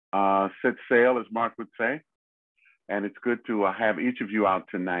set sail, as Mark would say. And it's good to have each of you out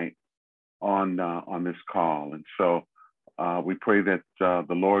tonight on this call. And so we pray that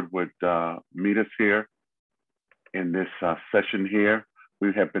the Lord would meet us here in this session here.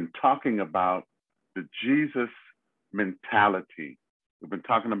 We have been talking about the Jesus mentality. We've been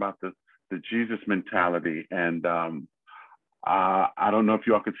talking about the Jesus mentality. And I don't know if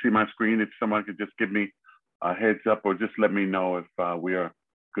you all could see my screen. If someone could just give me a heads up or just let me know if we are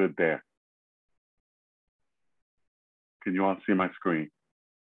good there. Can you all see my screen?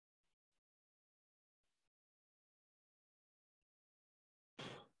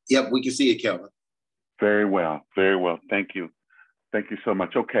 Yep, we can see it, Kelvin. Very well, very well. Thank you. Thank you so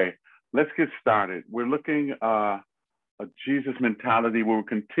much. Okay, let's get started. We're looking at a Jesus mentality. We're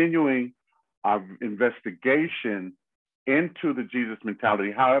continuing our investigation into the Jesus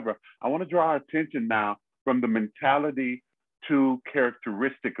mentality. However, I want to draw our attention now from the mentality to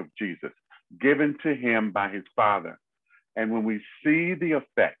characteristic of Jesus given to him by his Father. And when we see the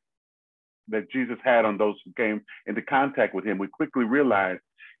effect that Jesus had on those who came into contact with him, we quickly realize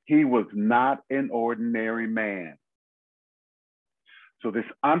he was not an ordinary man. So this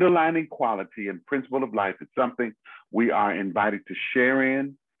underlining quality and principle of life is something we are invited to share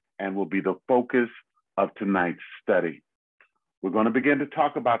in and will be the focus of tonight's study. We're going to begin to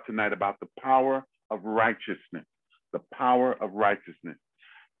talk about tonight about the power of righteousness, the power of righteousness.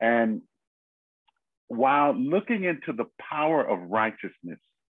 And while looking into the power of righteousness,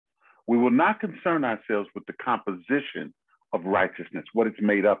 we will not concern ourselves with the composition of righteousness, what it's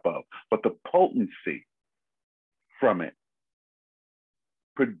made up of, but the potency from it,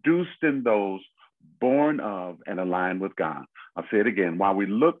 produced in those born of and aligned with God. I'll say it again. While we're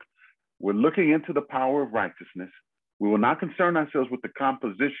looking into the power of righteousness, we will not concern ourselves with the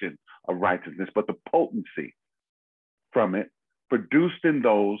composition of righteousness, but the potency from it, produced in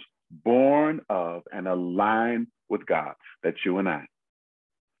those born of and aligned with God. That's you and I.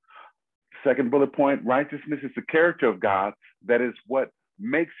 Second bullet point, righteousness is the character of God. That is what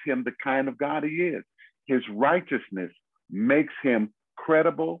makes him the kind of God he is. His righteousness makes him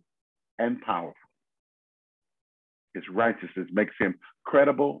credible and powerful. His righteousness makes him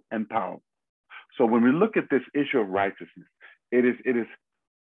credible and powerful. So when we look at this issue of righteousness, it is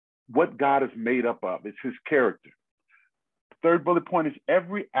what God is made up of. It's his character. Third bullet point is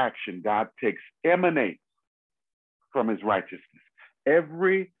every action God takes emanates from his righteousness.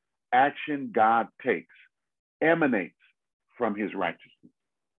 Every action God takes emanates from his righteousness.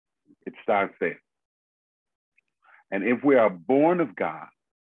 It starts there. And if we are born of God,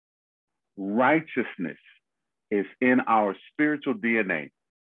 righteousness is in our spiritual DNA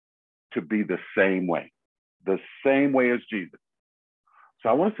to be the same way as Jesus. So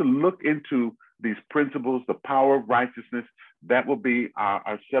I want us to look into these principles, the power of righteousness. That will be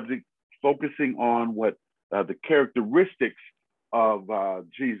our subject, focusing on what the characteristics of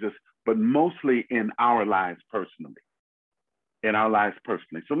Jesus, but mostly in our lives personally.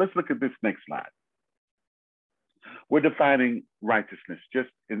 So let's look at this next slide. We're defining righteousness just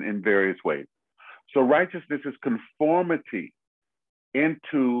in various ways. So righteousness is conformity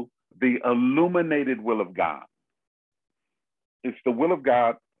into the illuminated will of God. It's the will of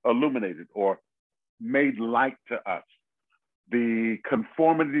God illuminated or made like to us. The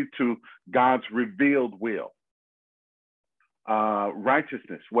conformity to God's revealed will.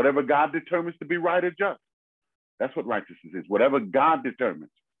 Righteousness, whatever God determines to be right or just. That's what righteousness is. Whatever God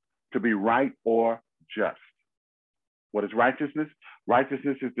determines to be right or just. What is righteousness?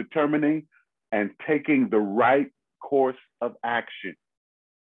 Righteousness is determining and taking the right course of action.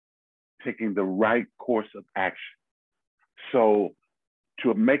 Taking the right course of action. So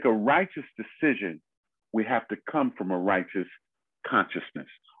to make a righteous decision, we have to come from a righteous consciousness,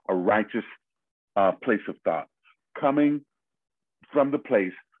 a righteous place of thought, coming from the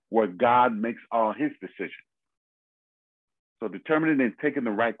place where God makes all his decisions. So determining and taking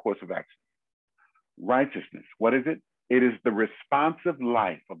the right course of action. Righteousness, what is it? It is the responsive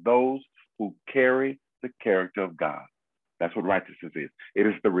life of those who carry the character of God. That's what righteousness is. It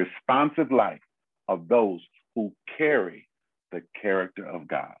is the responsive life of those who carry the character of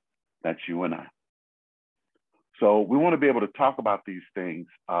God. That's you and I. So we want to be able to talk about these things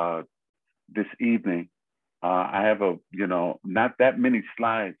this evening. I have not that many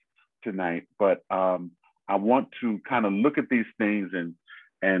slides tonight, but I want to kind of look at these things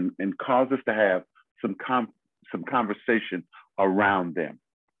and cause us to have some conversation around them.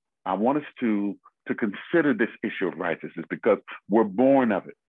 I want us to consider this issue of righteousness because we're born of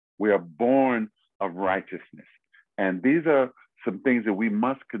it. We are born of righteousness. And these are some things that we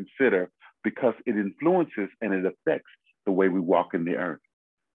must consider because it influences and it affects the way we walk in the earth.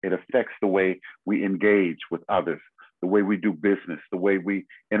 It affects the way we engage with others, the way we do business, the way we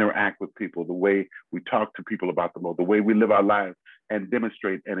interact with people, the way we talk to people about the Lord, the way we live our lives and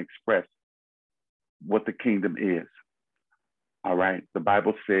demonstrate and express what the kingdom is. All right. The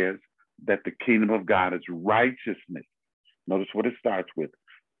Bible says that the kingdom of God is righteousness. Notice what it starts with: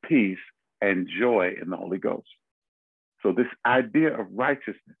 peace and joy in the Holy Ghost. So this idea of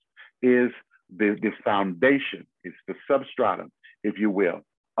righteousness is the foundation, it's the substratum, if you will,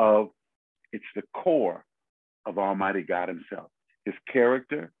 it's the core of Almighty God himself. His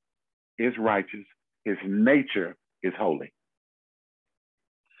character is righteous. His nature is holy.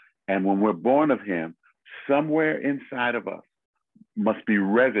 And when we're born of him, somewhere inside of us must be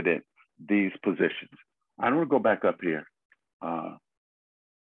resident these positions. I want to go back up here.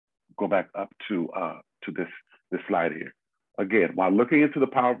 Go back up to this slide here. Again, while looking into the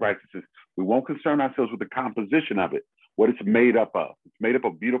power of righteousness, we won't concern ourselves with the composition of it, what it's made up of. It's made up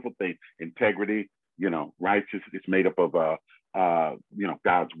of beautiful things: integrity, righteousness. It's made up of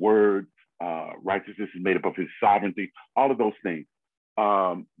God's word. Righteousness is made up of his sovereignty, all of those things.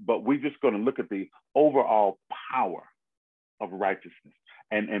 But we're just going to look at the overall power of righteousness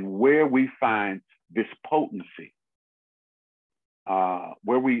and where we find this potency,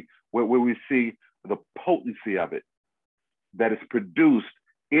 where we see the potency of it that is produced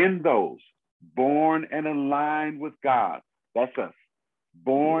in those born and aligned with God. That's us,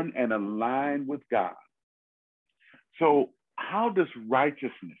 born and aligned with God. So how does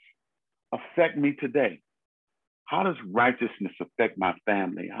righteousness affect me today? How does righteousness affect my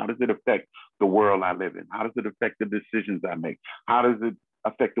family? How does it affect the world I live in? How does it affect the decisions I make? How does it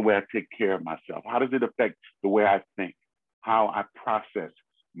affect the way I take care of myself? How does it affect the way I think, how I process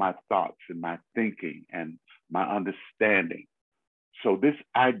my thoughts and my thinking and my understanding? So this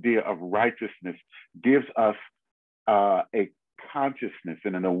idea of righteousness gives us a consciousness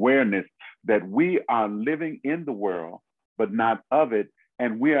and an awareness that we are living in the world, but not of it,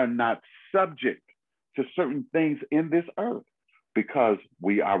 and we are not subject to certain things in this earth because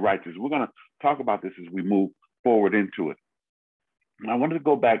we are righteous. We're going to talk about this as we move forward into it. And I wanted to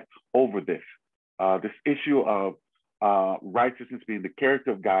go back over this issue of righteousness being the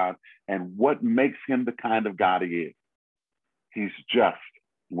character of God and what makes him the kind of God he is. He's just.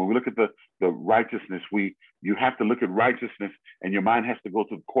 When we look at the righteousness, you have to look at righteousness and your mind has to go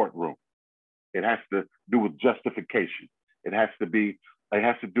to the courtroom. It has to do with justification. It has to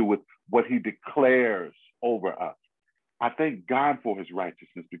do with what he declares over us. I thank God for his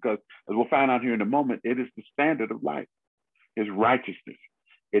righteousness because, as we'll find out here in a moment, it is the standard of life. His righteousness.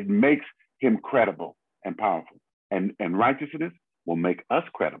 It makes him credible and powerful. And righteousness will make us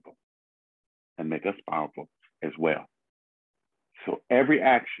credible and make us powerful as well. So every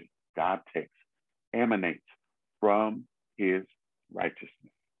action God takes emanates from his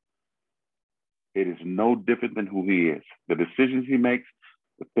righteousness. It is no different than who he is. The decisions he makes,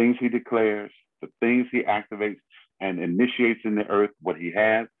 the things he declares, the things he activates and initiates in the earth, what he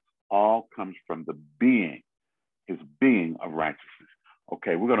has, all comes from the being, his being of righteousness.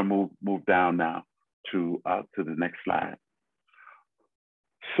 Okay, we're going to move down now to the next slide.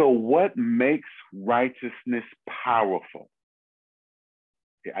 So what makes righteousness powerful?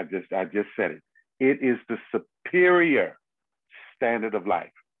 I just said it. It is the superior standard of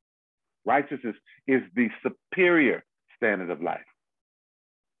life. Righteousness is the superior standard of life.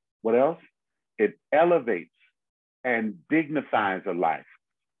 What else? It elevates and dignifies a life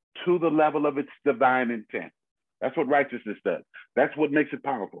to the level of its divine intent. That's what righteousness does. That's what makes it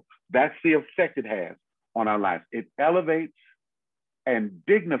powerful. That's the effect it has on our lives. It elevates and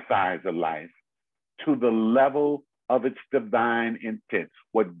dignifies a life to the level of its divine intent.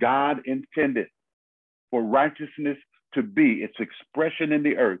 What God intended for righteousness to be, its expression in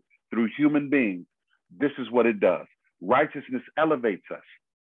the earth through human beings, this is what it does. Righteousness elevates us.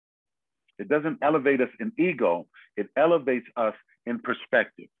 It doesn't elevate us in ego, it elevates us in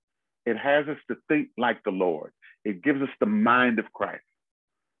perspective. It has us to think like the Lord. It gives us the mind of Christ.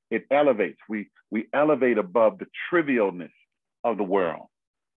 It elevates. We elevate above the trivialness of the world,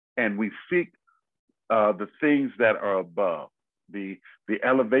 and we seek the things that are above, the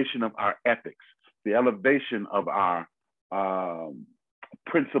elevation of our ethics, the elevation of our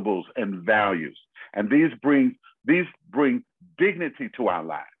principles and values. And these bring dignity to our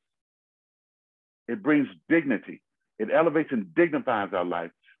lives. It brings dignity. It elevates and dignifies our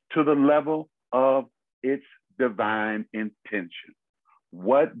life to the level of its divine intention.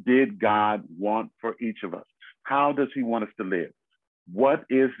 What did God want for each of us? How does he want us to live? What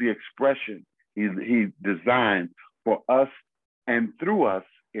is the expression he designed for us and through us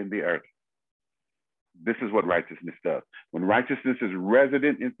in the earth? This is what righteousness does. When righteousness is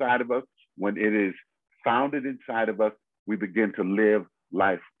resident inside of us, when it is founded inside of us, we begin to live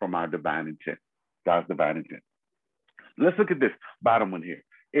life from our divine intent, God's divine intent. Let's look at this bottom one here.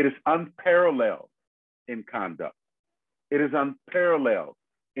 It is unparalleled in conduct. It is unparalleled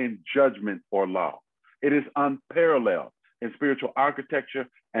in judgment or law. It is unparalleled in spiritual architecture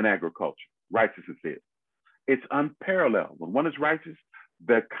and agriculture. Righteousness is. It's unparalleled. When one is righteous,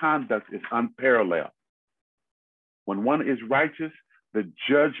 their conduct is unparalleled. When one is righteous, the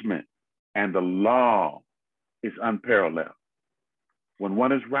judgment and the law is unparalleled. When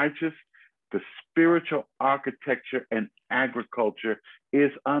one is righteous, the spiritual architecture and agriculture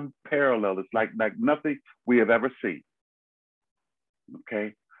is unparalleled. It's like nothing we have ever seen.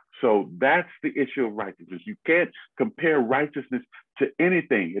 Okay? So that's the issue of righteousness. You can't compare righteousness to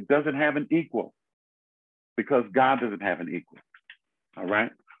anything. It doesn't have an equal because God doesn't have an equal. All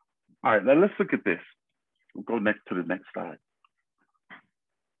right? All right, now let's look at this. We'll go next to the next slide.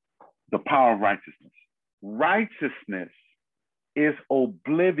 The power of righteousness. Righteousness is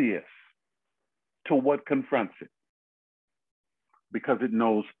oblivious to what confronts it because it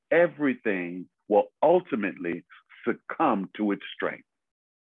knows everything will ultimately succumb to its strength.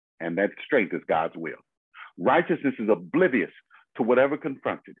 And that strength is God's will. Righteousness is oblivious to whatever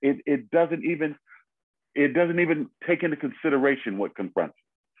confronts it. It doesn't even take into consideration what confronts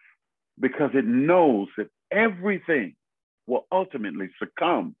it because it knows that everything will ultimately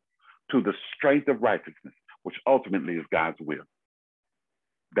succumb to the strength of righteousness, which ultimately is God's will.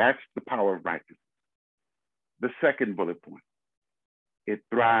 That's the power of righteousness. The second bullet point, it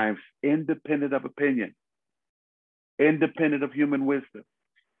thrives independent of opinion, independent of human wisdom,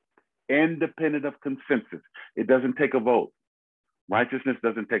 independent of consensus. It doesn't take a vote. Righteousness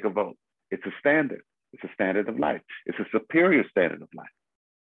doesn't take a vote. It's a standard. It's a standard of life. It's a superior standard of life.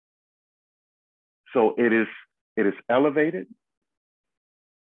 So it is elevated.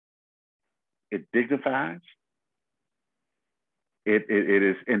 It dignifies. It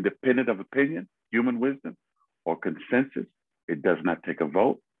is independent of opinion, human wisdom, or consensus. It does not take a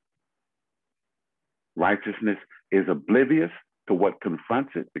vote. Righteousness is oblivious to what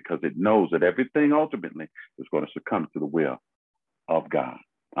confronts it because it knows that everything ultimately is going to succumb to the will of God.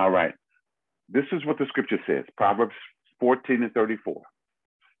 All right. This is what the scripture says, Proverbs 14:34.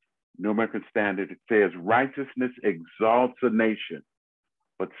 New American Standard, it says, righteousness exalts a nation,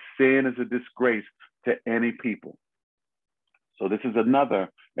 but sin is a disgrace to any people. So this is another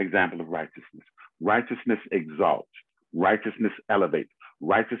example of righteousness. Righteousness exalts, righteousness elevates,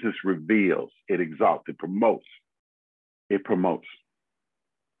 righteousness reveals, it exalts, it promotes. It promotes.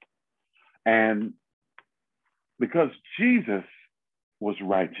 And because Jesus was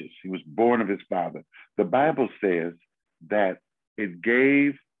righteous, he was born of his Father, the Bible says that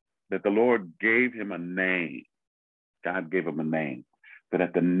the Lord gave him a name. God gave him a name. That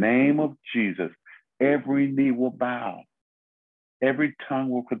at the name of Jesus, every knee will bow. Every tongue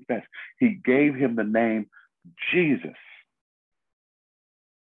will confess. He gave him the name Jesus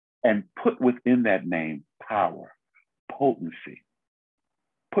and put within that name power, potency.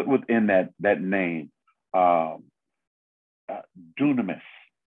 Put within that name dunamis,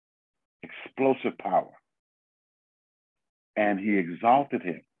 explosive power. And he exalted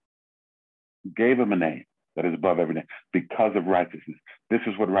him, gave him a name that is above every name because of righteousness. This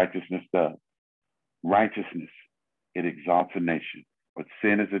is what righteousness does. Righteousness, it exalts a nation, but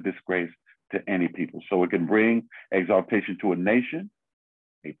sin is a disgrace to any people. So it can bring exaltation to a nation,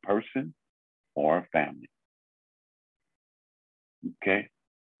 a person, or a family. Okay.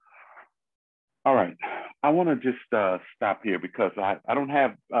 All right. I want to just stop here because I don't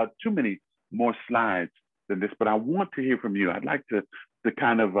have too many more slides than this, but I want to hear from you. I'd like to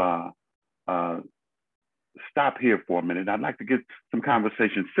kind of stop here for a minute. I'd like to get some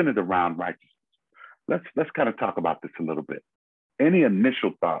conversation centered around righteousness. Let's kind of talk about this a little bit. Any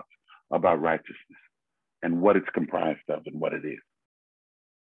initial thoughts about righteousness and what it's comprised of and what it is?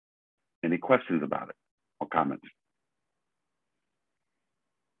 Any questions about it or comments?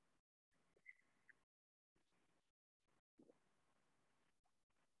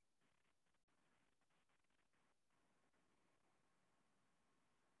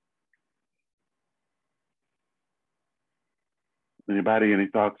 Anybody, any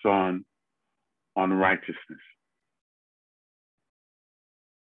thoughts on righteousness?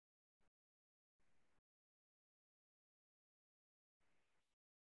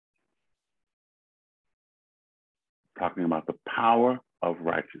 Talking about the power of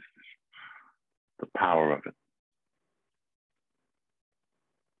righteousness, the power of it.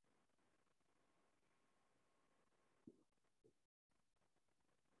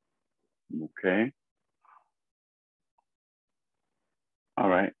 Okay. All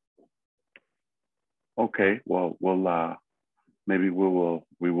right. Okay. Well, maybe we'll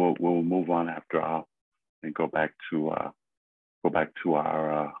move on after a and go back to our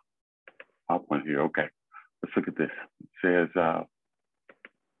point here. Okay. Let's look at this. It says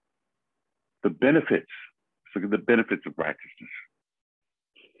the benefits. Let's look at the benefits of righteousness.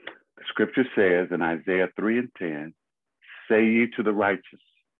 The scripture says in Isaiah 3:10, say ye to the righteous.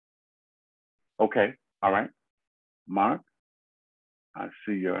 Okay, all right. Mark, I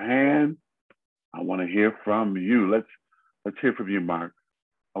see your hand. I want to hear from you. Let's hear from you, Mark.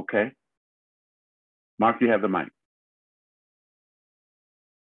 Okay. Mark, you have the mic.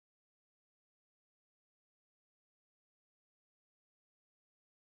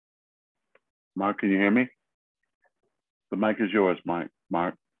 Mark, can you hear me? The mic is yours, Mike.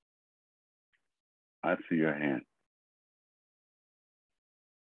 Mark, I see your hand.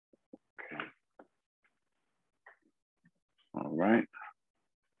 Okay. All right.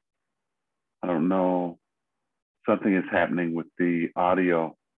 I don't know. Something is happening with the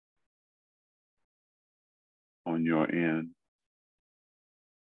audio on your end.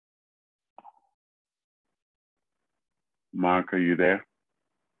 Mark, are you there?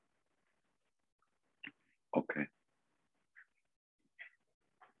 Okay.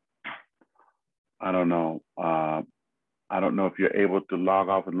 I don't know. I don't know if you're able to log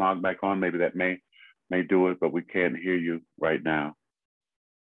off and log back on. Maybe that may do it, but we can't hear you right now.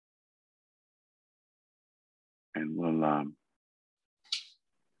 And we'll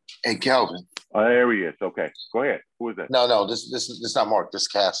Hey, Kelvin. Oh, there he is. Okay, go ahead. Who is that? No, this is not Mark. This is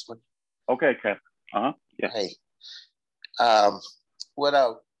Casper. Okay, Casper. Yeah. Hey, as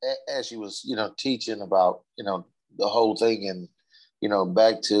you was teaching about the whole thing and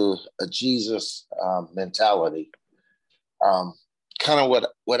back to a Jesus mentality. Kind of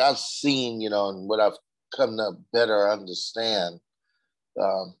what I've seen, and what I've come to better understand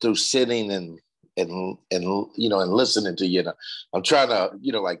through sitting and listening to you. I'm trying to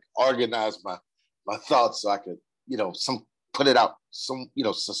like organize my thoughts so I could put it out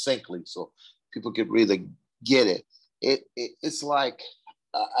succinctly so people could really get it. It's like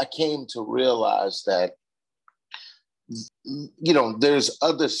I came to realize that there's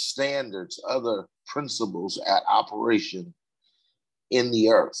other standards, other principles at operation in the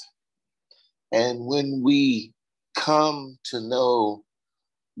earth, and when we come to know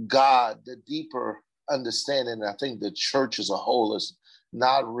God, the deeper understanding, I think the church as a whole is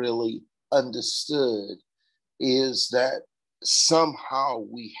not really understood, is that somehow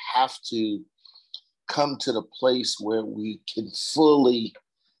we have to come to the place where we can fully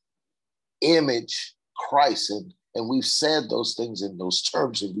image Christ. And we've said those things in those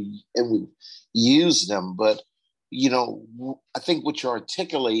terms and we use them. But, I think what you're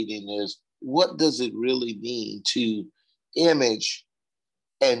articulating is, what does it really mean to image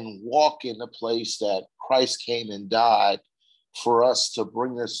and walk in the place that Christ came and died for us, to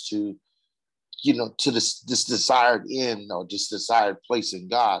bring us to, to this desired end, or this desired place in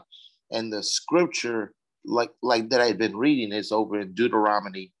God. And the scripture like that I've been reading is over in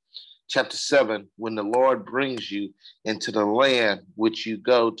Deuteronomy chapter 7, when the Lord brings you into the land which you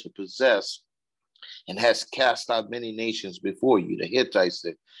go to possess, and has cast out many nations before you, the Hittites,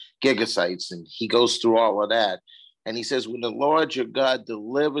 the Gigacites, and he goes through all of that. And he says, when the Lord your God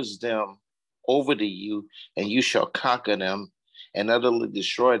delivers them over to you, and you shall conquer them and utterly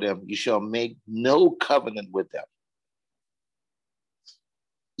destroy them, you shall make no covenant with them.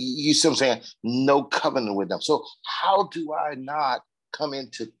 You see what I'm saying? No covenant with them. So how do I not come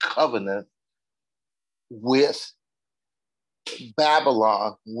into covenant with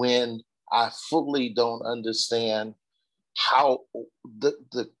Babylon when I fully don't understand how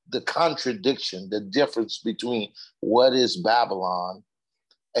the contradiction, the difference between what is Babylon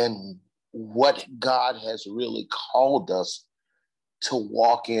and what God has really called us to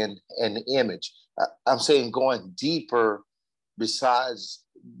walk in an image? I'm saying going deeper, besides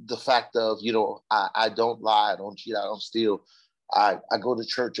the fact of, I don't lie, I don't cheat, I don't steal. I go to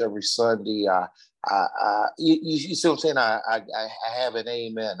church every Sunday. You see what I'm saying? I have an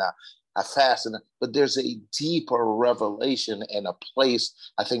amen. I fast, but there's a deeper revelation and a place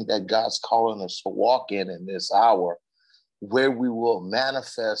I think that God's calling us to walk in this hour, where we will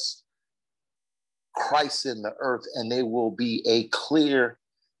manifest Christ in the earth, and there will be a clear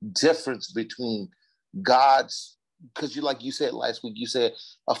difference between God's, because like you said last week, you said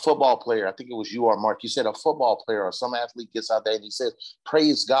a football player, I think it was you or Mark, you said a football player or some athlete gets out there and he says,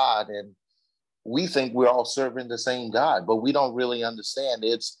 praise God. And we think we're all serving the same God, but we don't really understand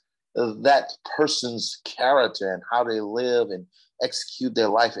it's that person's character and how they live and execute their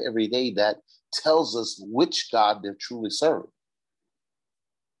life every day that tells us which God they're truly serving.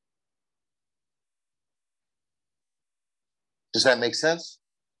 Does that make sense?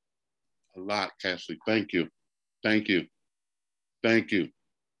 A lot, Cassie. Thank you. Thank you. Thank you.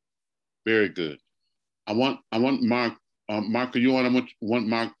 Very good. I want Mark. Mark, you want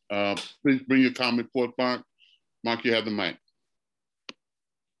Mark? Please bring your comment forth, Mark. Mark, you have the mic.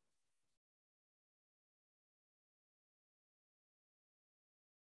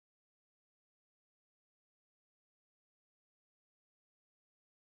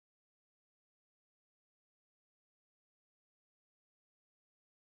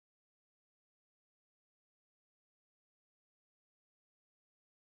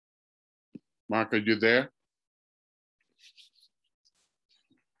 Mark, are you there?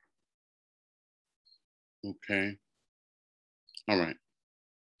 Okay. All right.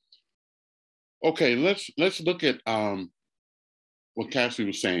 Okay, let's look at what Cassie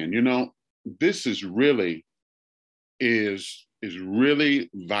was saying. You know, this is really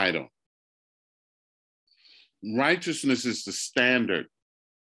vital. Righteousness is the standard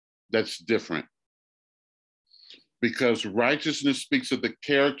that's different, because righteousness speaks of the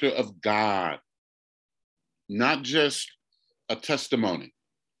character of God, not just a testimony.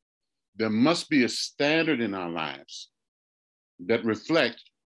 There must be a standard in our lives that reflect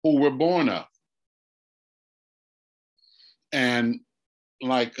who we're born of. And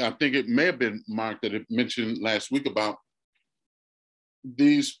like, I think it may have been Mark that had mentioned last week about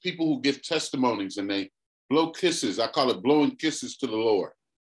these people who give testimonies and they blow kisses. I call it blowing kisses to the Lord.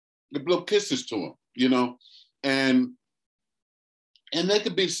 They blow kisses to him, you know, and they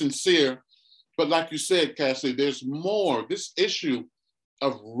could be sincere, but like you said, Cassie, there's more. This issue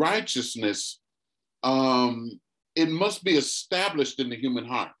of righteousness, it must be established in the human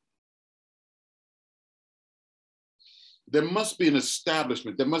heart. There must be an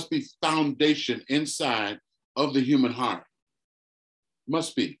establishment. There must be foundation inside of the human heart.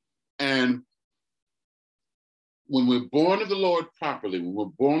 Must be. And when we're born of the Lord properly, when we're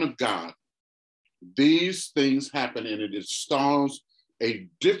born of God, these things happen, and it installs a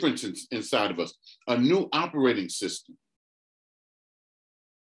difference inside of us, a new operating system,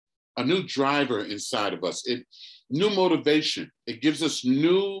 a new driver inside of us, new motivation. It gives us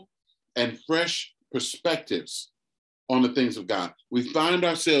new and fresh perspectives on the things of God. We find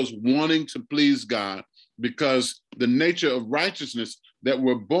ourselves wanting to please God because the nature of righteousness that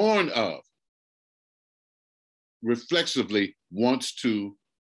we're born of reflexively wants to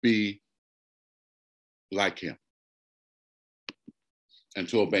be like him and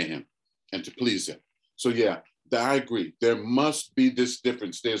to obey him and to please him. So yeah, I agree. There must be this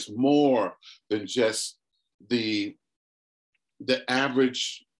difference. There's more than just the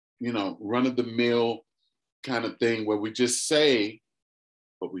average, you know, run-of-the-mill kind of thing where we just say,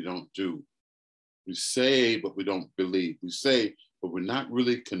 but we don't do. We say, but we don't believe. We say, but we're not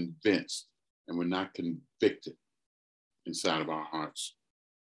really convinced, and we're not convicted inside of our hearts.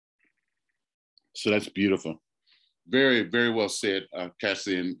 So that's beautiful. Very, very well said,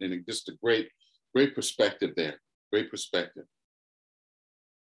 Cassie, and just a great perspective there. Great perspective.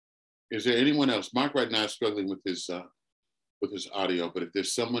 Is there anyone else? Mark right now is struggling with his audio, but if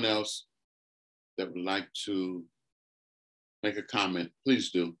there's someone else that would like to make a comment,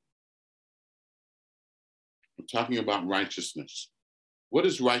 please do. We're talking about righteousness. What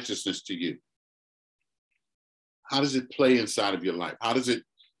is righteousness to you? How does it play inside of your life? How does it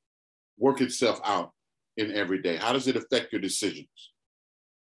work itself out in every day? How does it affect your decisions?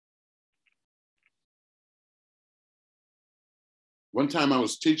 One time I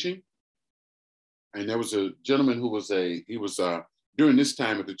was teaching, and there was a gentleman who was during this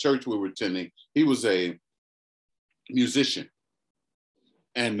time at the church we were attending, he was a musician,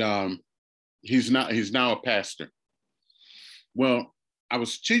 and he's now a pastor. Well, I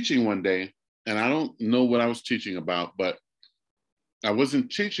was teaching one day, and I don't know what I was teaching about, but I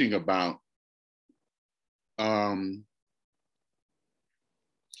wasn't teaching about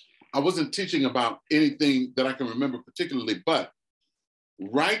anything that I can remember particularly, but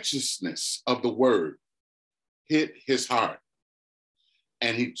righteousness of the word hit his heart.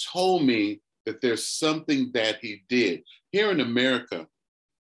 And he told me that there's something that he did. Here in America,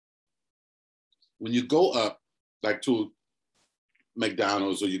 when you go up like to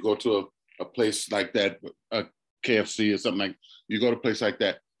McDonald's, or you go to a place like that, a KFC or something like, you go to a place like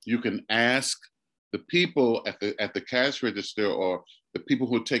that, you can ask the people at the cash register or the people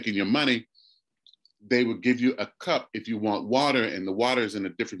who are taking your money, they would give you a cup if you want water, and the water is in a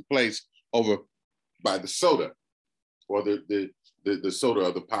different place over by the soda, or the soda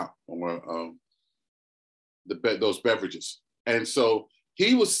or the pop, or those beverages. And so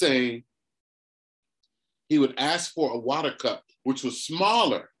he was saying he would ask for a water cup, which was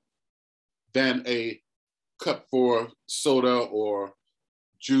smaller than a cup for soda or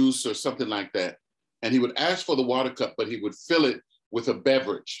juice or something like that. And he would ask for the water cup, but he would fill it with a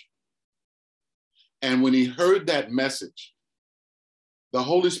beverage. And when he heard that message, the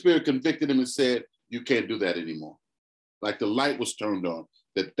Holy Spirit convicted him and said, you can't do that anymore. Like the light was turned on,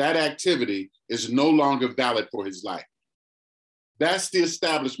 that activity is no longer valid for his life. That's the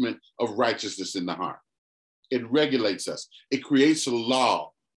establishment of righteousness in the heart. It regulates us. It creates a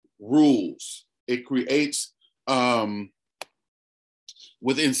law, rules. It creates within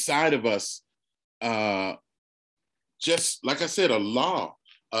inside of us, just like I said, a law,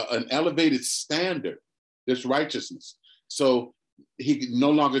 an elevated standard. There's righteousness. So he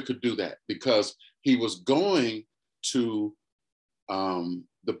no longer could do that because he was going to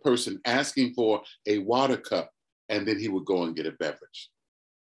the person asking for a water cup, and then he would go and get a beverage.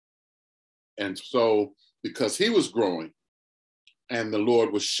 And so because he was growing and the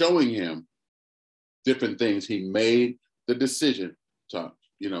Lord was showing him different things, he made the decision to,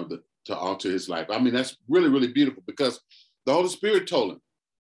 to alter his life. I mean, that's really, really beautiful because the Holy Spirit told him.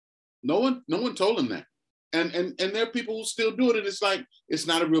 No one told him that. And there are people who still do it, and it's like, it's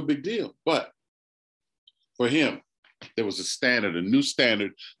not a real big deal. But for him, there was a standard, a new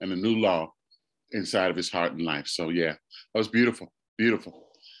standard and a new law inside of his heart and life. So yeah, that was beautiful, beautiful.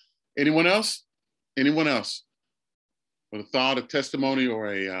 Anyone else? Anyone else with a thought, a testimony,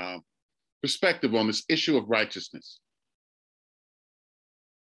 or a perspective on this issue of righteousness?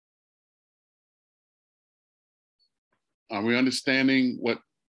 Are we understanding what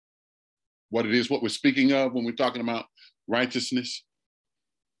it is, what we're speaking of when we're talking about righteousness?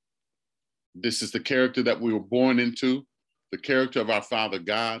 This is the character that we were born into, the character of our Father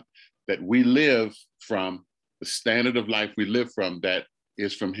God, that we live from, the standard of life we live from, that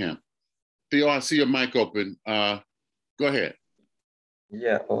is from him. Theo, I see your mic open. Go ahead.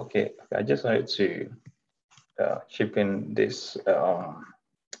 Yeah, okay. I just wanted to chip in this,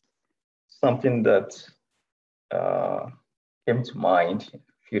 something that came to mind a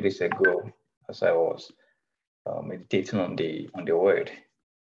few days ago as I was meditating on the word.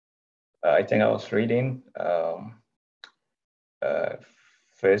 I think I was reading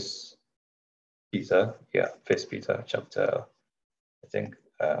First Peter chapter, I think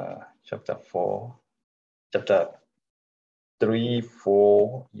chapter 4, chapter 3,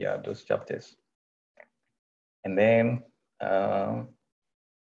 4, yeah, those chapters. And then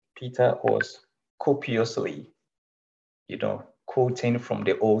Peter was copiously, quoting from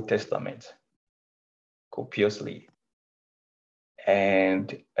the Old Testament, copiously.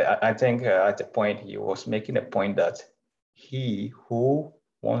 And I think at the point he was making a point that he who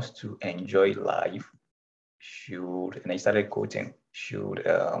wants to enjoy life should, and he started quoting, should,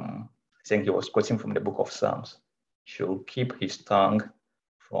 I think he was quoting from the book of Psalms, should keep his tongue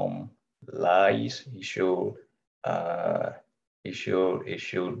from lies. He should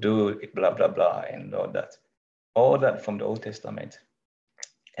do blah, blah, blah, and all that from the Old Testament.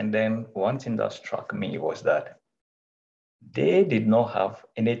 And then one thing that struck me was that they did not have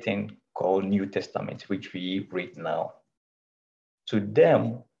anything called New Testament, which we read now. To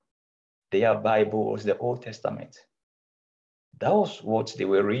them, their Bible was the Old Testament. That was what they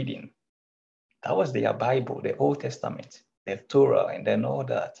were reading. That was their Bible, the Old Testament, the Torah, and then all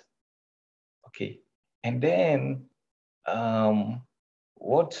that. Okay. And then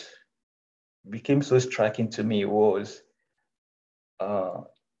what became so striking to me was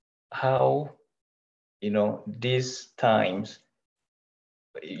how, these times,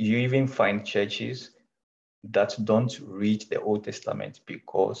 you even find churches that don't read the Old Testament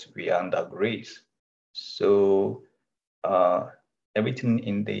because we are under grace. So everything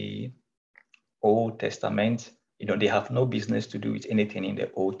in the Old Testament, they have no business to do with anything in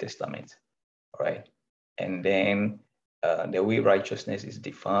the Old Testament, right? And then the way righteousness is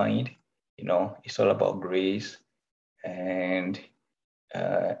defined, it's all about grace, and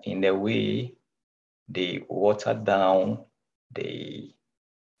in the way they water down the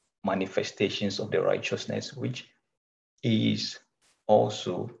manifestations of the righteousness, which is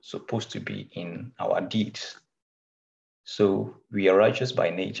also supposed to be in our deeds. So we are righteous by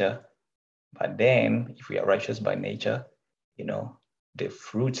nature, but then if we are righteous by nature, the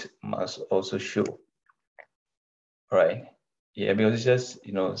fruit must also show, right? Yeah, because it just,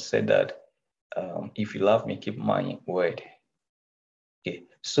 said that if you love me, keep my word. Okay,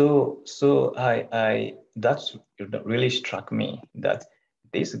 so I that's really struck me that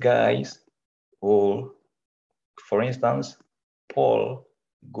these guys will, for instance, Paul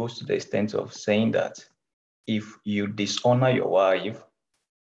goes to the extent of saying that if you dishonor your wife,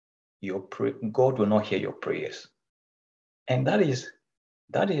 God will not hear your prayers. And that is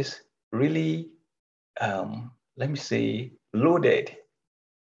really let me say, loaded.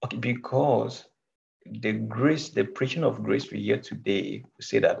 Okay, because the grace, the preaching of grace we hear today, we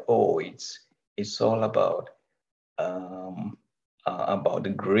say that, oh, it's all about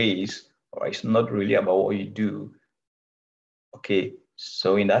the grace, or it's not really about what you do. Okay,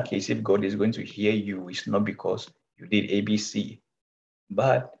 so in that case, if God is going to hear you, it's not because you did ABC.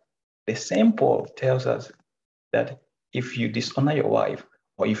 But the same Paul tells us that if you dishonor your wife,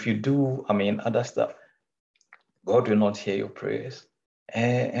 or if you do, other stuff, God will not hear your prayers.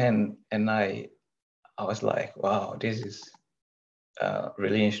 And I was like, wow, this is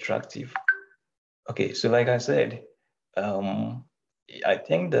really instructive. Okay, so like I said, I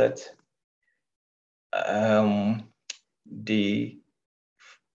think that the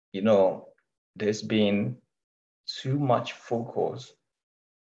there's been too much focus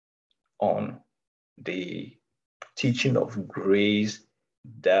on the teaching of grace,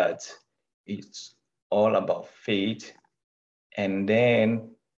 that it's all about faith, and then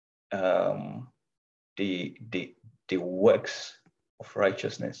the works of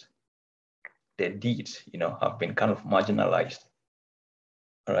righteousness, the deeds, have been kind of marginalized.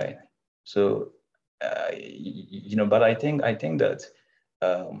 All right. So, but I think that,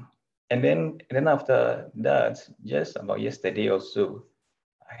 and then after that, just about yesterday or so,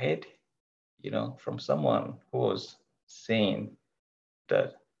 I heard, from someone who was saying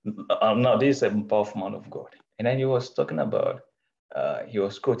that, now this is a powerful man of God, and then he was talking about, he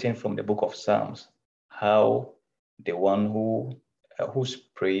was quoting from the book of Psalms, how the one whose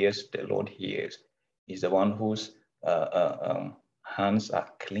prayers the Lord hears is the one whose hands are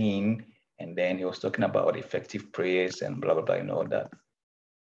clean. And then he was talking about effective prayers and blah, blah, blah, and all that,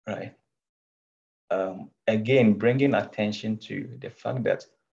 right? Again, bringing attention to the fact that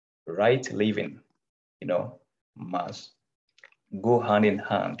right living, must go hand in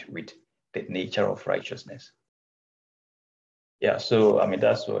hand with the nature of righteousness. Yeah, so,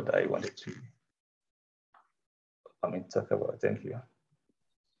 that's what I wanted to, talk about. Thank you.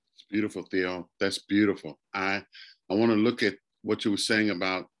 It's beautiful, Theo. That's beautiful. I want to look at what you were saying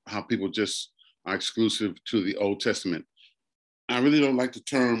about how people just are exclusive to the Old Testament. I really don't like the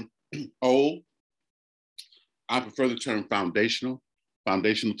term old. I prefer the term foundational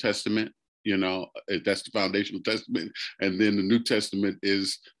testament. That's the foundational testament. And then the New Testament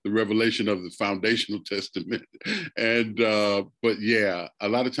is the revelation of the foundational testament. And, but yeah, a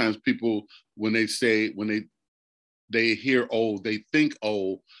lot of times people, when they hear old, they think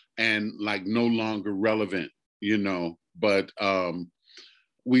old and like no longer relevant, but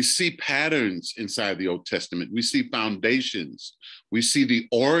we see patterns inside the Old Testament. We see foundations. We see the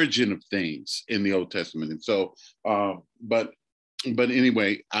origin of things in the Old Testament. And so, but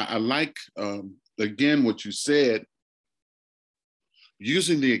anyway, I like, again, what you said,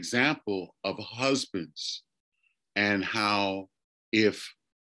 using the example of husbands and how if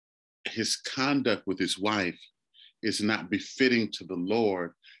his conduct with his wife is not befitting to the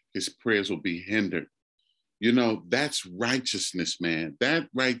Lord, his prayers will be hindered. That's righteousness, man. That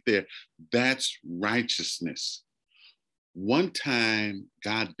right there, that's righteousness. One time,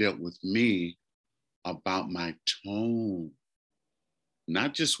 God dealt with me about my tone,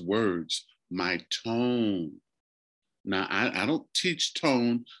 not just words, my tone. Now, I don't teach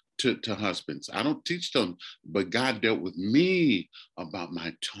tone to husbands. I don't teach tone, but God dealt with me about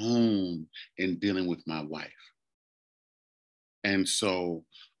my tone in dealing with my wife. And so,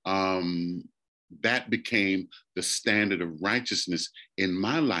 that became the standard of righteousness in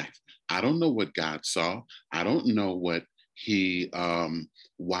my life. I don't know what God saw. I don't know what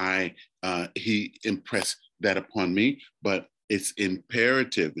why he impressed that upon me, but it's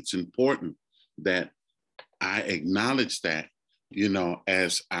imperative. It's important that I acknowledge that,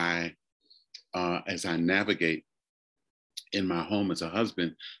 as I navigate in my home as a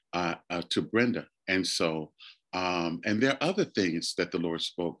husband to Brenda. And so, and there are other things that the Lord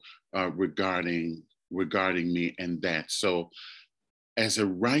spoke regarding me and that. So as a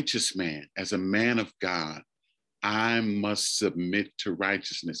righteous man, as a man of God, I must submit to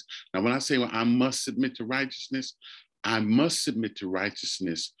righteousness. Now, when I say I must submit to righteousness, I must submit to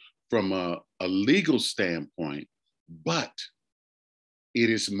righteousness from a legal standpoint, but it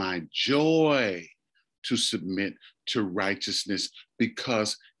is my joy to submit to righteousness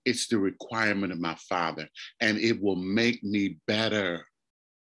because it's the requirement of my Father, and it will make me better.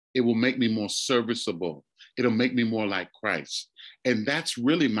 It will make me more serviceable. It'll make me more like Christ. And that's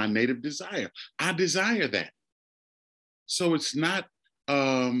really my native desire. I desire that. So it's not,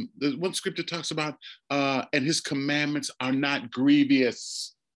 the one scripture talks about, and his commandments are not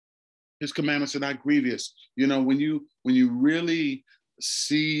grievous. His commandments are not grievous. When you really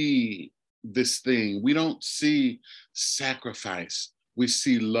see this thing. We don't see sacrifice. We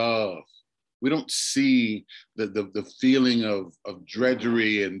see love. We don't see the feeling of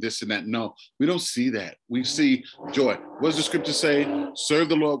drudgery and this and that. No, we don't see that. We see joy. What does the scripture say? Serve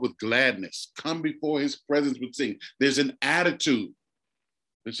the Lord with gladness. Come before his presence with singing. There's an attitude.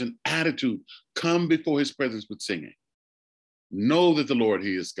 There's an attitude. Come before his presence with singing. Know that the Lord,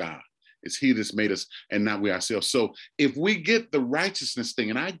 he is God. It's he that's made us and not we ourselves. So if we get the righteousness thing,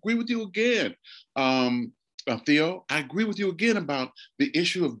 and I agree with you again, Theo, I agree with you again about the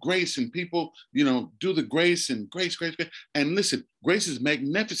issue of grace, and people, do the grace and grace. And listen, grace is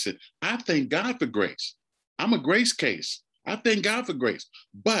magnificent. I thank God for grace. I'm a grace case. I thank God for grace.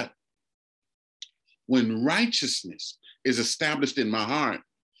 But when righteousness is established in my heart,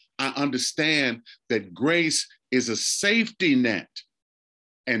 I understand that grace is a safety net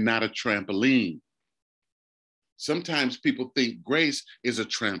and not a trampoline. Sometimes people think grace is a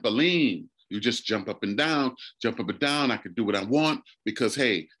trampoline. You just jump up and down. I can do what I want because,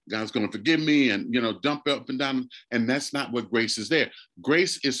 hey, God's going to forgive me and, jump up and down. And that's not what grace is there.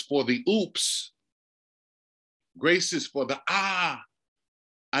 Grace is for the oops. Grace is for the, I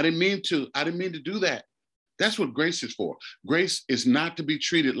didn't mean to do that. That's what grace is for. Grace is not to be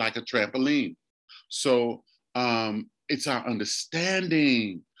treated like a trampoline. So it's our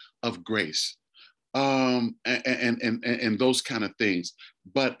understanding of grace and those kind of things.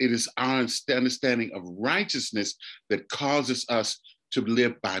 But it is our understanding of righteousness that causes us to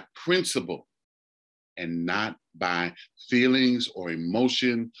live by principle and not by feelings or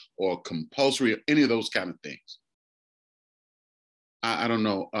emotion or compulsory or any of those kind of things. I don't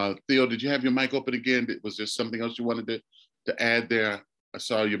know. Theo, did you have your mic open again? Was there something else you wanted to add there? I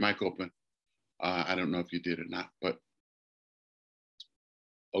saw your mic open. I don't know if you did or not, but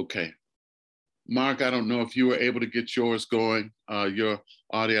okay. Mark, I don't know if you were able to get yours going, your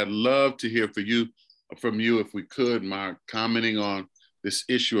audio. I'd love to hear from you if we could, Mark, commenting on this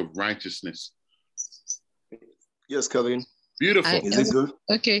issue of righteousness. Yes, Kevin. Beautiful. Is it good?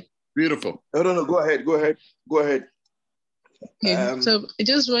 Okay. Beautiful. No, go ahead. Okay. So I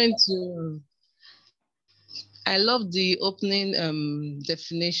just want to, I love the opening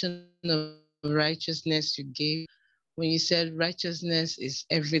definition of righteousness you gave when you said righteousness is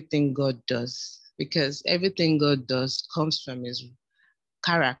everything God does, because everything God does comes from his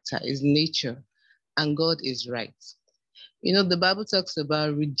character, his nature, and God is right. The Bible talks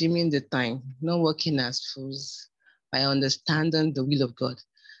about redeeming the time, not working as fools, by understanding the will of God.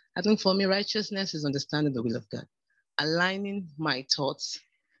 I think for me, righteousness is understanding the will of God, aligning my thoughts,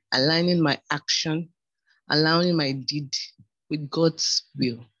 aligning my action, aligning my deed with God's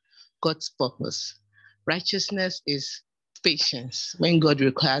will, God's purpose. Righteousness is patience when God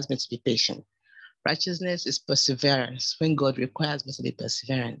requires me to be patient. Righteousness is perseverance when God requires me to be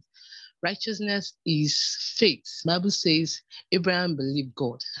perseverant. Righteousness is faith. The Bible says Abraham believed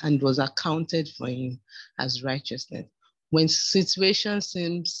God and was accounted for him as righteousness. When situation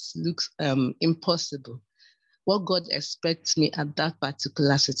looks impossible, what God expects me at that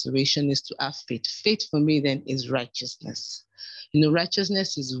particular situation is to have faith. Faith for me then is righteousness.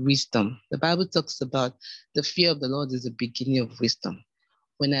 Righteousness is wisdom. The Bible talks about the fear of the Lord is the beginning of wisdom.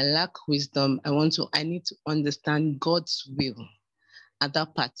 When I lack wisdom, I need to understand God's will for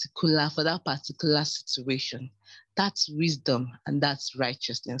that particular situation. That's wisdom and that's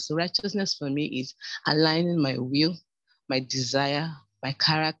righteousness. So righteousness for me is aligning my will, my desire, my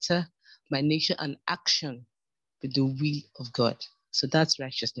character, my nature and action with the will of God. So that's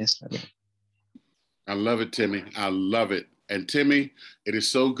righteousness for me. I love it, Timmy. I love it. And Timmy, it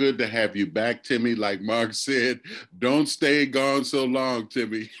is so good to have you back, Timmy. Like Mark said, don't stay gone so long,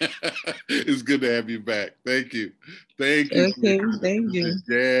 Timmy. It's good to have you back. Thank you. Thank you. Okay, thank you.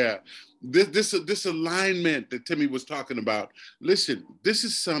 Yeah. This alignment that Timmy was talking about. Listen, this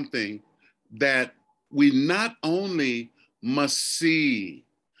is something that we not only must see,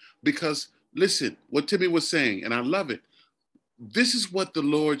 because listen, what Timmy was saying, and I love it. This is what the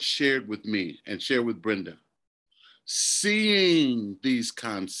Lord shared with me and shared with Brenda. Seeing these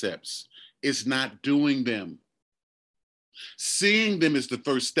concepts is not doing them. Seeing them is the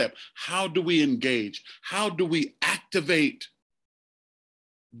first step. How do we engage? How do we activate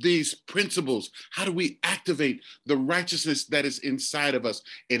these principles? How do we activate the righteousness that is inside of us?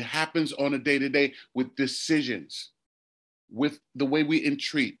 It happens on a day-to-day with decisions, with the way we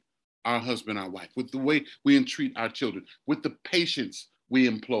entreat our husband, our wife, with the way we entreat our children, with the patience we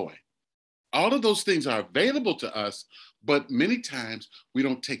employ. All of those things are available to us, but many times we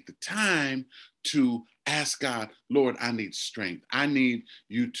don't take the time to ask God, Lord, I need strength. I need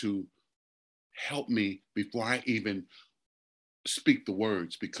you to help me before I even speak the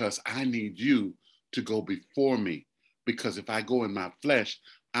words, because I need you to go before me. Because if I go in my flesh,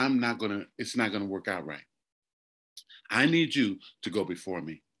 it's not gonna work out right. I need you to go before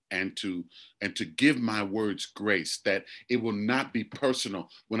me and to give my words grace, that it will not be personal.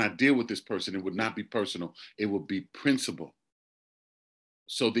 When I deal with this person, it would not be personal. It will be principle.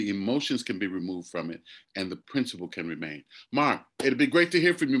 So the emotions can be removed from it and the principle can remain. Mark, it'd be great to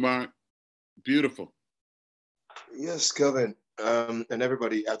hear from you, Mark. Beautiful. Yes, Kelvin, and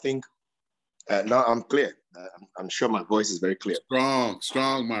everybody. I think now I'm clear. I'm sure my voice is very clear.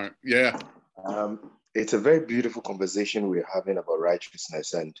 Strong, Mark. Yeah. It's a very beautiful conversation we're having about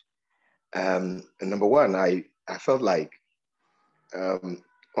righteousness, and number one, I felt like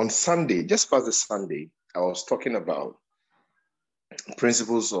on Sunday, just past the Sunday, I was talking about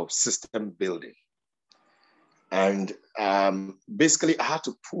principles of system building, and basically I had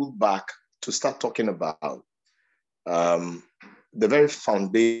to pull back to start talking about the very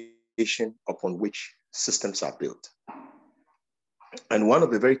foundation upon which systems are built. And one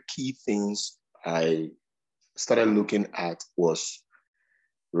of the very key things I started looking at was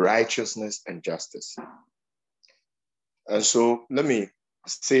righteousness and justice. And so let me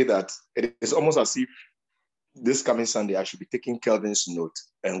say that it is almost as if this coming Sunday, I should be taking Kelvin's note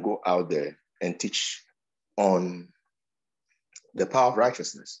and go out there and teach on the power of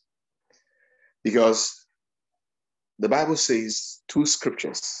righteousness. Because the Bible says, two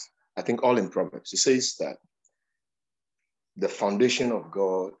scriptures, I think all in Proverbs, it says that the foundation of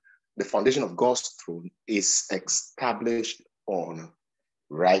God's throne is established on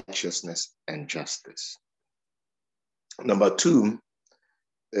righteousness and justice. Number two,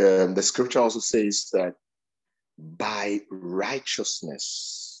 the scripture also says that by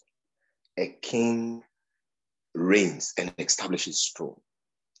righteousness, a king reigns and establishes throne.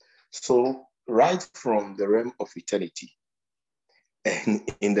 So right from the realm of eternity and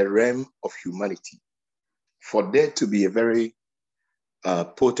in the realm of humanity, for there to be a very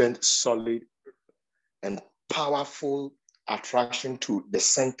potent, solid, and powerful attraction to the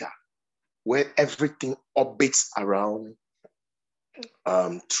center, where everything orbits around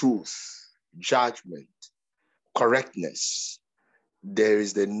truth, judgment, correctness, there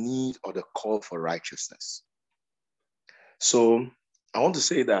is the need or the call for righteousness. So I want to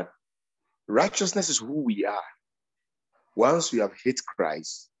say that righteousness is who we are. Once we have hit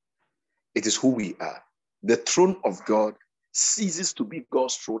Christ, it is who we are. The throne of God ceases to be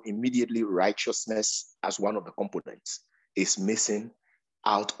God's throne immediately. Righteousness, as one of the components, is missing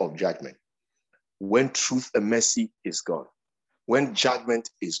out of judgment. When truth and mercy is gone, when judgment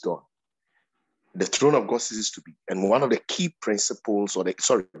is gone, the throne of God ceases to be. And one of the key principles, or the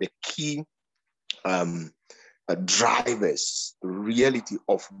key drivers, reality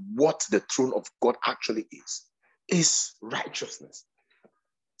of what the throne of God actually is righteousness.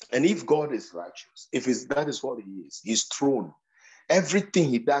 And if God is righteous, that is what he is, his throne, everything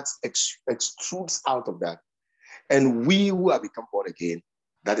he does extrudes out of that. And we who have become born again,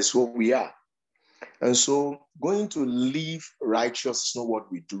 that is what we are. And so going to live righteous is not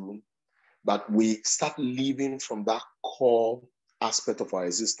what we do, but we start living from that core aspect of our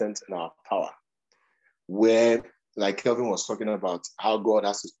existence and our power, where, like Kelvin was talking about, how God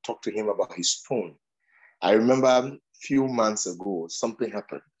has to talk to him about his throne. I remember a few months ago, something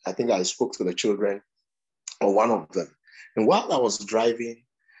happened. I think I spoke to the children, or one of them. And while I was driving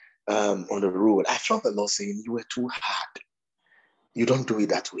on the road, I felt the Lord saying, you were too hard. You don't do it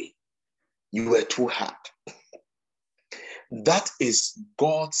that way. You were too hard. That is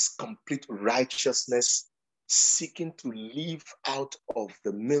God's complete righteousness, seeking to live out of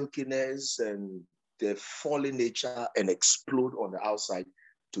the milkiness and the fallen nature and explode on the outside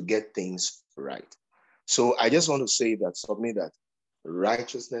to get things right. So I just want to say that, submit that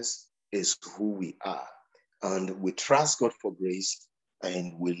righteousness is who we are. And we trust God for grace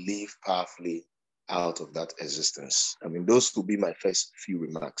and we live powerfully out of that existence. I mean, those will be my first few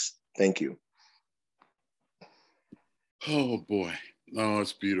remarks. Thank you. Oh boy. Oh,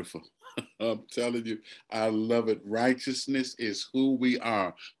 it's beautiful. I'm telling you, I love it. Righteousness is who we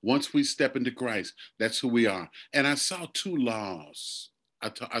are. Once we step into Christ, that's who we are. And I saw two laws.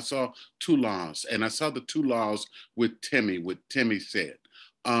 I saw two laws, and I saw the two laws with Timmy, what Timmy said.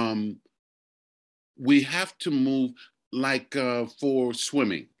 We have to move like for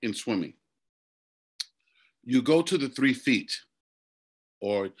swimming, in swimming. You go to the 3 feet,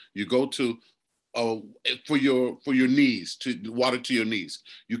 or you go to for your knees, to water to your knees.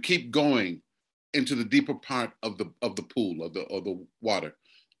 You keep going into the deeper part of the pool, of the water.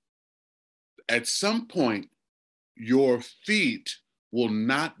 At some point, your feet will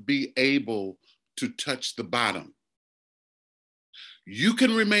not be able to touch the bottom. You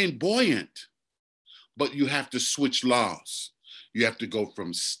can remain buoyant, but you have to switch laws. You have to go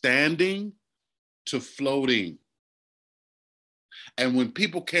from standing to floating. And when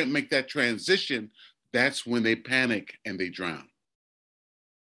people can't make that transition, that's when they panic and they drown.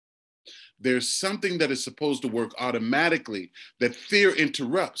 There's something that is supposed to work automatically that fear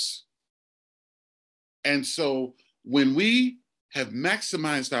interrupts. And so when we have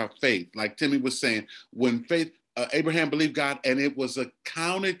maximized our faith, like Timmy was saying, when faith, Abraham believed God and it was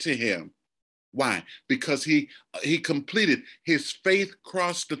accounted to him. Why? Because he completed, his faith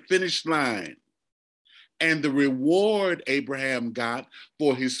crossed the finish line. And the reward Abraham got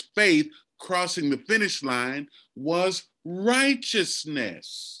for his faith crossing the finish line was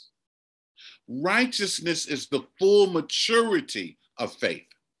righteousness. Righteousness is the full maturity of faith.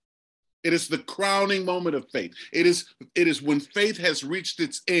 It is the crowning moment of faith. It is when faith has reached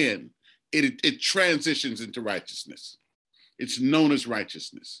its end, it transitions into righteousness. It's known as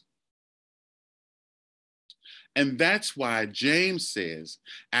righteousness. And that's why James says,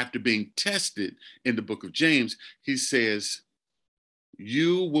 after being tested in the book of James, he says,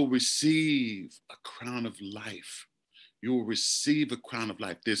 you will receive a crown of life. You will receive a crown of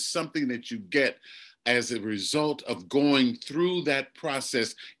life. There's something that you get as a result of going through that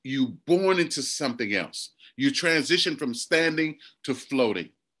process. You born into something else. You transition from standing to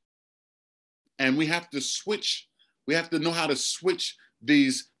floating. And we have to switch. We have to know how to switch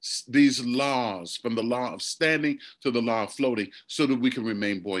these laws from the law of standing to the law of floating so that we can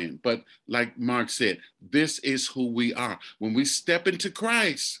remain buoyant. But like Mark said, this is who we are. When we step into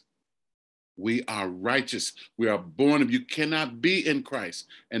Christ, we are righteous. We are born of, you cannot be in Christ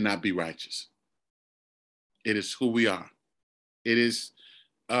and not be righteous. It is who we are. It is,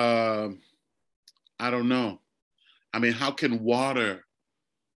 I don't know. I mean, how can water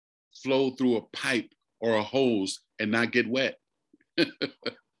flow through a pipe or a hose and not get wet?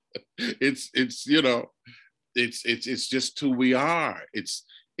 It's just who we are. It's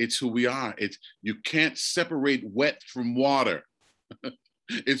who we are. You can't separate wet from water.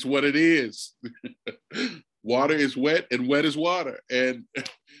 It's what it is. Water is wet and wet is water. And,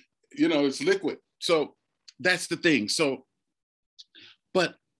 it's liquid. So that's the thing. So,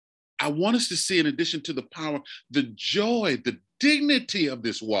 but I want us to see, in addition to the power, the joy, the dignity of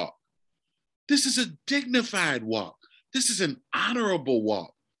this walk. This is a dignified walk. This is an honorable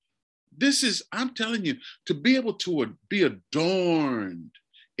walk. This is, I'm telling you, to be able to be adorned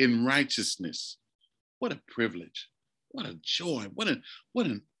in righteousness. What a privilege. What a joy. What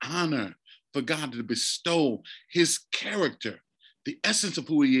an honor for God to bestow his character, the essence of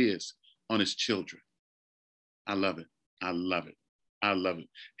who he is, on his children. I love it. I love it. I love it.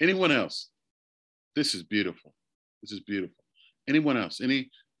 Anyone else? This is beautiful. This is beautiful. Anyone else? Any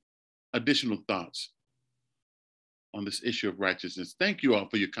additional thoughts on this issue of righteousness? Thank you all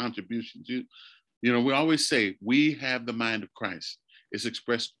for your contributions. We always say we have the mind of Christ. It's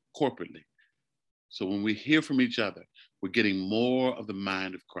expressed corporately. So when we hear from each other, we're getting more of the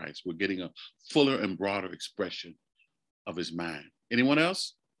mind of Christ. We're getting a fuller and broader expression of his mind. Anyone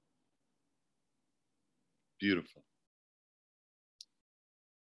else? Beautiful.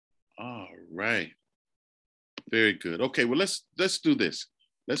 All right. Very good. Okay, well, let's do this.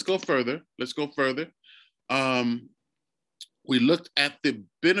 Let's go further. We looked at the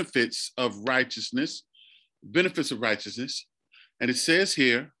benefits of righteousness, and it says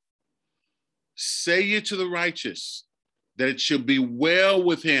here, say ye to the righteous that it shall be well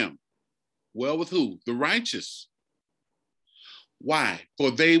with him. Well with who? The righteous. Why?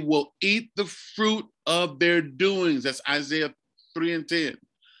 For they will eat the fruit of their doings. That's Isaiah 3:10.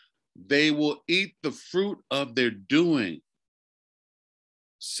 They will eat the fruit of their doing.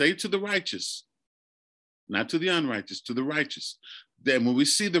 Say to the righteous, not to the unrighteous, to the righteous. Then when we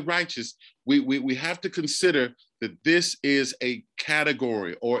see the righteous, we have to consider that this is a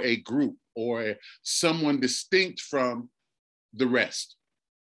category or a group or someone distinct from the rest,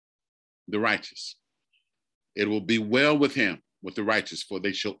 the righteous. It will be well with him, with the righteous, for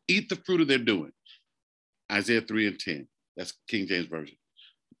they shall eat the fruit of their doing. Isaiah 3:10. That's King James Version.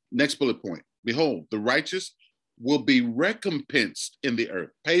 Next bullet point. Behold, the righteous will be recompensed in the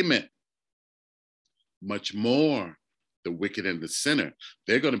earth. Payment. Much more the wicked and the sinner.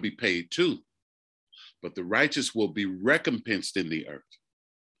 They're going to be paid too. But the righteous will be recompensed in the earth.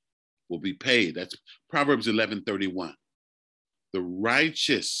 Will be paid. That's Proverbs 11:31. The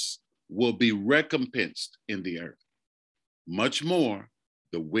righteous will be recompensed in the earth. Much more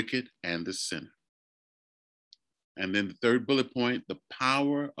the wicked and the sinner. And then the third bullet point, the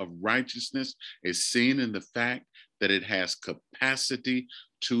power of righteousness is seen in the fact that it has capacity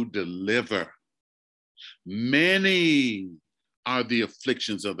to deliver. Many are the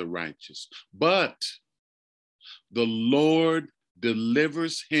afflictions of the righteous, but the Lord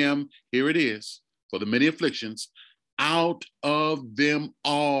delivers him, here it is, for the many afflictions, out of them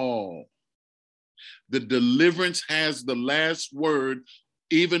all. The deliverance has the last word,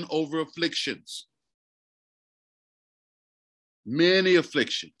 even over afflictions. Many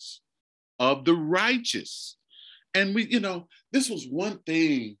afflictions of the righteous. And we, this was one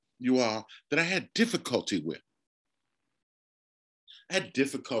thing, you all, that I had difficulty with. I had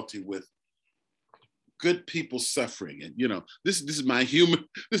difficulty with good people suffering. And, this is my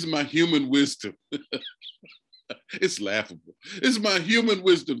human wisdom. It's laughable. It's my human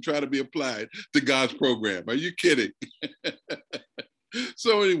wisdom trying to be applied to God's program. Are you kidding?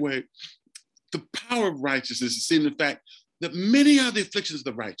 So anyway, the power of righteousness is seen in the fact that many are the afflictions of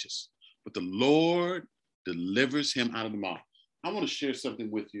the righteous, but the Lord delivers him out of them all. I want to share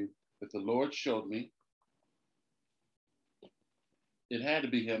something with you that the Lord showed me. It had to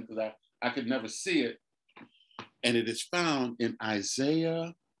be him because I could never see it. And it is found in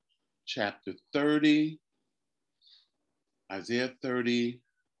Isaiah chapter 30. Isaiah 30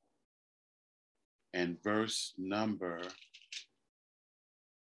 and verse number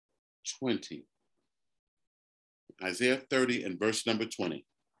 20. Isaiah 30 and verse number 20.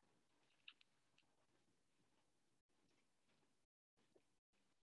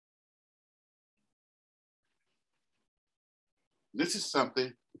 This is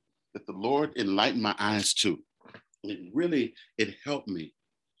something that the Lord enlightened my eyes to. It helped me.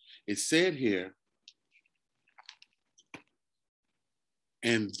 It said here,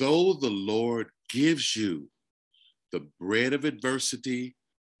 and though the Lord gives you the bread of adversity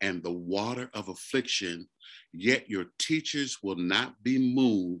and the water of affliction, yet your teachers will not be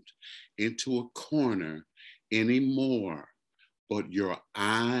moved into a corner anymore, but your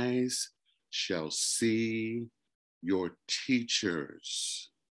eyes shall see your teachers.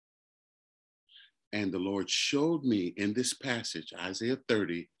 And the Lord showed me in this passage, Isaiah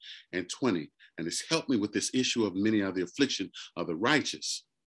 30 and 20, and it's helped me with this issue of many are the affliction of the righteous,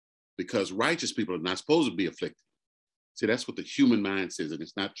 because righteous people are not supposed to be afflicted. See, that's what the human mind says, and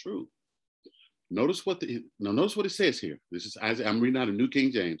it's not true. Notice what it says here. This is Isaiah. I'm reading out of New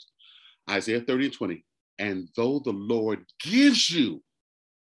King James, Isaiah 30 and 20. And though the Lord gives you,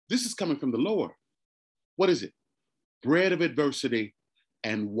 this is coming from the Lord. What is it? Bread of adversity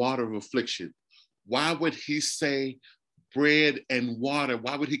and water of affliction. Why would he say bread and water?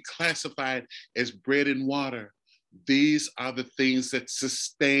 Why would he classify it as bread and water? These are the things that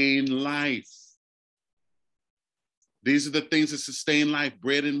sustain life. These are the things that sustain life,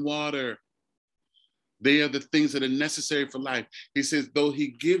 bread and water. They are the things that are necessary for life. He says, though he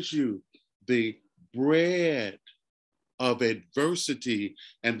gives you the bread of adversity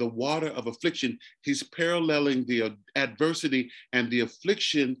and the water of affliction, he's paralleling the adversity and the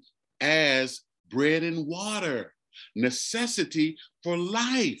affliction as bread and water, necessity for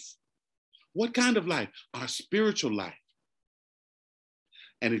life. What kind of life? Our spiritual life.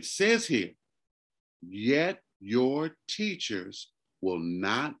 And it says here, yet your teachers will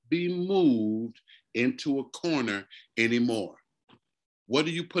not be moved into a corner anymore. What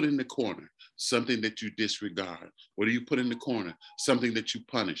do you put in the corner? Something that you disregard. What do you put in the corner? Something that you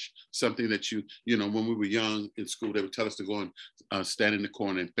punish. Something that when we were young in school, they would tell us to go and stand in the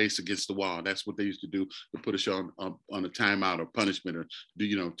corner and face against the wall. That's what they used to do, to put us on a timeout or punishment, or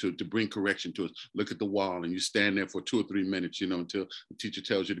to bring correction to us. Look at the wall and you stand there for 2 or 3 minutes, until the teacher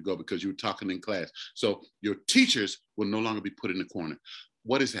tells you to go because you were talking in class. So your teachers will no longer be put in the corner.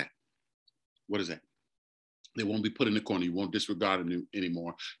 What is that? What is that? They won't be put in the corner. You won't disregard them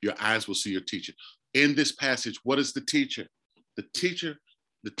anymore. Your eyes will see your teacher. In this passage, what is the teacher? The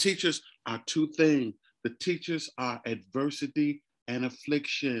teachers are 2 things. The teachers are adversity and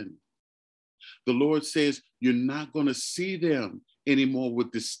affliction. The Lord says you're not going to see them anymore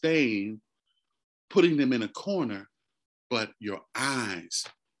with disdain, putting them in a corner, but your eyes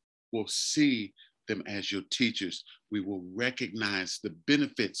will see them as your teachers. We will recognize the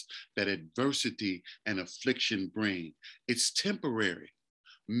benefits that adversity and affliction bring. It's temporary.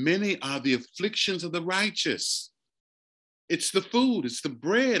 Many are the afflictions of the righteous. It's the food, it's the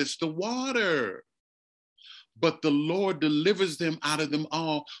bread, it's the water. But the Lord delivers them out of them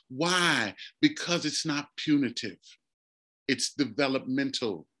all. Why? Because it's not punitive. It's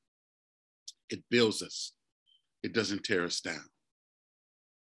developmental. It builds us. It doesn't tear us down.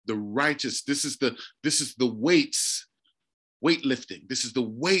 The righteous, this is the weights, weightlifting. This is the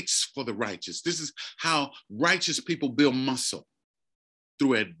weights for the righteous. This is how righteous people build muscle,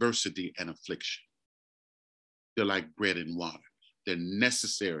 through adversity and affliction. They're like bread and water. They're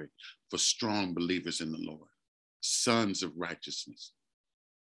necessary for strong believers in the Lord. sons of righteousness.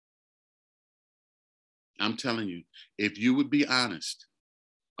 I'm telling you, if you would be honest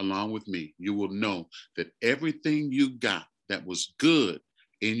along with me, you will know that everything you got that was good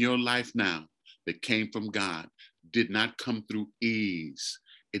in your life now that came from God did not come through ease.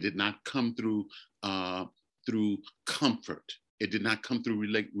 It did not come through comfort. It did not come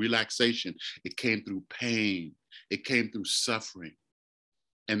through relaxation. It came through pain. It came through suffering.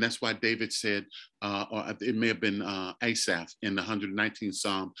 And that's why David said, or it may have been Asaph in the 119th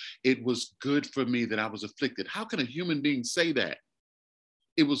Psalm, it was good for me that I was afflicted. How can a human being say that?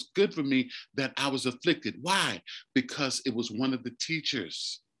 It was good for me that I was afflicted. Why? Because it was one of the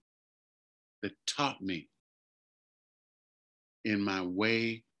teachers that taught me in my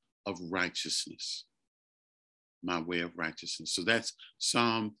way of righteousness. My way of righteousness. So that's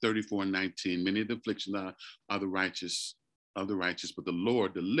Psalm 34:19. Many of the afflictions are the righteous, but the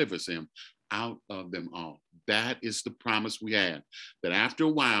Lord delivers him out of them all. That is the promise we have, that after a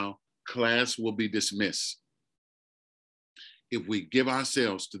while, class will be dismissed. If we give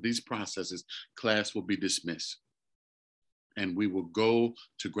ourselves to these processes, class will be dismissed. And we will go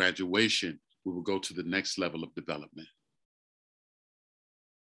to graduation. We will go to the next level of development.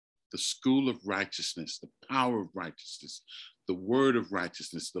 The school of righteousness, the power of righteousness, the word of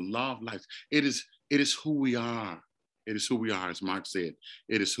righteousness, the law of life. It is who we are. It is who we are, as Mark said.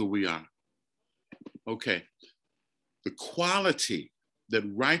 It is who we are. Okay. The quality that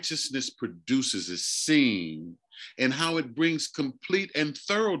righteousness produces is seen in how it brings complete and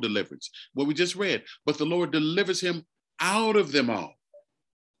thorough deliverance. What we just read. But the Lord delivers him out of them all.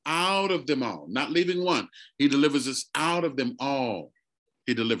 Out of them all. Not leaving one. He delivers us out of them all.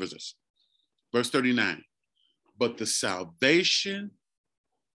 He delivers us. Verse 39. But the salvation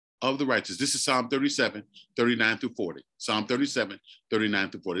of the righteous. This is Psalm 37, 39 through 40. Psalm 37, 39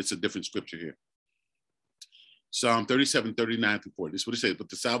 through 40. It's a different scripture here. Psalm 37, 39 through 40. This is what it says. But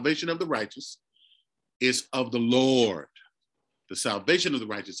the salvation of the righteous is of the Lord. The salvation of the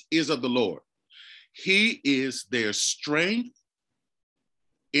righteous is of the Lord. He is their strength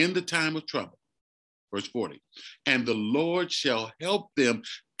in the time of trouble. Verse 40. And the Lord shall help them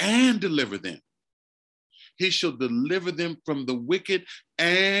and deliver them. He shall deliver them from the wicked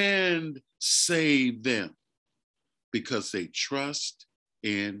and save them because they trust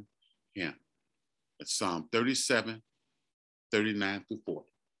in him. That's Psalm 37, 39 through 40.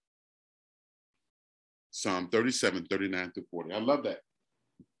 Psalm 37, 39 through 40. I love that.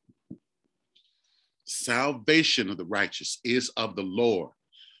 Salvation of the righteous is of the Lord.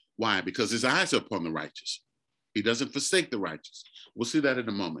 Why? Because his eyes are upon the righteous. He doesn't forsake the righteous. We'll see that in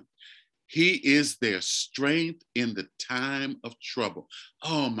a moment. He is their strength in the time of trouble.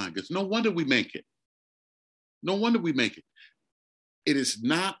 Oh my goodness. No wonder we make it. No wonder we make it. It is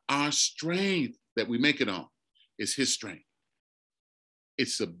not our strength that we make it on. It's his strength.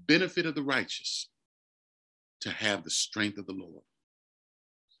 It's the benefit of the righteous to have the strength of the Lord.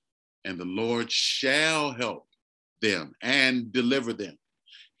 And the Lord shall help them and deliver them.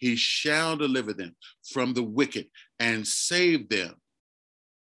 He shall deliver them from the wicked and save them.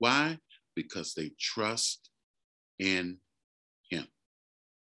 Why? Because they trust in him.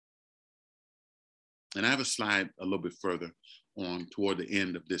 And I have a slide a little bit further on toward the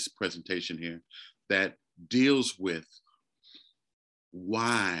end of this presentation here that deals with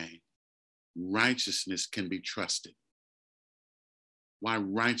why righteousness can be trusted. Why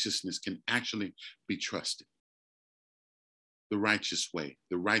righteousness can actually be trusted. The righteous way,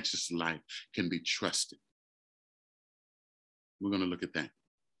 the righteous life can be trusted. We're going to look at that.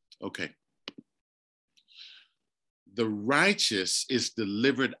 Okay. The righteous is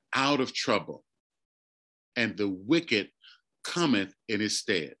delivered out of trouble, and the wicked cometh in his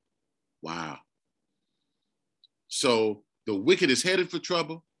stead. Wow. So the wicked is headed for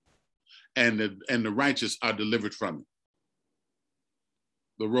trouble, and the righteous are delivered from it.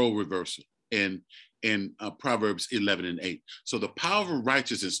 The role reversal in Proverbs 11 and 8. So the power of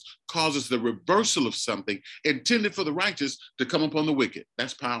righteousness causes the reversal of something intended for the righteous to come upon the wicked.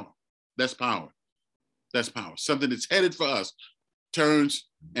 That's power. That's power. That's power. Something that's headed for us turns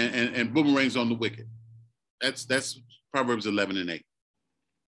and boomerangs on the wicked. That's Proverbs 11 and 8.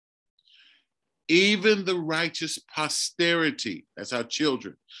 Even the righteous posterity, that's our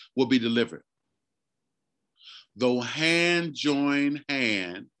children, will be delivered. Though hand join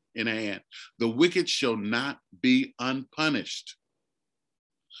hand in hand, the wicked shall not be unpunished,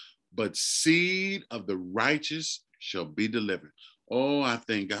 but seed of the righteous shall be delivered. Oh, I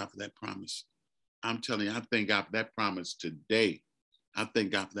thank God for that promise. I'm telling you, I thank God for that promise today. I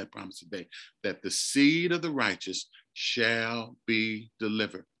thank God for that promise today, that the seed of the righteous shall be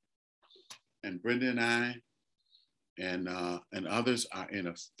delivered. And Brenda and I and others are in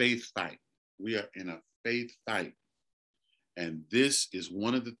a faith fight. We are in a faith fight. And this is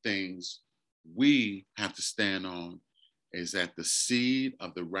one of the things we have to stand on, is that the seed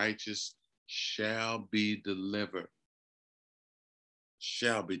of the righteous shall be delivered.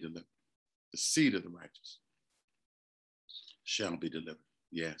 Shall be delivered. The seed of the righteous shall be delivered.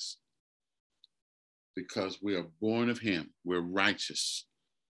 Yes. Because we are born of him. We're righteous.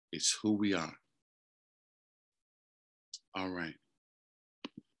 It's who we are. All right.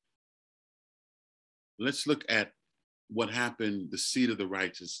 Let's look at what happened, the seed of the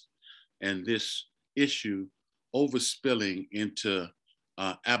righteous, and this issue overspilling into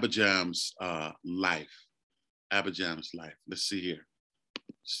Abijam's life. Abijam's life. Let's see here.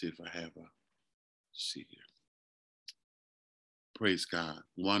 Let's see if I have a, see here. Praise God.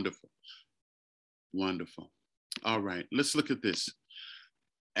 Wonderful. Wonderful. All right, let's look at this.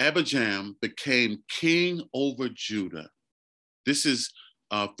 Abijam became king over Judah. This is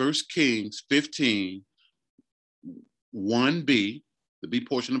 1 Kings 15, 1b, the B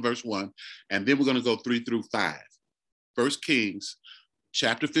portion of verse 1, and then we're going to go 3 through 5. 1 Kings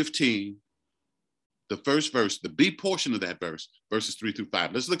chapter 15, the first verse, the B portion of that verse, verses 3 through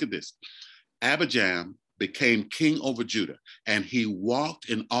 5. Let's look at this. Abijam became king over Judah, and he walked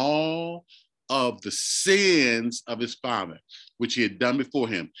in all of the sins of his father, which he had done before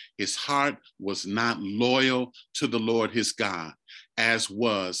him. His heart was not loyal to the Lord his God, as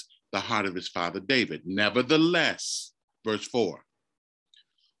was the heart of his father David. Nevertheless, verse 4,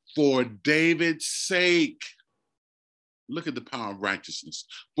 for David's sake, look at the power of righteousness.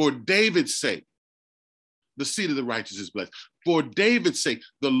 For David's sake, the seed of the righteous is blessed. For David's sake,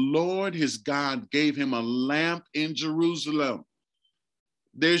 the Lord his God gave him a lamp in Jerusalem.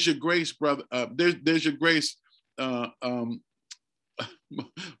 There's your grace, brother. There's your grace, my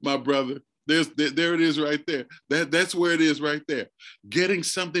brother. There it is right there. That's where it is right there. Getting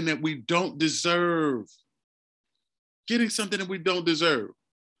something that we don't deserve. Getting something that we don't deserve.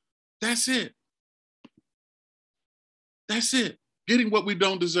 That's it. That's it. Getting what we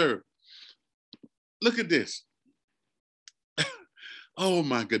don't deserve. Look at this. Oh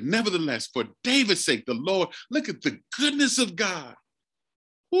my God. Nevertheless, for David's sake, the Lord, look at the goodness of God.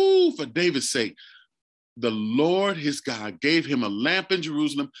 Ooh, for David's sake, the Lord his God gave him a lamp in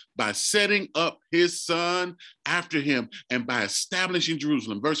Jerusalem by setting up his son after him and by establishing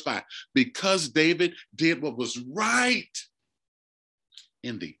Jerusalem. Verse 5, because David did what was right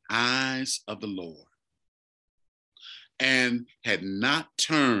in the eyes of the Lord and had not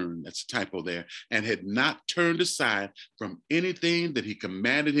turned, that's a typo there, and had not turned aside from anything that he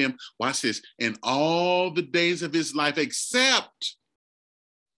commanded him, watch this, in all the days of his life, except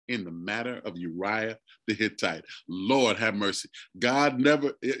in the matter of Uriah the Hittite. Lord have mercy. God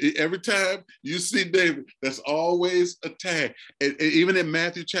never, every time you see David, that's always a tag. And even in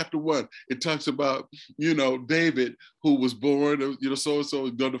Matthew chapter 1, it talks about, David, who was born,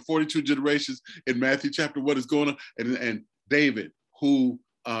 so-and-so, the 42 generations in Matthew chapter 1 is going on, and David, who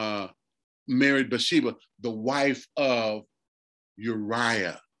married Bathsheba, the wife of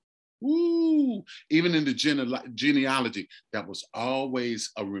Uriah. Ooh, even in the genealogy, that was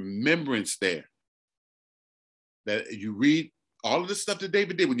always a remembrance there. That you read all of the stuff that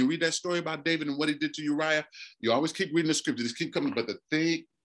David did. When you read that story about David and what he did to Uriah, you always keep reading the scripture, just keep coming. But the thing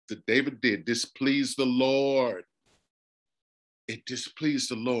that David did displeased the Lord. It displeased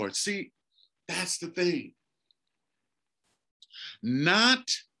the Lord. See, that's the thing.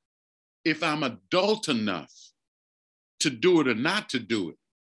 Not if I'm adult enough to do it or not to do it.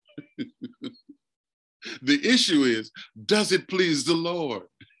 The issue is, does it please the Lord?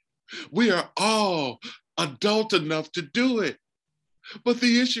 We are all adult enough to do it. But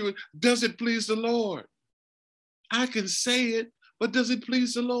the issue is, does it please the Lord? I can say it, but does it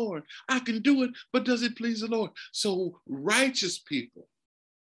please the Lord? I can do it, but does it please the Lord? So righteous people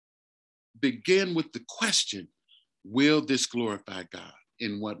begin with the question, will this glorify God?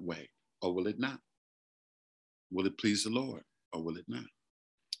 In what way? Or will it not? Will it please the Lord? Or will it not?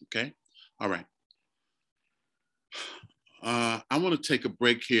 Okay, all right. I want to take a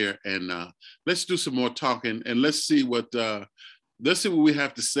break here and let's do some more talking and let's see what we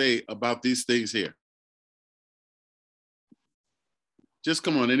have to say about these things here. Just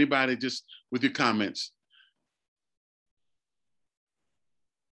come on, anybody, just with your comments.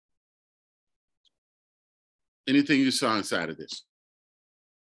 Anything you saw inside of this?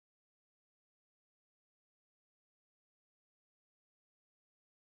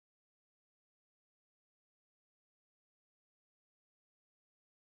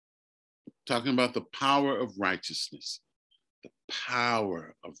 Talking about the power of righteousness, the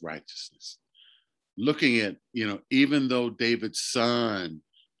power of righteousness. looking at, even though David's son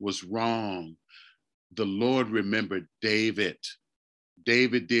was wrong, the Lord remembered David.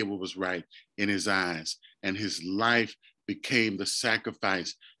 David did what was right in his eyes, and his life became the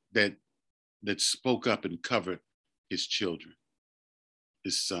sacrifice that spoke up and covered his children,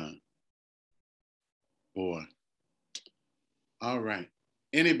 his son. Boy. All right.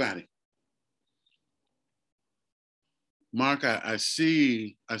 Anybody? Mark, I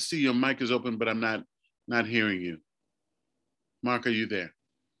see your mic is open, but I'm not hearing you. Mark, are you there?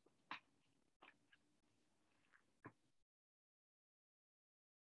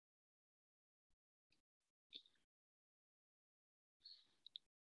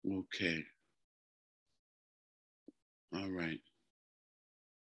 Okay. All right.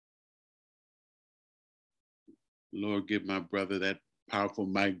 Lord, give my brother that powerful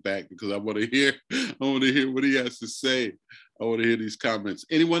mic back, because I want to hear what he has to say. I want to hear these comments.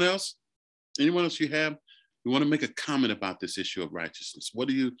 Anyone else? Anyone else you want to make a comment about this issue of righteousness? What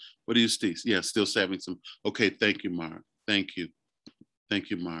do you see? Yeah, still having some. Okay, thank you, Mark. Thank you,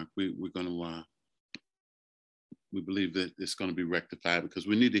 Mark. We're going to we believe that it's going to be rectified, because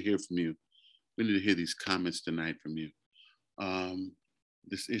we need to hear from you. We need to hear these comments tonight from you.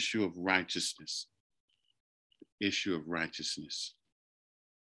 This issue of righteousness. Issue of righteousness.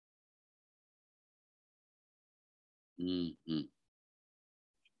 Mm-hmm.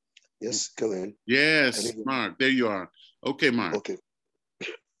 Yes, Kelly. Yes, Mark, there you are. Okay, Mark. Okay.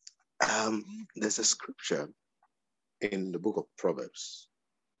 There's a scripture in the book of Proverbs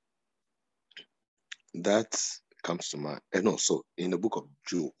that comes to mind. And also in the book of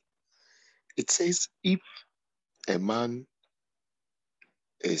Job, it says, if a man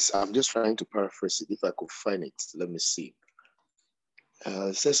is, I'm just trying to paraphrase it, if I could find it, let me see.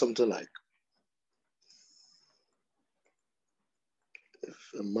 It says something like, if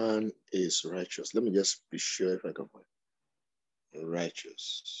a man is righteous, let me just be sure if I can find it.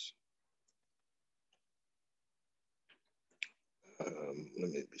 Righteous.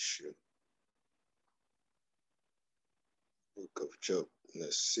 Let me be sure. Book of Job.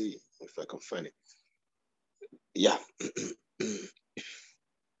 Let's see if I can find it. Yeah.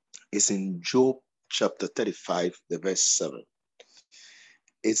 It's in Job chapter 35, the verse 7.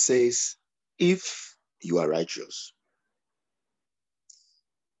 It says, if you are righteous,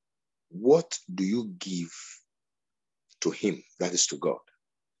 what do you give to him, that is to God?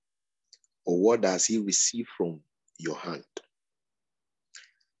 Or what does he receive from your hand?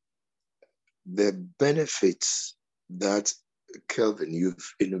 The benefits that, Kelvin,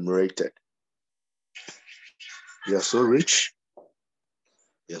 you've enumerated, they are so rich,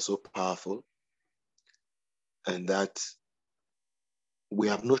 they are so powerful, and that we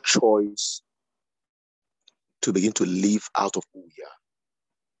have no choice to begin to live out of who we are.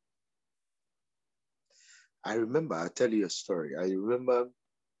 I remember, I'll tell you a story. I remember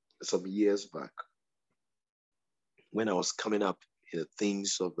some years back when I was coming up in the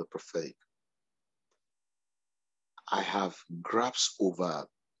things of the prophetic. I have grasped over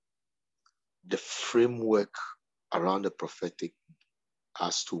the framework around the prophetic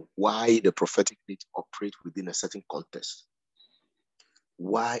as to why the prophetic needs to operate within a certain context,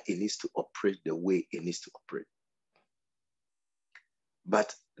 why it needs to operate the way it needs to operate.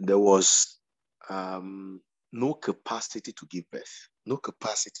 But there was no capacity to give birth, no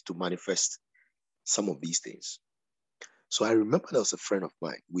capacity to manifest some of these things. So I remember there was a friend of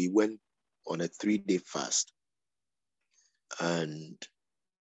mine. We went on a 3-day fast, and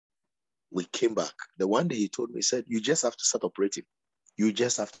we came back. The one day he told me, he said, you just have to start operating. You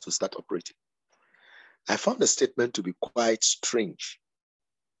just have to start operating. I found the statement to be quite strange.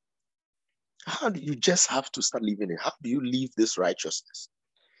 How do you just have to start living it? How do you live this righteousness?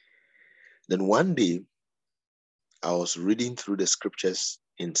 Then one day, I was reading through the scriptures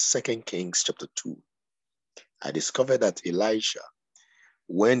in 2 Kings chapter 2. I discovered that Elisha,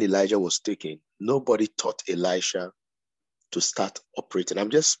 when Elijah was taken, nobody taught Elisha to start operating. I'm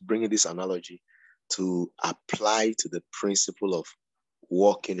just bringing this analogy to apply to the principle of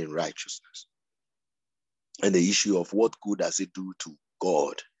walking in righteousness and the issue of what good does it do to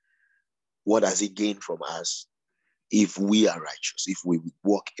God? What does he gain from us if we are righteous, if we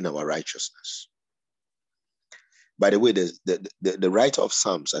walk in our righteousness? By the way, the writer of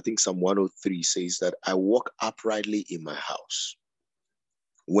Psalms, I think Psalm 103 says that I walk uprightly in my house.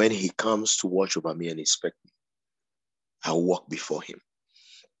 When he comes to watch over me and inspect me, I walk before him.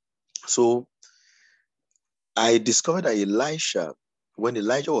 So I discovered that Elisha, when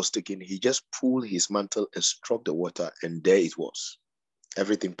Elijah was taken, he just pulled his mantle and struck the water, and there it was.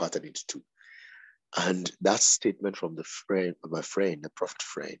 Everything parted into two. And that statement from the friend, my friend, the prophet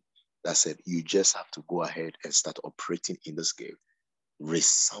friend, that said, you just have to go ahead and start operating in this game,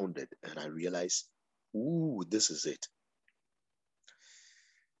 resounded. And I realized, ooh, this is it.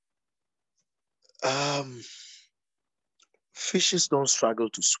 Fishes don't struggle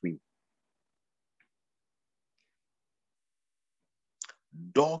to swim.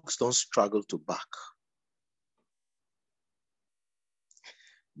 Dogs don't struggle to bark.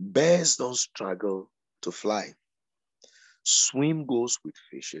 Bears don't struggle to fly. Swim goes with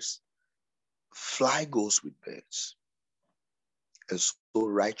fishes. Fly goes with birds. And so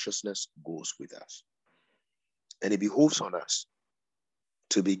righteousness goes with us. And it behoves on us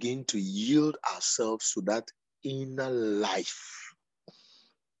to begin to yield ourselves to that inner life.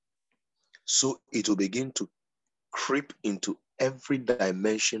 So it will begin to creep into every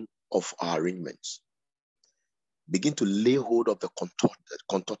dimension of our arrangements. Begin to lay hold of the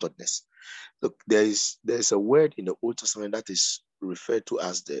contortedness. Look, there's a word in the Old Testament that is referred to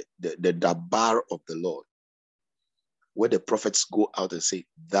as the dabar of the Lord, where the prophets go out and say,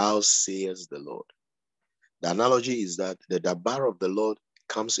 thou sayest the Lord. The analogy is that the dabar of the Lord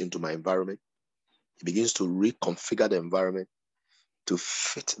comes into my environment. He begins to reconfigure the environment to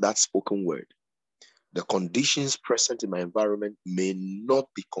fit that spoken word. The conditions present in my environment may not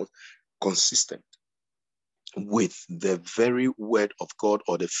be consistent with the very word of God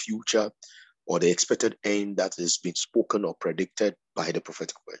or the future or the expected end that has been spoken or predicted by the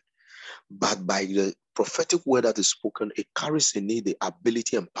prophetic word. But by the prophetic word that is spoken, it carries in it the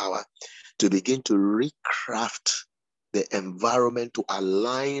ability and power to begin to recraft the environment to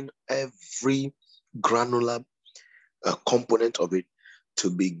align every granular component of it to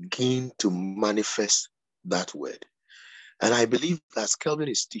begin to manifest that word. And I believe as Kelvin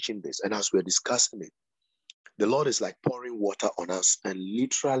is teaching this and as we're discussing it, the Lord is like pouring water on us and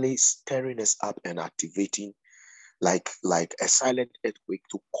literally stirring us up and activating like a silent earthquake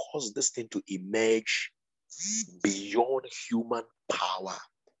to cause this thing to emerge beyond human power,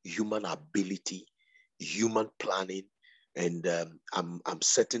 human ability, human planning. And I'm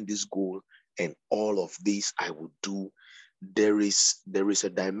setting this goal, and all of this I will do. There is a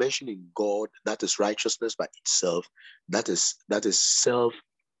dimension in God that is righteousness by itself, that is self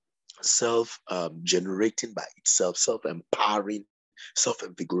generating by itself, self-empowering,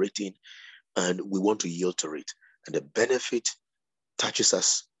 self-invigorating, and we want to yield to it. And the benefit touches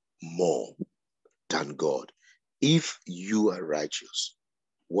us more than God. If you are righteous,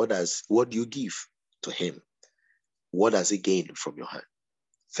 what do you give to him? What does he gain from your hand?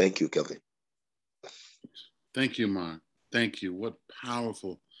 Thank you, Kelvin. Thank you, Mark. Thank you. What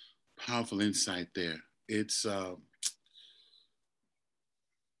powerful insight there. It's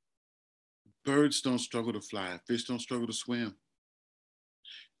birds don't struggle to fly. Fish don't struggle to swim.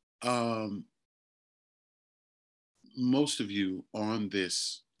 Most of you on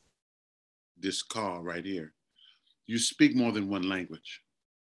this call right here, you speak more than one language.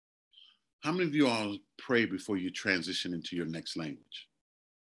 How many of you all pray before you transition into your next language?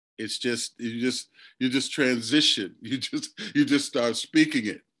 It's just you just transition. You just start speaking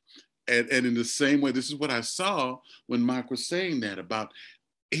it. And in the same way, this is what I saw when Mark was saying that about,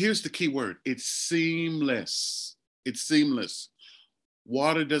 here's the key word, it's seamless. It's seamless.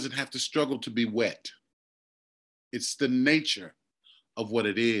 Water doesn't have to struggle to be wet. It's the nature of what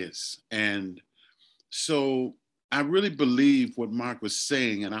it is. And so I really believe what Mark was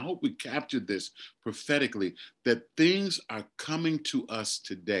saying, and I hope we captured this prophetically, that things are coming to us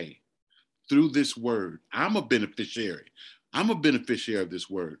today through this word. I'm a beneficiary. I'm a beneficiary of this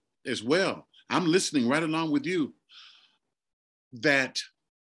word as well. I'm listening right along with you. That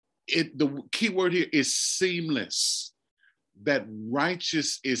the key word here is seamless. That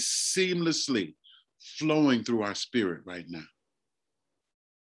righteous is seamlessly flowing through our spirit right now.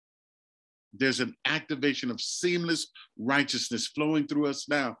 There's an activation of seamless righteousness flowing through us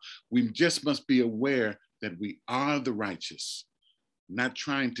now. We just must be aware that we are the righteous, not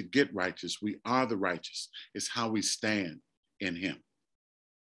trying to get righteous. We are the righteous. It's how we stand in him.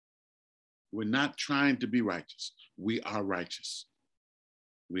 We're not trying to be righteous. We are righteous.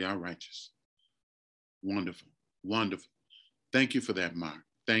 We are righteous. Wonderful. Wonderful. Thank you for that, Mark.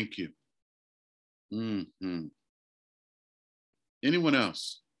 Thank you. Mm-hmm. Anyone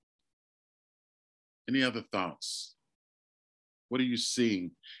else? Any other thoughts? What are you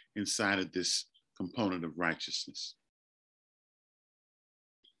seeing inside of this component of righteousness?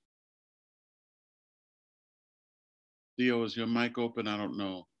 Theo, is your mic open? I don't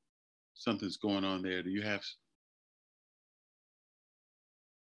know. Something's going on there. Do you have?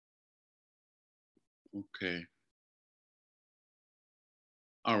 Okay.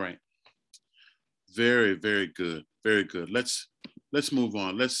 All right. Very, very good. Very good. Let's let's move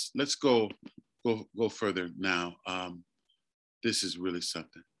on. Let's go further now. This is really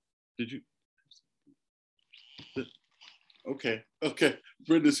something. Did you? Okay.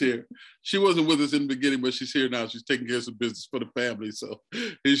 Brenda's here. She wasn't with us in the beginning, but she's here now. She's taking care of some business for the family. So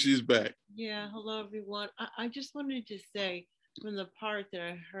here she's back. Yeah. Hello, everyone. I just wanted to say from the part that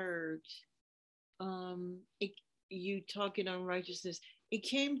I heard, you talking on righteousness, it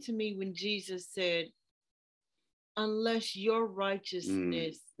came to me when Jesus said, unless your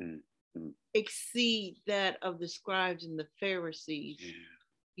righteousness exceed that of the scribes and the Pharisees,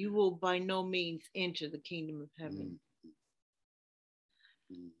 you will by no means enter the kingdom of heaven.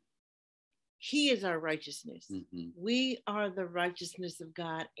 He is our righteousness. We are the righteousness of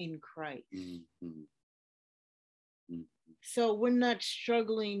God in Christ. So we're not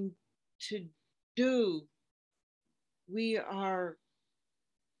struggling to do. We are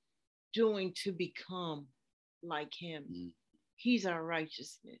doing to become like him. He's our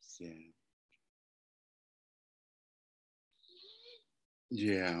righteousness.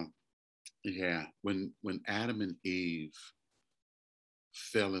 Yeah. When Adam and Eve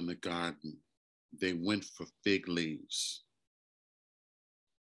fell in the garden, they went for fig leaves.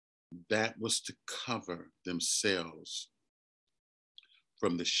 That was to cover themselves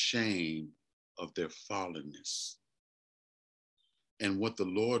from the shame of their fallenness. And what the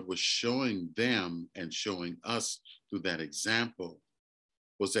Lord was showing them and showing us through that example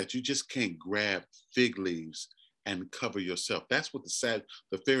was that you just can't grab fig leaves and cover yourself. That's what the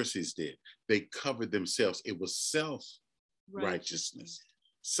Pharisees did. They covered themselves. It was self-righteousness.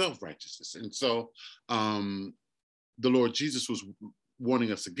 And so the Lord Jesus was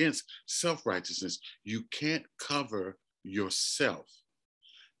warning us against self-righteousness. You can't cover yourself.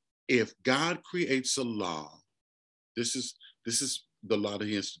 If God creates a law, this is the law that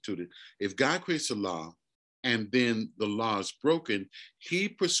he instituted. If God creates a law and then the law is broken, he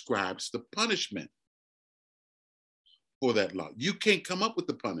prescribes the punishment for that law. You can't come up with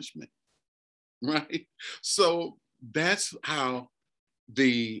the punishment, right? So that's how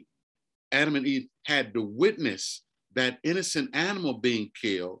the Adam and Eve had to witness that innocent animal being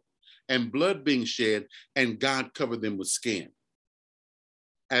killed and blood being shed, and God covered them with skin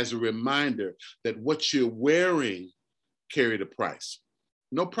as a reminder that what you're wearing carried a price.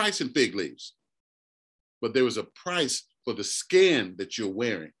 No price in fig leaves, but there was a price for the skin that you're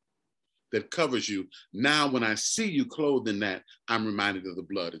wearing that covers you. Now, when I see you clothed in that, I'm reminded of the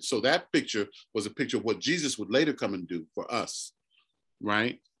blood. And so that picture was a picture of what Jesus would later come and do for us,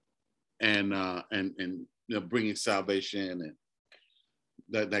 right? And you know, bringing salvation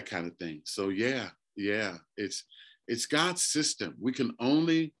and that kind of thing. So yeah, it's God's system. We can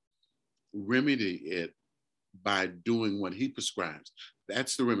only remedy it by doing what he prescribes.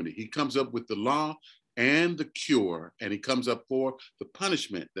 That's the remedy. He comes up with the law and the cure, and he comes up for the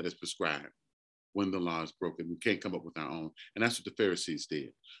punishment that is prescribed when the law is broken. We can't come up with our own. And that's what the Pharisees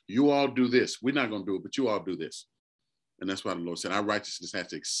did. You all do this. We're not going to do it, but you all do this. And that's why the Lord said our righteousness has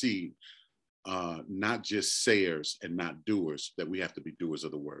to exceed not just sayers and not doers, that we have to be doers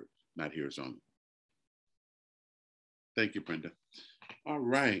of the word, not hearers only. Thank you, Brenda. All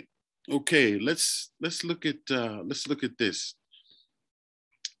right. Okay, let's look at this.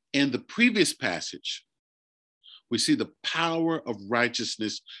 In the previous passage, we see the power of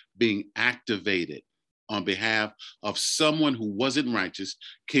righteousness being activated on behalf of someone who wasn't righteous,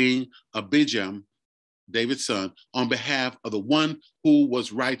 King Abijam, David's son, on behalf of the one who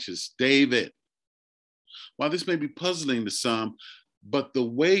was righteous, David. While this may be puzzling to some, but the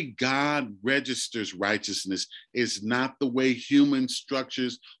way God registers righteousness is not the way human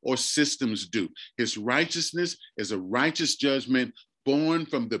structures or systems do. His righteousness is a righteous judgment born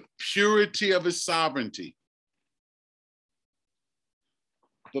from the purity of his sovereignty.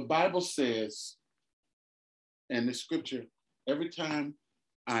 The Bible says, and the scripture, every time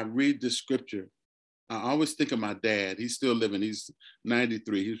I read this scripture, I always think of my dad. He's still living. He's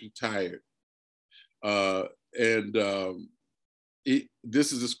 93. He's retired.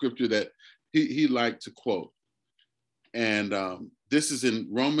 This is a scripture that he liked to quote. And this is in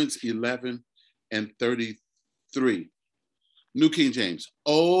Romans 11 and 33. New King James.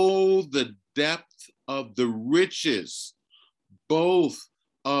 Oh, the depth of the riches, both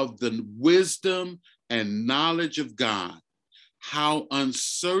of the wisdom and knowledge of God. How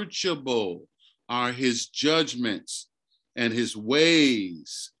unsearchable are his judgments and his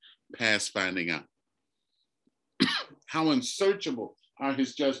ways past finding out. How unsearchable are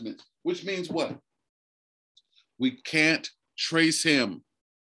his judgments, which means what? We can't trace him.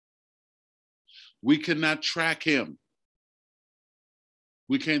 We cannot track him.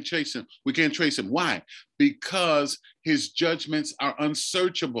 We can't chase him. We can't trace him. Why? Because his judgments are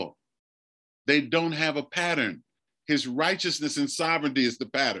unsearchable. They don't have a pattern. His righteousness and sovereignty is the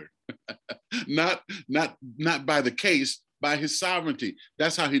pattern. not by the case, by his sovereignty.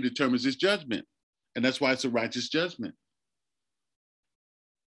 That's how he determines his judgment. And that's why it's a righteous judgment.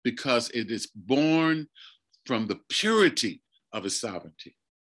 Because it is born from the purity of his sovereignty.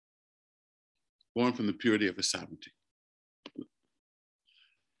 Born from the purity of his sovereignty.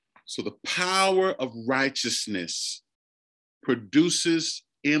 So the power of righteousness produces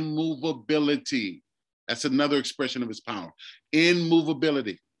immovability. That's another expression of his power.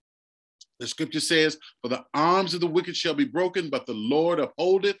 Immovability. The scripture says, for the arms of the wicked shall be broken, but the Lord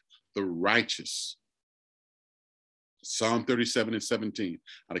upholdeth the righteous. Psalm 37:17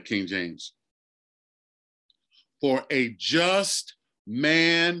 out of King James. For a just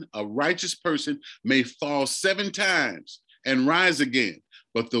man, a righteous person, may fall 7 times and rise again,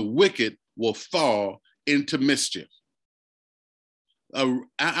 but the wicked will fall into mischief.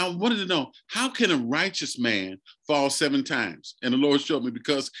 I wanted to know, how can a righteous man fall 7 times? And the Lord showed me,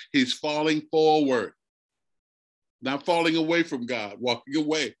 because he's falling forward, not falling away from God, walking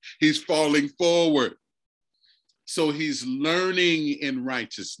away. He's falling forward. So he's learning in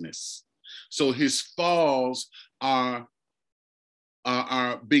righteousness. So his falls are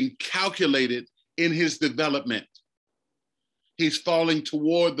being calculated in his development. He's falling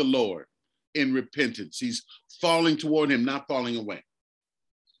toward the Lord in repentance. He's falling toward him, not falling away.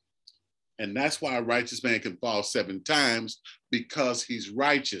 And that's why a righteous man can fall 7 times, because he's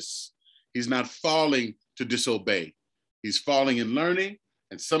righteous. He's not falling to disobey. He's falling in learning.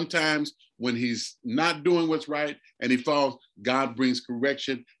 And sometimes when he's not doing what's right and he falls, God brings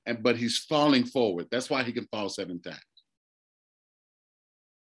correction, but he's falling forward. That's why he can fall 7 times.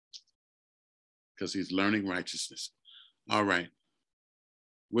 Because he's learning righteousness. All right.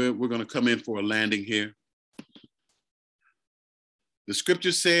 We're going to come in for a landing here. The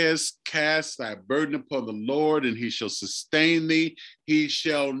scripture says, cast thy burden upon the Lord and he shall sustain thee. He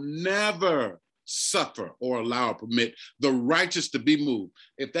shall never suffer or allow or permit the righteous to be moved.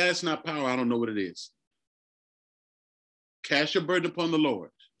 If that's not power, I don't know what it is. Cast your burden upon the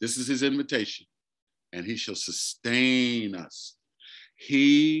Lord. This is his invitation. And he shall sustain us.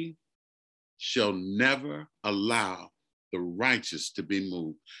 He shall never allow the righteous to be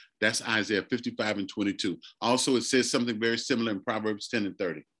moved. That's Isaiah 55:22. Also, it says something very similar in Proverbs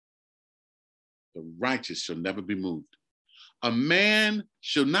 10:30. The righteous shall never be moved. A man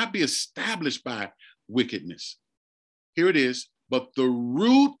shall not be established by wickedness. Here it is. But the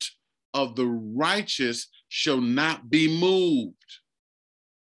root of the righteous shall not be moved.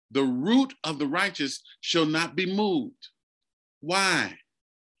 The root of the righteous shall not be moved. Why?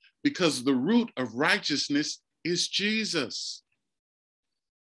 Because the root of righteousness is Jesus.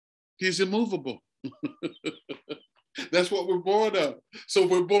 He's immovable. That's what we're born of. So if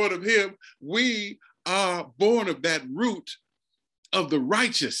we're born of him, we are born of that root of the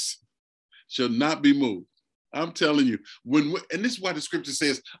righteous shall not be moved. I'm telling you, and this is why the scripture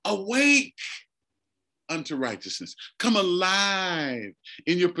says, awake unto righteousness. Come alive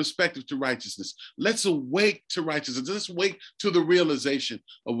in your perspective to righteousness. Let's awake to righteousness. Let's awake to the realization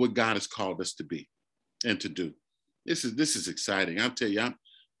of what God has called us to be and to do. This is exciting. I'll tell you,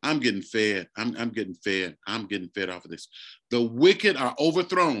 I'm getting fed. I'm getting fed. I'm getting fed off of this. The wicked are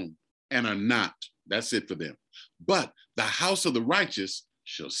overthrown and are not. That's it for them. But the house of the righteous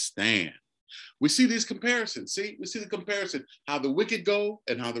shall stand. We see these comparisons. See, we see the comparison, how the wicked go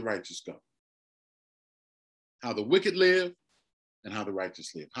and how the righteous go. How the wicked live and how the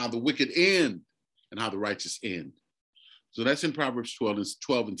righteous live. How the wicked end and how the righteous end. So that's in Proverbs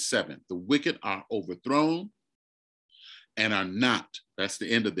 12:7. The wicked are overthrown and are not. That's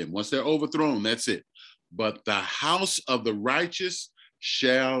the end of them. Once they're overthrown, that's it. But the house of the righteous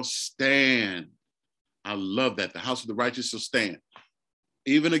shall stand. I love that. The house of the righteous shall stand.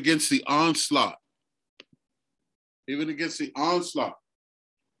 Even against the onslaught. Even against the onslaught.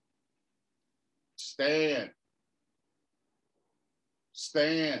 Stand.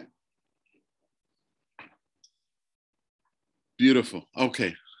 Stand. Beautiful.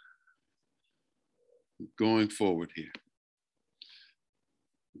 Okay. Going forward here.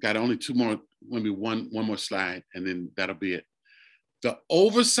 Got only 2 more, maybe one more slide, and then that'll be it. The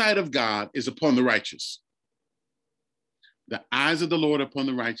oversight of God is upon the righteous. The eyes of the Lord are upon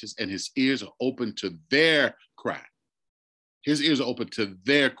the righteous, and his ears are open to their cry. His ears are open to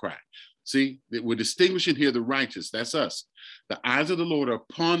their cry. See, we're distinguishing here the righteous. That's us. The eyes of the Lord are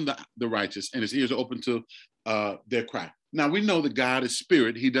upon the righteous, and his ears are open to their cry. Now, we know that God is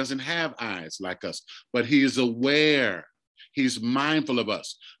spirit. He doesn't have eyes like us, but he is aware. He's mindful of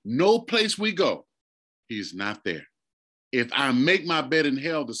us. No place we go, he's not there. If I make my bed in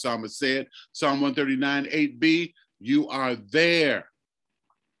hell, the psalmist said, Psalm 139, 8b, you are there.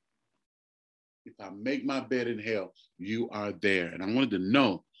 If I make my bed in hell, you are there. And I wanted to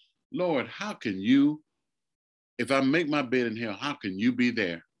know, Lord, how can you, if I make my bed in hell, how can you be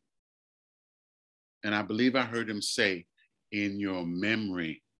there? And I believe I heard him say, in your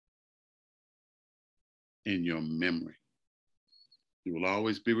memory. In your memory. You will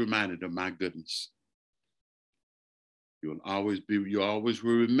always be reminded of my goodness. You always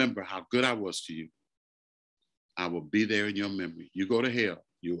will remember how good I was to you. I will be there in your memory. You go to hell,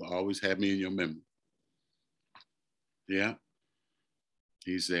 you will always have me in your memory. Yeah,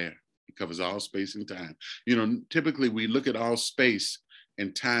 he's there. He covers all space and time. You know, typically we look at all space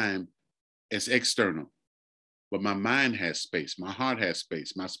and time as external, but my mind has space, my heart has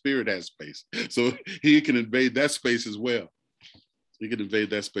space, my spirit has space. So he can invade that space as well. He can invade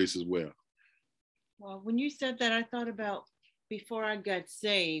that space as well. Well, when you said that, I thought about before I got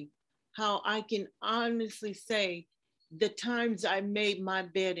saved, how I can honestly say the times I made my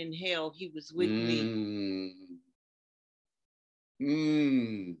bed in hell, he was with me.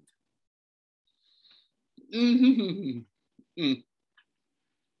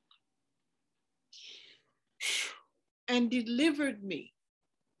 And delivered me.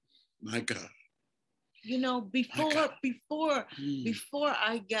 My God. You know, before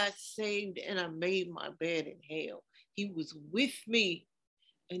I got saved and I made my bed in hell, he was with me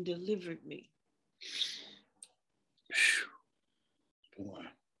and delivered me. Boy.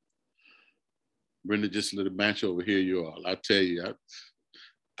 Brenda just lit a match over here, you all. I tell you,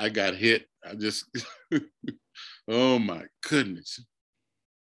 I got hit. I just, oh my goodness.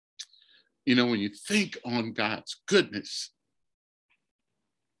 You know, when you think on God's goodness,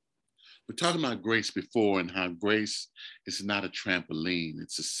 we're talking about grace before and how grace is not a trampoline,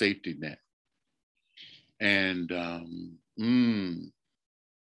 it's a safety net. And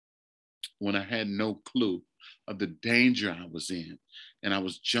when I had no clue of the danger I was in, and I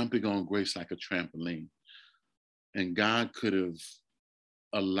was jumping on grace like a trampoline, and God could have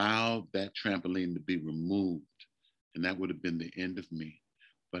allowed that trampoline to be removed, and that would have been the end of me.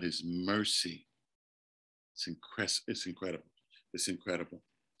 But his mercy, it's incredible. It's incredible.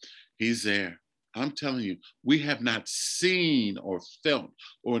 He's there. I'm telling you, we have not seen or felt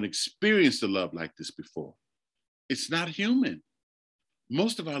or experienced a love like this before. It's not human.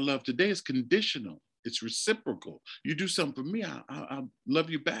 Most of our love today is conditional. It's reciprocal. You do something for me, I'll love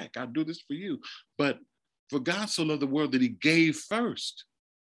you back. I'll do this for you. But for God so loved the world that he gave first.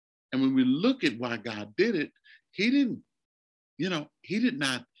 And when we look at why God did it, he did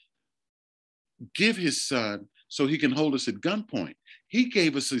not give his son so he can hold us at gunpoint. He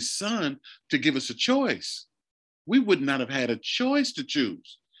gave us his son to give us a choice. We would not have had a choice to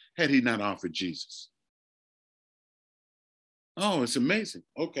choose had he not offered Jesus. Oh, it's amazing.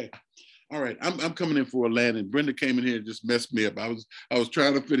 Okay. All right. I'm coming in for a landing. Brenda came in here and just messed me up. I was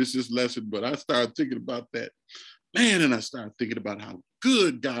trying to finish this lesson, but I started thinking about that. Man, and I started thinking about how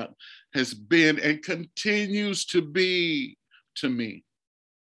good God has been and continues to be to me.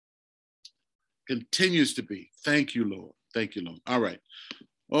 Continues to be. Thank you, Lord. Thank you, Lord. All right.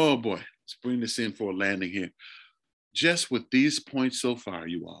 Oh, boy. Let's bring this in for a landing here. Just with these points so far,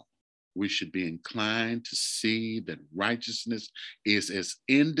 you all, we should be inclined to see that righteousness is as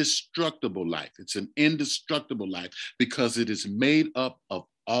indestructible life. It's an indestructible life because it is made up of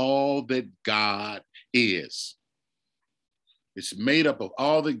all that God is. It's made up of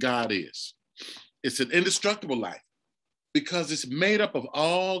all that God is. It's an indestructible life because it's made up of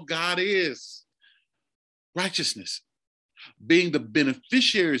all God is. Righteousness. Being the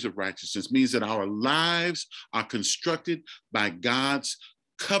beneficiaries of righteousness means that our lives are constructed by God's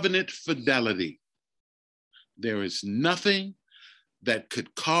covenant fidelity. There is nothing that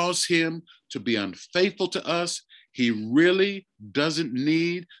could cause him to be unfaithful to us. He really doesn't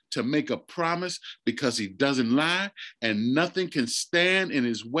need to make a promise because he doesn't lie, and nothing can stand in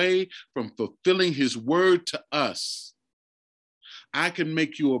his way from fulfilling his word to us. I can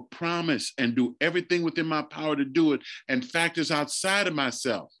make you a promise and do everything within my power to do it, and factors outside of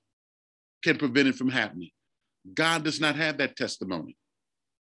myself can prevent it from happening. God does not have that testimony.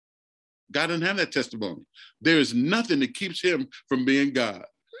 God doesn't have that testimony. There is nothing that keeps him from being God.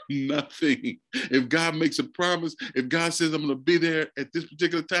 Nothing. If God makes a promise, if God says I'm going to be there at this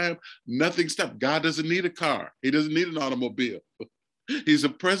particular time, nothing stops. God doesn't need a car. He doesn't need an automobile. He's a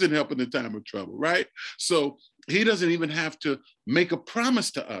present help in the time of trouble, right? So he doesn't even have to make a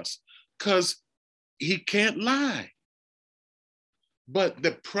promise to us because he can't lie. But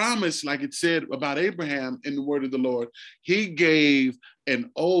the promise, like it said about Abraham in the word of the Lord, he gave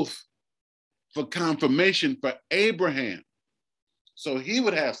an oath for confirmation for Abraham. So he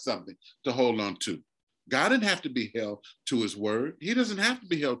would have something to hold on to. God didn't have to be held to his word. He doesn't have to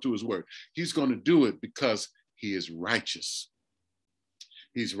be held to his word. He's going to do it because he is righteous.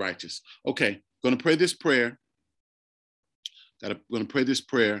 He's righteous. Okay, going to pray this prayer. I'm going to pray this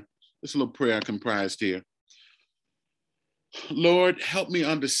prayer. This little prayer I comprised here. Lord, help me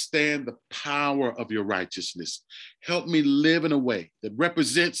understand the power of your righteousness. Help me live in a way that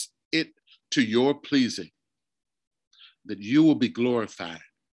represents it to your pleasing, that you will be glorified.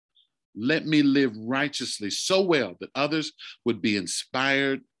 Let me live righteously so well that others would be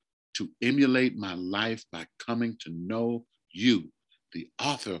inspired to emulate my life by coming to know you, the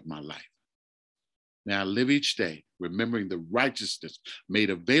author of my life. May I live each day remembering the righteousness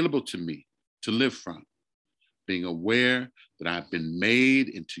made available to me to live from, being aware that I've been made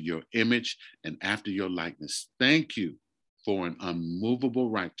into your image and after your likeness. Thank you for an unmovable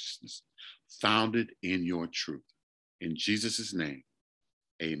righteousness founded in your truth. In Jesus' name,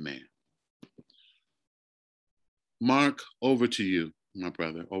 amen. Mark, over to you, my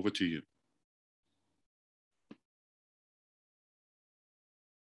brother, over to you.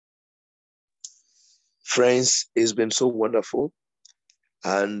 Friends, it's been so wonderful.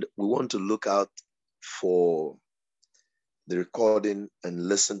 And we want to look out for the recording and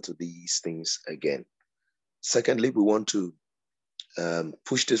listen to these things again. Secondly, we want to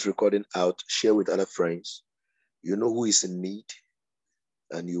push this recording out, share with other friends. You know who is in need,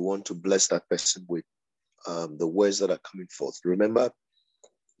 and you want to bless that person with the words that are coming forth. Remember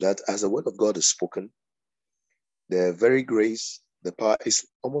that as the word of God is spoken, the very grace, the power is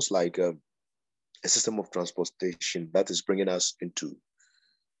almost like a system of transportation that is bringing us into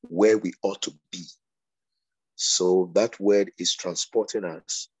where we ought to be. So that word is transporting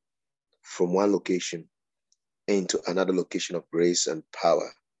us from one location into another location of grace and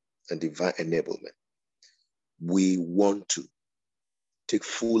power and divine enablement. We want to take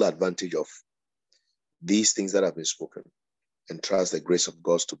full advantage of these things that have been spoken and trust the grace of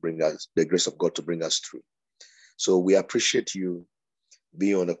God to bring us through. So we appreciate you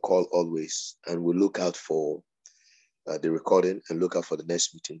being on the call always, and we look out for the recording and look out for the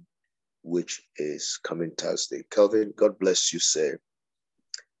next meeting, which is coming Thursday. Kelvin, God bless you, sir.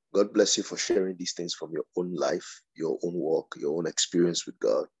 God bless you for sharing these things from your own life, your own walk, your own experience with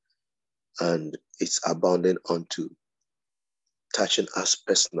God. And it's abounding unto touching us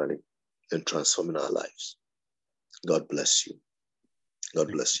personally and transforming our lives. God bless you. God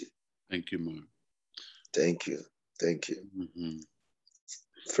bless you. Thank you, Mark. Thank you. Thank you. Mm-hmm.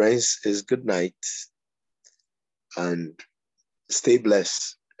 Friends, it's good night. And stay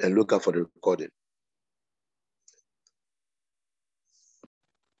blessed and look out for the recording.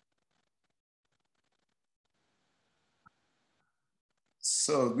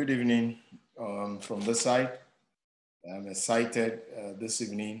 So, good evening from this side. I'm excited this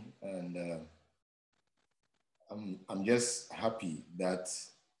evening, and I'm just happy that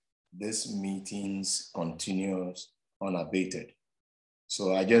this meetings continues unabated.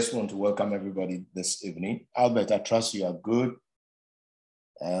 So I just want to welcome everybody this evening. Albert, I trust you are good.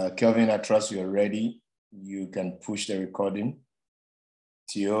 Kelvin, I trust you are ready. You can push the recording.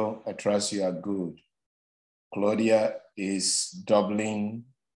 Theo, I trust you are good. Claudia is doubling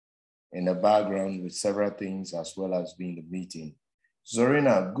in the background with several things as well as being the meeting.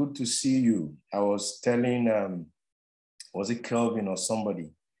 Zorina, good to see you. I was telling, was it Kelvin or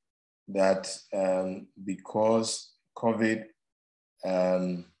somebody, that because COVID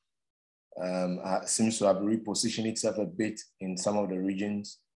seems to have repositioned itself a bit in some of the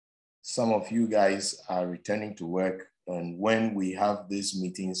regions, some of you guys are returning to work. And when we have these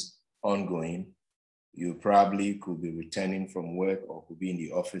meetings ongoing, you probably could be returning from work or could be in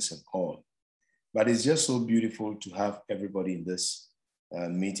the office and all. But it's just so beautiful to have everybody in this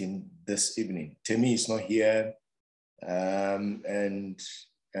meeting this evening. Temi is not here, and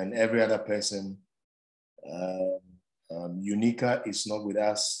every other person. Unica is not with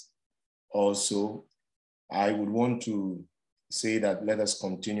us also. I would want to say that let us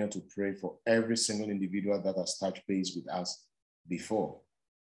continue to pray for every single individual that has touched base with us before.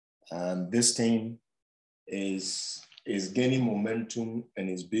 This thing is gaining momentum and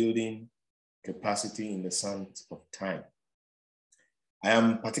is building capacity in the sands of time. I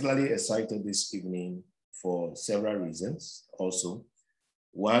am particularly excited this evening for several reasons also.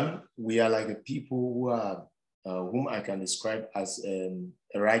 One, we are like a people who are, whom I can describe as a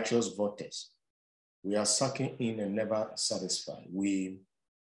righteous vortex. We are sucking in and never satisfied. We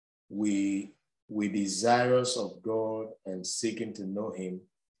we desirous of God and seeking to know him,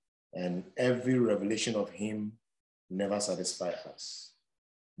 and every revelation of him never satisfies us.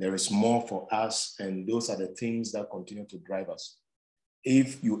 There is more for us, and those are the things that continue to drive us.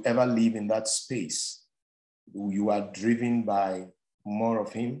 If you ever live in that space, you are driven by more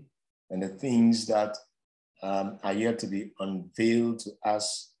of him and the things that are yet to be unveiled to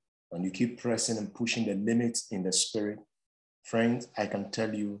us, and you keep pressing and pushing the limits in the spirit, friends, I can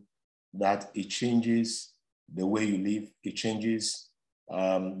tell you that it changes the way you live. It changes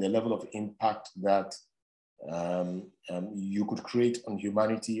the level of impact that you could create on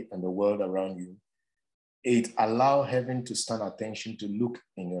humanity and the world around you. It allows heaven to stand attention to look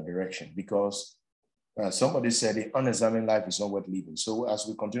in your direction, because somebody said the unexamined life is not worth living. So as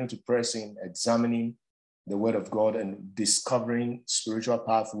we continue to press in, examining the word of God and discovering spiritual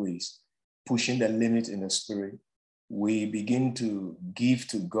pathways, pushing the limit in the spirit, we begin to give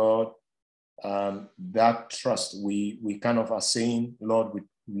to God that trust. We kind of are saying, Lord,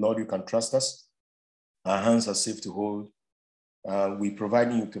 you can trust us. Our hands are safe to hold. We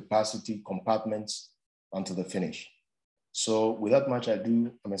provide you capacity, compartments unto the finish. So without much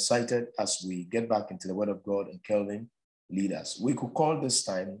ado, I'm excited as we get back into the word of God, and Kelvin lead us. We could call this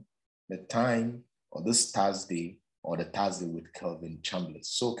time the time, or this Thursday, or the Thursday with Kelvin Chambliss.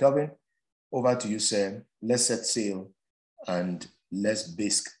 So Kelvin, over to you, sir. Let's set sail and let's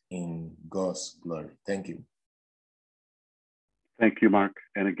bask in God's glory. Thank you. Thank you, Mark.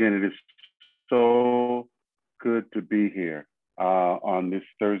 And again, it is so good to be here on this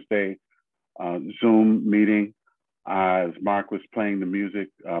Thursday Zoom meeting. As Mark was playing the music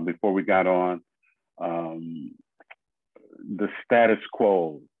before we got on, the status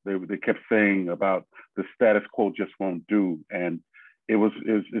quo, they kept saying about the status quo just won't do. And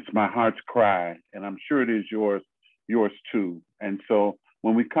it's my heart's cry, and I'm sure it is yours too. And so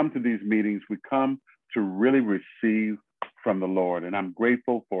when we come to these meetings, we come to really receive from the Lord. And I'm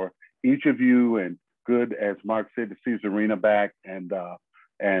grateful for each of you, and good, as Mark said, to see Zarina back, and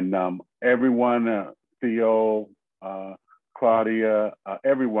everyone, Theo, Claudia,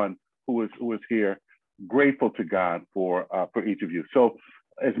 everyone who is here. Grateful to God for each of you. So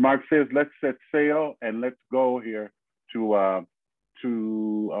as Mark says, let's set sail and let's go here to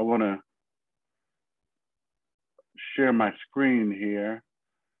I want to share my screen here.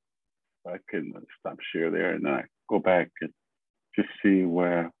 I can stop share there, and then I go back and just see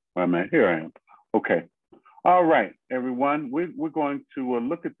where I'm at. Here I am. Okay. All right, everyone. We're going to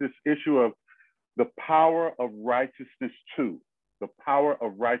look at this issue of the power of righteousness 2. The power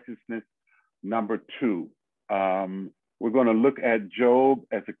of righteousness number 2. We're going to look at Job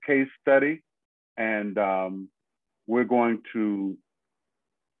as a case study, and we're going to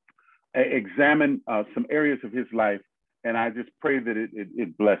examine some areas of his life, and I just pray that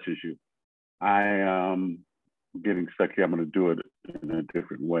it blesses you. I am getting stuck here. I'm going to do it in a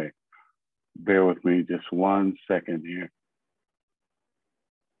different way. Bear with me just 1 second here.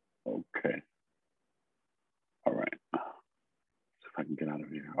 Okay. All right. See if I can get out of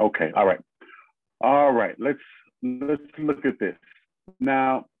here. Okay. All right. All right. Let's look at this.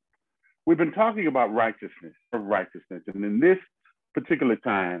 Now, we've been talking about righteousness, and in this particular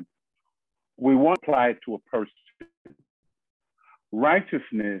time, we want to apply it to a person.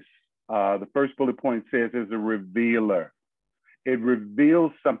 Righteousness, the first bullet point says, is a revealer. It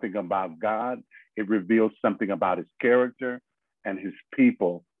reveals something about God. It reveals something about his character and his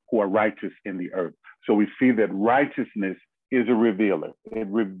people who are righteous in the earth. So we see that righteousness is a revealer. It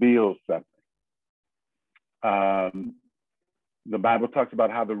reveals something. The Bible talks about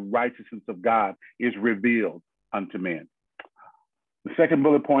how the righteousness of God is revealed unto men. The second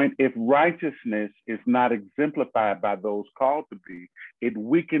bullet point, if righteousness is not exemplified by those called to be, it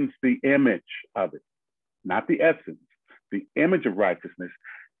weakens the image of it, not the essence. The image of righteousness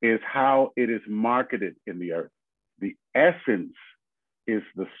is how it is marketed in the earth. The essence is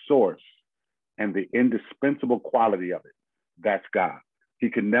the source and the indispensable quality of it. That's God. He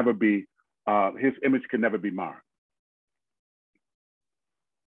can never be, his image can never be marred.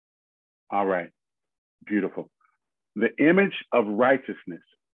 All right, beautiful. The image of righteousness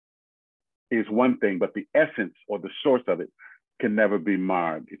is one thing, but the essence or the source of it can never be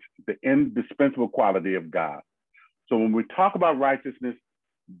marred. It's the indispensable quality of God. So when we talk about righteousness,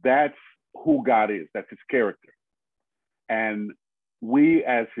 that's who God is, that's his character. And we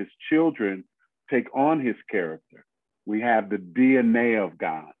as his children take on his character. We have the DNA of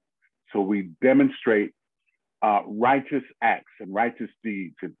God. So we demonstrate righteous acts and righteous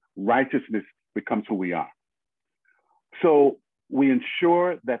deeds, and righteousness becomes who we are. So we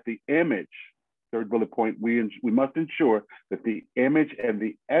ensure that the image, third bullet point, we must ensure that the image and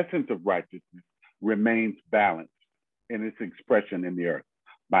the essence of righteousness remains balanced in its expression in the earth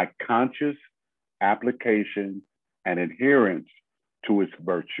by conscious application and adherence to its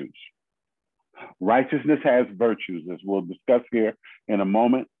virtues. Righteousness has virtues, as we'll discuss here in a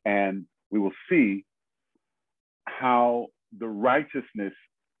moment, and we will see how the righteousness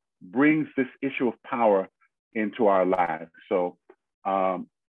brings this issue of power into our lives. So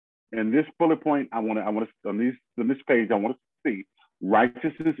in this bullet point, I want to on this page, I want to see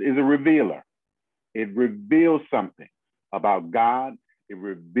righteousness is a revealer. It reveals something about God. It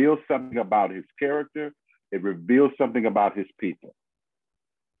reveals something about his character. It reveals something about his people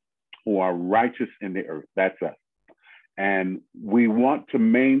who are righteous in the earth. That's us. And we want to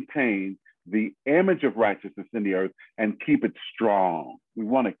maintain the image of righteousness in the earth and keep it strong. We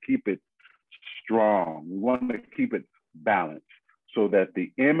want to keep it strong. We want to keep it balanced so that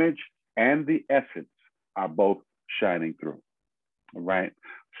the image and the essence are both shining through. All right.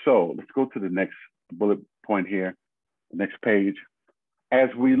 So let's go to the next bullet point here, the next page. As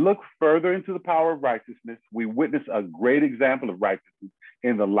we look further into the power of righteousness, we witness a great example of righteousness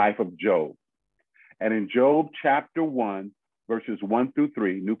in the life of Job. And in Job chapter 1, verses 1 through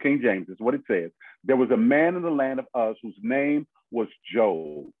 3, New King James is what it says. There was a man in the land of Uz whose name was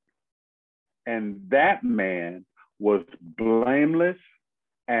Job. And that man was blameless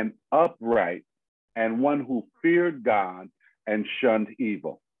and upright and one who feared God and shunned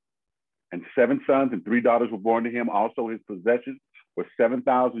evil. And 7 sons and 3 daughters were born to him. Also his possessions were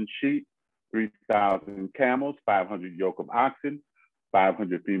 7,000 sheep, 3,000 camels, 500 yoke of oxen,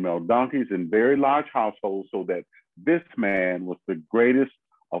 500 female donkeys, and very large households, so that this man was the greatest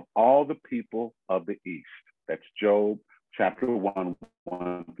of all the people of the East. That's Job chapter 1,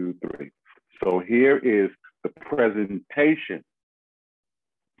 1 through 3. So here is the presentation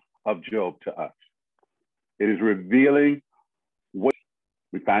of Job to us. It is revealing what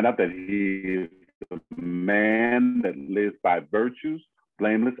we find out, that he is a man that lives by virtues,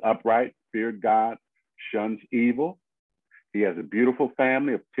 blameless, upright, feared God, shuns evil. He has a beautiful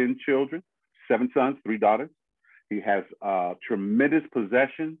family of 10 children, 7 sons, 3 daughters. He has tremendous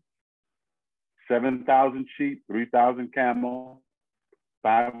possessions, 7,000 sheep, 3,000 camels,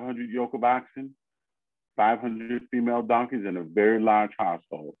 500 yoke of oxen, 500 female donkeys, and a very large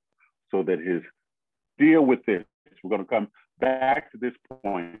household. So that his deal with this, we're going to come back to this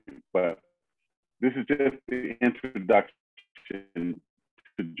point, but this is just the introduction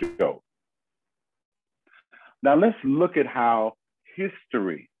to Job. Now let's look at how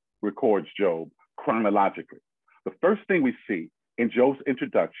history records Job chronologically. The first thing we see in Job's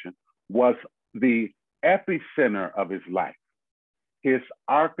introduction was the epicenter of his life, his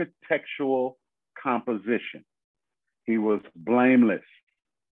architectural composition. He was blameless,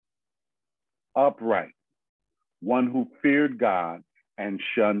 upright, one who feared God and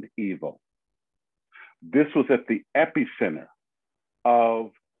shunned evil. This was at the epicenter of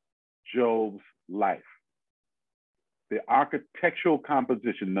Job's life. The architectural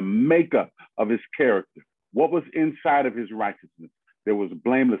composition, the makeup of his character, what was inside of his righteousness. There was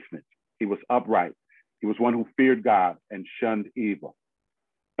blamelessness. He was upright. He was one who feared God and shunned evil.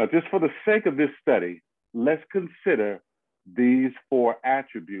 Now, just for the sake of this study, let's consider these 4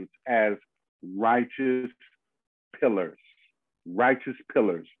 attributes as righteous pillars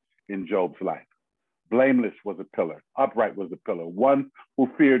in Job's life. Blameless was a pillar, upright was a pillar, one who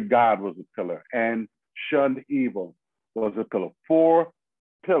feared God was a pillar, and shunned evil was a pillar. 4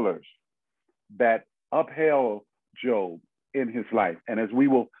 pillars that upheld Job in his life. And as we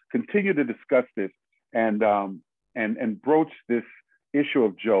will continue to discuss this and broach this issue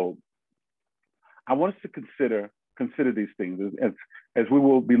of Job, I want us to consider these things as we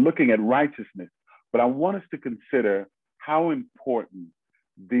will be looking at righteousness, but I want us to consider how important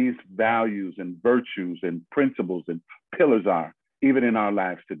these values and virtues and principles and pillars are, even in our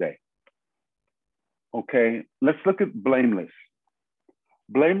lives today. Okay, let's look at blameless.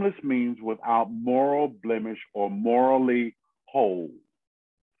 Blameless means without moral blemish or morally whole,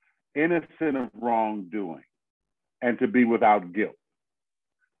 innocent of wrongdoing, and to be without guilt.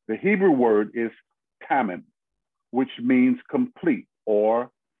 The Hebrew word is tamim, which means complete or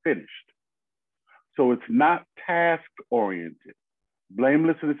finished. So it's not task-oriented.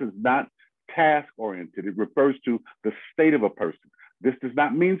 Blamelessness is not task-oriented. It refers to the state of a person. This does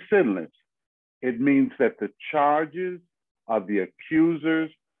not mean sinless. It means that the charges of the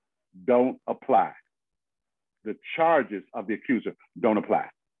accusers don't apply. The charges of the accuser don't apply.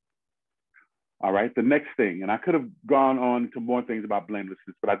 All right, the next thing, and I could have gone on to more things about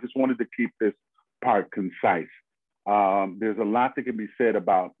blamelessness, but I just wanted to keep this part concise. There's a lot that can be said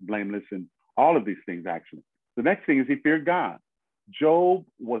about blameless and all of these things, actually. The next thing is he feared God. Job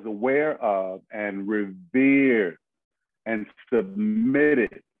was aware of and revered and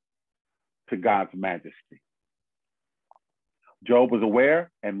submitted to God's majesty. Job was aware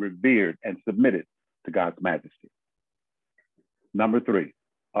and revered and submitted to God's majesty. Number 3,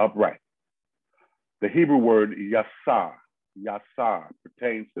 upright. The Hebrew word yasar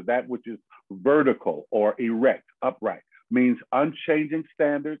pertains to that which is vertical or erect, upright, means unchanging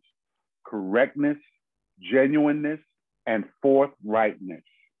standards, correctness, genuineness, and forthrightness.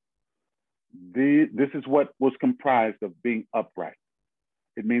 This is what was comprised of being upright.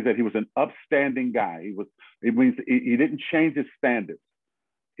 It means that he was an upstanding guy. It means he didn't change his standards.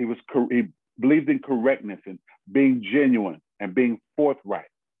 He believed in correctness and being genuine and being forthright.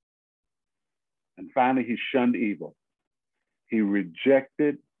 And finally, he shunned evil. He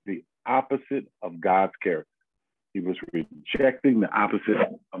rejected the opposite of God's character. He was rejecting the opposite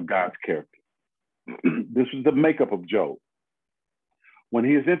of God's character. This was the makeup of Job. When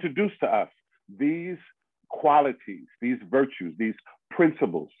he is introduced to us, these qualities, these virtues, these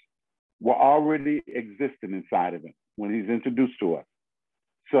principles were already existing inside of him when he's introduced to us.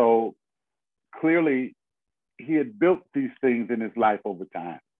 So clearly, he had built these things in his life over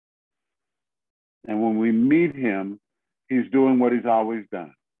time. And when we meet him, he's doing what he's always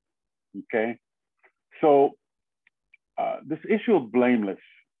done. Okay? So this issue of blameless,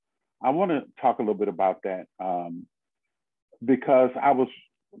 I want to talk a little bit about that because I was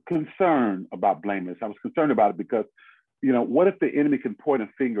concerned about blameless. I was concerned about it because, what if the enemy can point a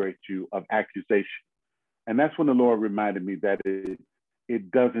finger at you of accusation? And that's when the Lord reminded me that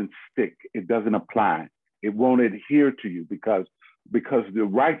it doesn't stick. It doesn't apply. It won't adhere to you because the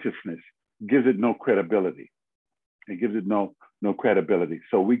righteousness gives it no credibility. It gives it no credibility.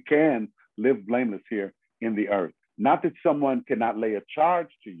 So we can live blameless here in the earth. Not that someone cannot lay a charge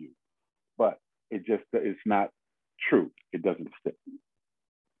to you, but it's not true. It doesn't stick.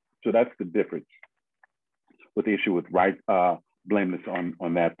 So that's the difference with the issue with blameless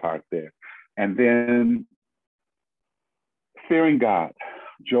on that part there. And then fearing God.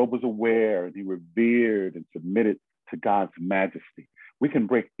 Job was aware and he revered and submitted to God's majesty. We can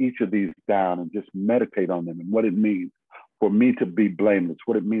break each of these down and just meditate on them and what it means for me to be blameless,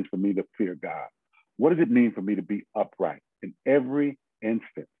 what it means for me to fear God. What does it mean for me to be upright in every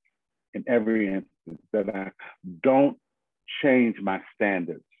instance, that I don't change my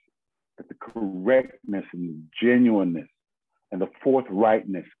standards, that the correctness and the genuineness and the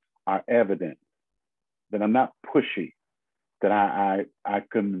forthrightness are evident, that I'm not pushy, that I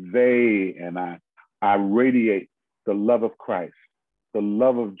convey and I radiate the love of Christ, the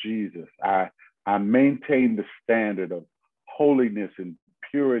love of Jesus. I maintain the standard of holiness and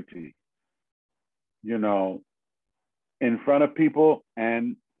purity, in front of people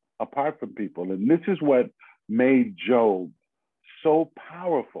and apart from people. And this is what made Job so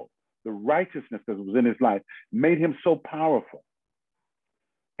powerful. The righteousness that was in his life made him so powerful.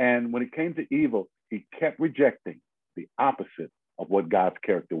 And when it came to evil, he kept rejecting the opposite of what God's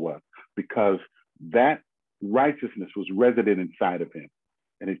character was, because that righteousness was resident inside of him.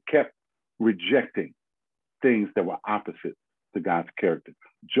 And it kept rejecting things that were opposite to God's character.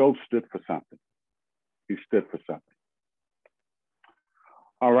 Job stood for something. He stood for something.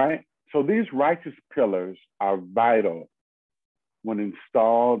 All right. So these righteous pillars are vital when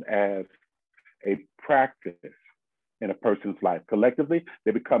installed as a practice in a person's life. Collectively,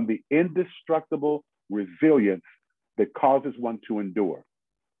 they become the indestructible resilience that causes one to endure.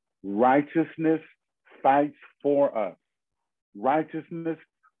 Righteousness fights for us. Righteousness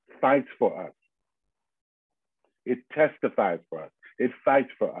fights for us. It testifies for us. It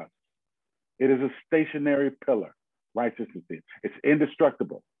fights for us. It is a stationary pillar. Righteousness is. It's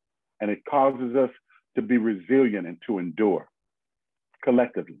indestructible, and it causes us to be resilient and to endure.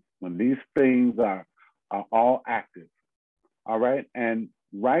 Collectively, when these things are all active, all right? And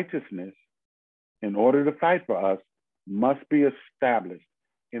righteousness, in order to fight for us, must be established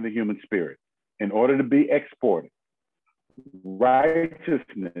in the human spirit. In order to be exported,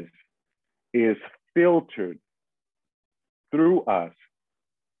 righteousness is filtered through us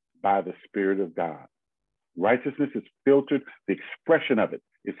by the Spirit of God. Righteousness is filtered, the expression of it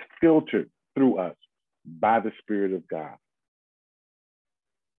is filtered through us by the Spirit of God.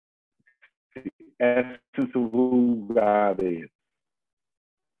 The essence of who God is.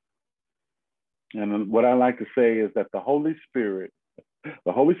 And what I like to say is that the Holy Spirit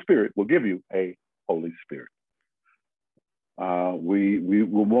will give you a Holy Spirit. We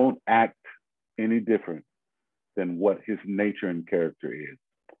won't act any different than what his nature and character is.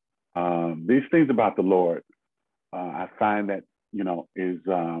 These things about the Lord, I find that,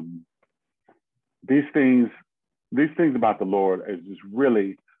 these things these things about the Lord is just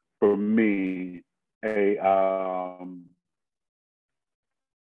really, for me, they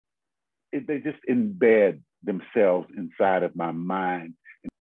just embed themselves inside of my mind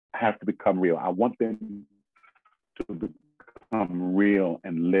and have to become real. I want them to become real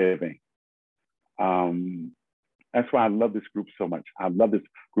and living. That's why I love this group so much. I love this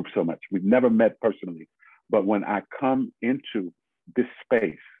group so much. We've never met personally, but when I come into this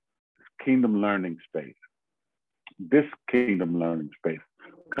space, this kingdom learning space,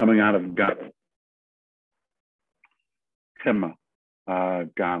 coming out of Tema,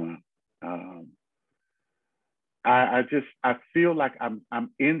 Ghana, I feel like I'm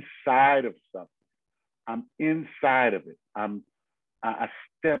inside of something. I'm inside of it. I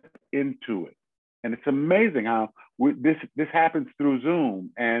step into it, and it's amazing how this happens through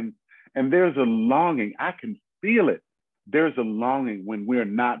Zoom, and there's a longing. I can feel it. There's a longing when we're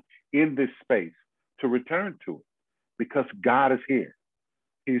not in this space to return to it, because God is here.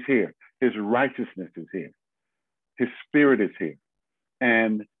 He's here. His righteousness is here. His spirit is here,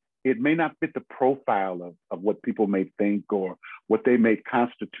 and it may not fit the profile of what people may think or what they may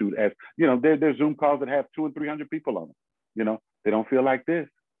constitute as, there's Zoom calls that have 200 and 300 people on them. They don't feel like this.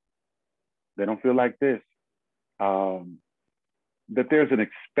 They don't feel like this. That there's an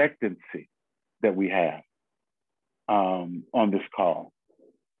expectancy that we have on this call.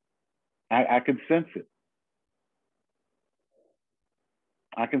 I can sense it.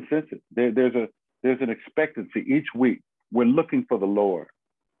 I can sense it. There's an expectancy each week. We're looking for the Lord.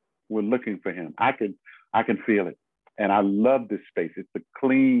 We're looking for him. I can feel it. And I love this space. It's a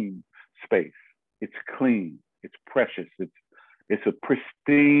clean space. It's clean. It's precious. It's a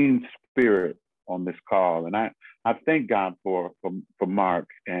pristine spirit on this call. And I thank God for Mark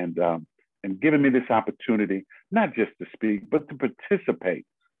and giving me this opportunity, not just to speak, but to participate,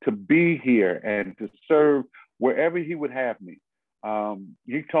 to be here and to serve wherever he would have me.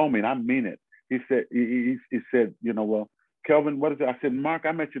 He told me, and I mean it. He said, well, Kelvin, what is it? I said, Mark,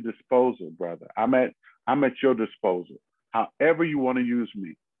 I'm at your disposal, brother. I'm at your disposal. However you want to use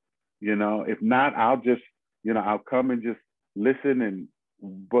me, if not, I'll just, I'll come and just listen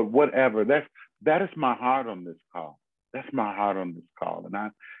but whatever. That is my heart on this call. That's my heart on this call.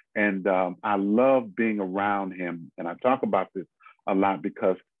 And I love being around him. And I talk about this a lot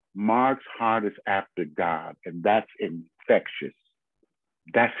because Mark's heart is after God, and that's infectious.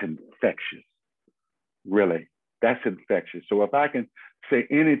 That's infectious, really. That's infectious. So if I can say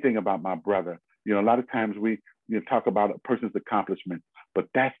anything about my brother, a lot of times we talk about a person's accomplishment, but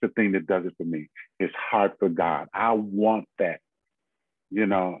that's the thing that does it for me, his heart for God. I want that,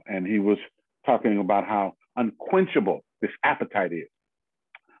 and he was talking about how unquenchable this appetite is.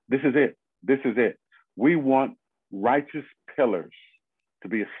 This is it. This is it. We want righteous pillars to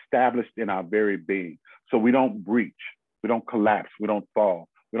be established in our very being, so we don't breach, we don't collapse, we don't fall,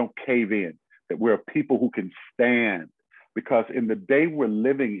 we don't cave in, that we're people who can stand. Because in the day we're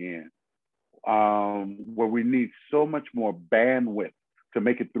living in, where we need so much more bandwidth to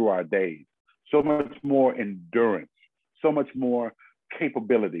make it through our days, so much more endurance, so much more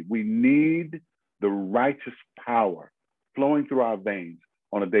capability, we need the righteous power flowing through our veins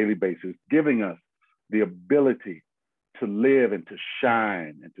on a daily basis, giving us the ability to live and to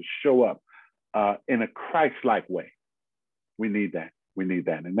shine and to show up in a Christ-like way. We need that. We need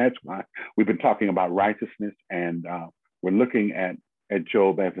that. And that's why we've been talking about righteousness, and we're looking at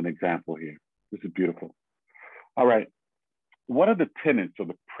Job as an example here. This is beautiful. All right. What are the tenets or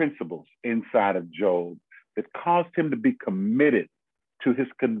the principles inside of Job that caused him to be committed to his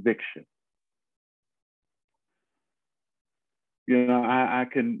conviction? I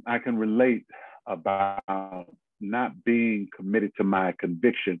can relate about not being committed to my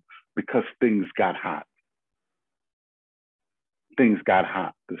conviction because things got hot. Things got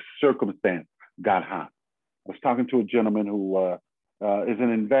hot. The circumstance got hot. I was talking to a gentleman who is an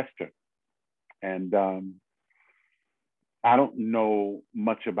investor, and I don't know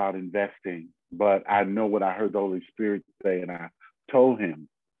much about investing, but I know what I heard the Holy Spirit say, and I told him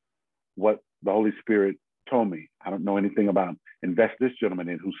what the Holy Spirit told me. I don't know anything about this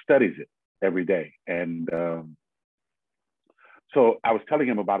gentleman who studies it every day. And so I was telling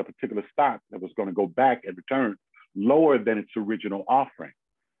him about a particular stock that was going to go back and return lower than its original offering.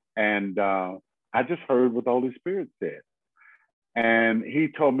 And I just heard what the Holy Spirit said. And he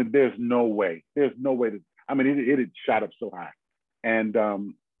told me there's no way it had shot up so high. And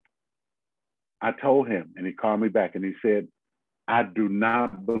I told him, and he called me back and he said, I do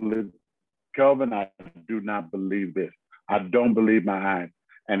not believe, Kelvin, I do not believe this. I don't believe my eyes.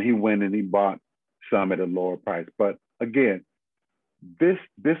 And he went and he bought some at a lower price. But again, this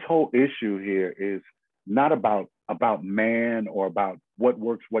whole issue here is not about about man or about what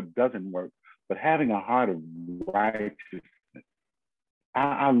works, what doesn't work, but having a heart of righteousness.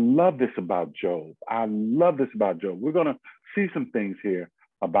 I love this about Job. I love this about Job. We're going to see some things here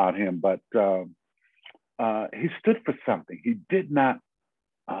about him, but he stood for something. He did not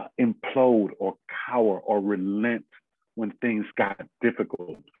implode or cower or relent when things got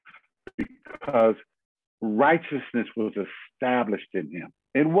difficult, because righteousness was established in him.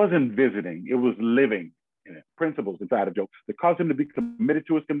 It wasn't visiting, it was living in it. Principles inside of Job that caused him to be committed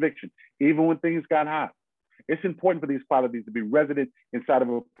to his conviction, even when things got hot. It's important for these qualities to be resident inside of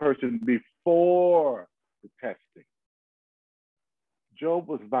a person before the testing. Job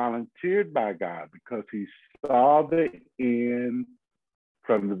was volunteered by God because he saw the end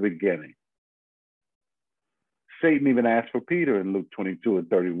from the beginning. Satan even asked for Peter in Luke 22 and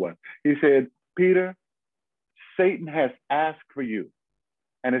 31. He said, Peter, Satan has asked for you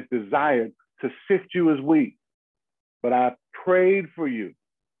and has desired to sift you as wheat, but I prayed for you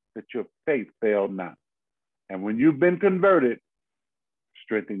that your faith fail not. And when you've been converted,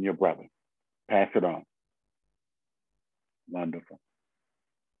 strengthen your brother. Pass it on. Wonderful.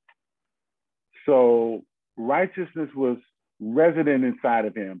 So righteousness was resident inside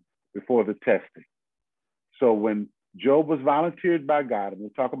of him before the testing. So when Job was volunteered by God, and we'll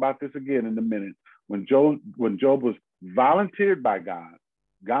talk about this again in a minute, when Job was volunteered by God,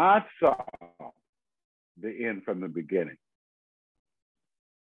 God saw the end from the beginning.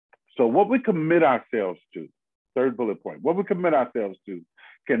 So what we commit ourselves to, third bullet point, what we commit ourselves to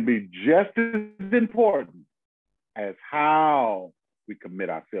can be just as important as how we commit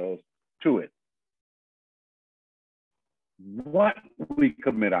ourselves to it. What we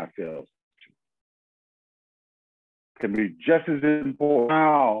commit ourselves to can be just as important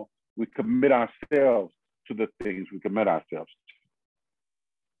how we commit ourselves to the things we commit ourselves to.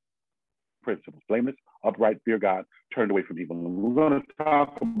 Principles: blameless, upright, fear God, turned away from evil. And we're going to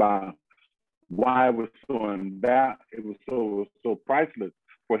talk about why it was so priceless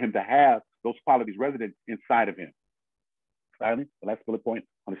for him to have those qualities resident inside of him. Finally, the last bullet point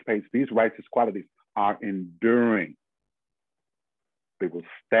on this page: these righteous qualities are enduring. They will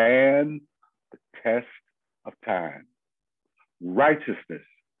stand the test of time. Righteousness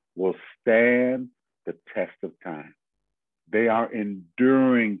will stand the test of time. They are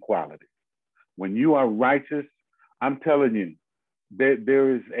enduring qualities. When you are righteous, I'm telling you,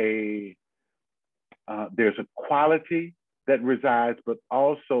 there's a quality that resides, but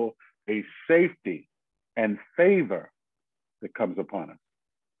also a safety and favor that comes upon us.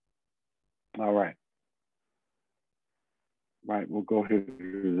 All right. Right, we'll go here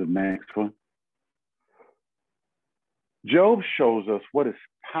to the next one. Job shows us what is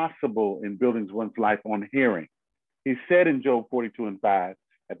possible in building one's life on hearing. He said in Job 42 and 5,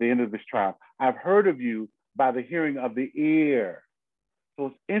 at the end of this trial, I've heard of you by the hearing of the ear. So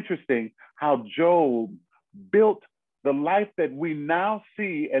it's interesting how Job built the life that we now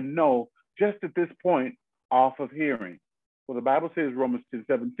see and know just at this point off of hearing. Well, the Bible says, Romans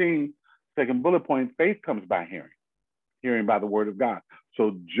 10:17, second bullet point, faith comes by hearing by the word of God.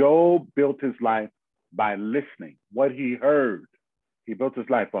 So Job built his life by listening, what he heard. He built his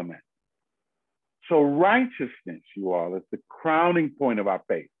life on that. So righteousness, you all, is the crowning point of our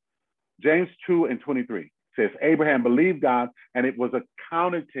faith. James 2:23 says, Abraham believed God and it was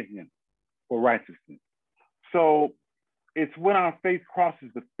accounted to him for righteousness. So it's when our faith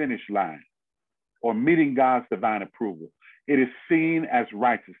crosses the finish line or meeting God's divine approval, it is seen as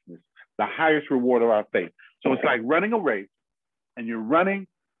righteousness, the highest reward of our faith. So it's like running a race and you're running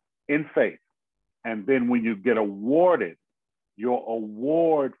in faith. And then when you get awarded, your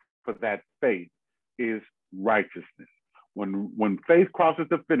award for that faith is righteousness. When faith crosses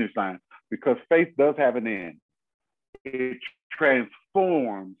the finish line, because faith does have an end, it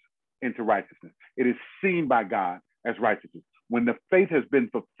transforms into righteousness. It is seen by God as righteousness. When the faith has been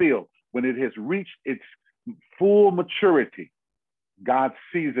fulfilled, when it has reached its full maturity, God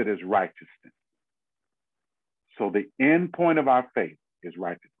sees it as righteousness. So the end point of our faith is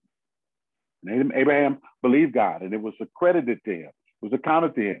righteousness. And Abraham believed God and it was accredited to him, it was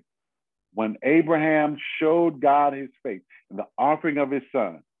accounted to him. When Abraham showed God his faith in the offering of his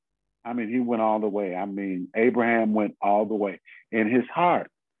son, I mean, he went all the way. I mean, Abraham went all the way. In his heart,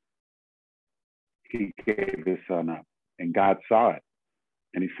 he gave his son up and God saw it.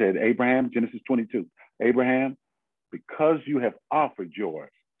 And he said, Abraham, Genesis 22, Abraham, because you have offered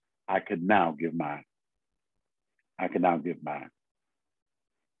yours, I can now give mine. I can now give mine.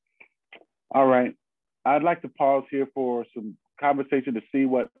 All right. I'd like to pause here for some conversation to see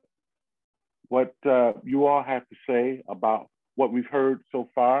what you all have to say about what we've heard so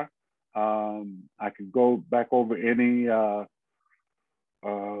far. I could go back over any of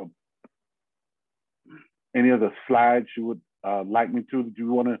the slides you would like me to, that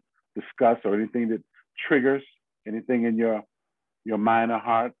you want to discuss, or anything that triggers anything in your mind or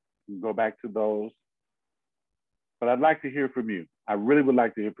heart. You can go back to those. But I'd like to hear from you. I really would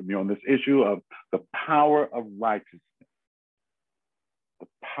like to hear from you on this issue of the power of righteousness. The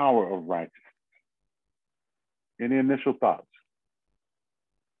power of righteousness. Any initial thoughts?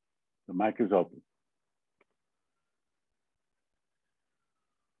 The mic is open.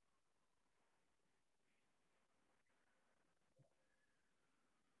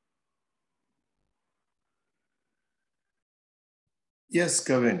 Yes,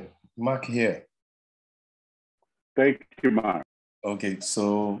 Kevin. Mark here. Thank you, Mark. Okay,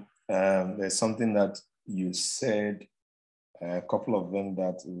 so there's something that you said, a couple of them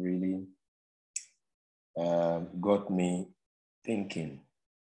that really got me thinking.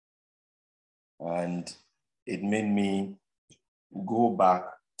 And it made me go back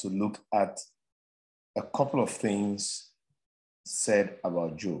to look at a couple of things said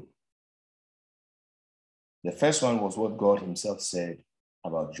about Job. The first one was what God himself said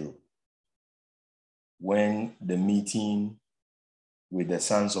about Job. When the meeting with the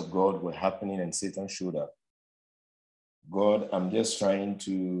sons of God were happening and Satan showed up. God, I'm just trying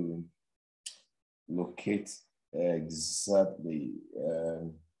to locate exactly,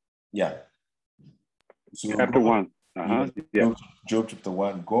 yeah. So chapter 1. Yeah. Job chapter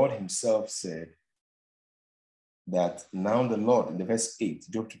 1, God himself said that now the Lord, in the verse 8,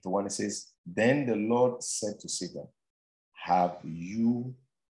 Job chapter 1, it says, then the Lord said to Satan, have you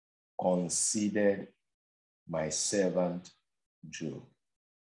considered my servant Job?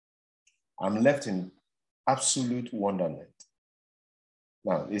 I'm left in absolute wonderment.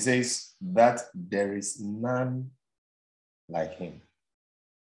 Now, it says that there is none like him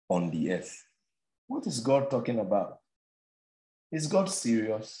on the earth. What is God talking about? Is God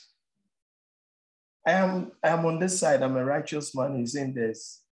serious? I am on this side. I'm a righteous man. He's saying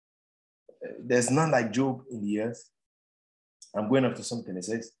there's none like Job in the earth. I'm going up to something. It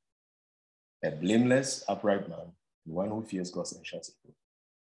says, a blameless, upright man, one who fears God and shuns it.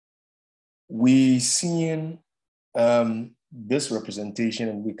 We seeing this representation,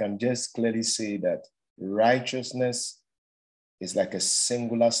 and we can just clearly say that righteousness is like a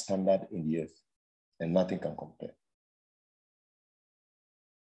singular standard in the earth, and nothing can compare.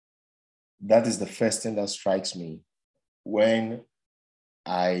 That is the first thing that strikes me when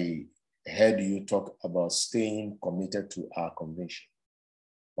I heard you talk about staying committed to our conviction.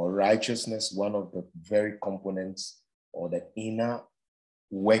 Or righteousness, one of the very components or the inner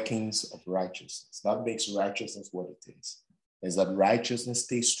workings of righteousness. That makes righteousness what it is that righteousness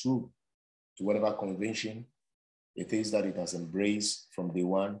stays true to whatever convention it is that it has embraced from day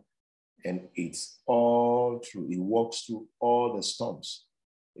one, and it's all true. It walks through all the storms.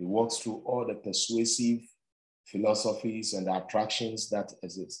 It walks through all the persuasive philosophies and the attractions that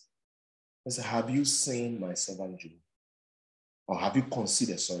exist. So have you seen my servant Job? Or have you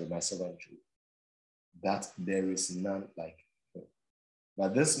considered, my servant Job? That there is none like him.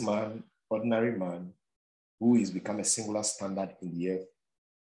 But this man, ordinary man, who is become a singular standard in the earth,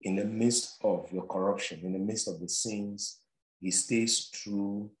 in the midst of the corruption, in the midst of the sins, he stays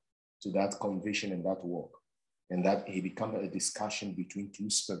true to that conviction and that walk. And that he becomes a discussion between two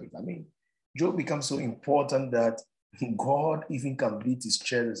spirits. I mean, Job becomes so important that God even can beat his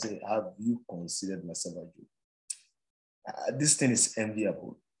chest and say, have you considered my servant Job? This thing is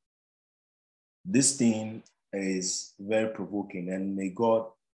enviable. This thing is very provoking, and may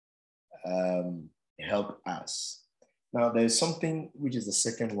God help us. Now, there's something which is the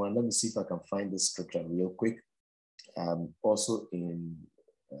second one. Let me see if I can find this scripture real quick. Also in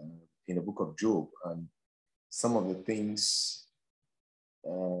the book of Job, and some of the things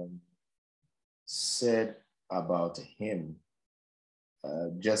said about him.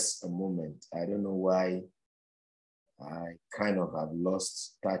 Just a moment. I don't know why I kind of have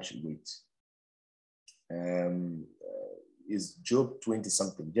lost touch with. Is Job 20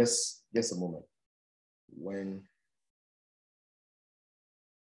 something? Just a moment. When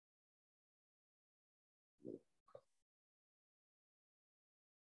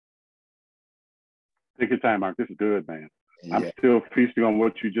take your time, Mark. This is good, man. Yeah. I'm still feasting on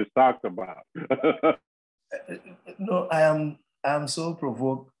what you just talked about. No, I am so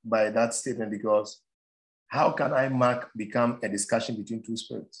provoked by that statement, because how can Mark become a discussion between two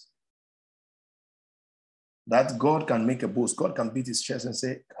spirits? That God can make a boast. God can beat his chest and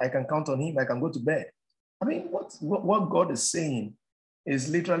say, I can count on him. I can go to bed. I mean, what God is saying is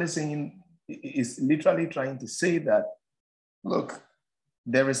literally trying to say that, look,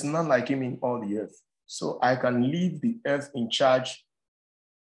 There is none like him in all the earth. So I can leave the earth in charge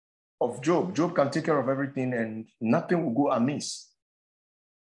of Job. Job can take care of everything and nothing will go amiss.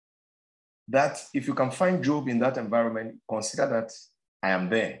 That if you can find Job in that environment, consider that I am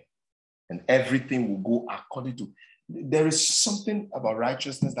there and everything will go according to. There is something about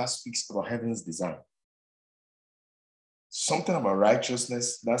righteousness that speaks about heaven's design. Something about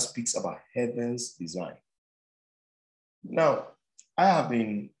righteousness that speaks about heaven's design. Now, I have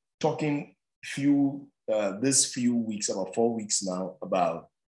been talking this few weeks, about 4 weeks now, about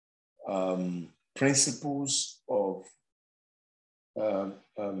principles of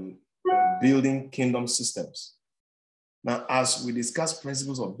building kingdom systems. Now, as we discuss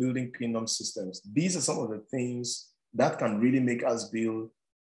principles of building kingdom systems, these are some of the things that can really make us build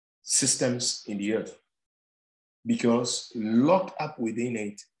systems in the earth. Because locked up within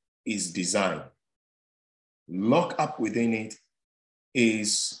it is design. Locked up within it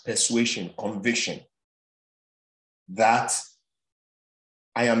is persuasion, conviction, that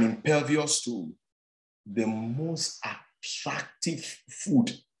I am impervious to the most attractive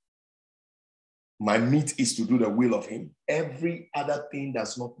food. My meat is to do the will of him. Every other thing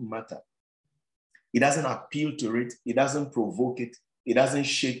does not matter. It doesn't appeal to it. It doesn't provoke it. It doesn't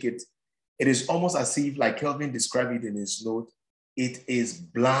shake it. It is almost as if, like Kelvin described it in his note, it is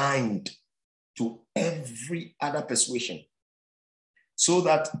blind to every other persuasion. So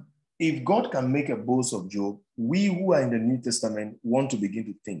that if God can make a boast of Job, we who are in the New Testament want to begin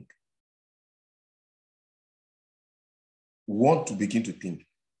to think. What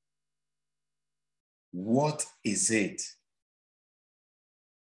is it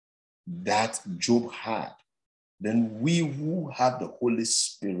that Job had? Then we who have the Holy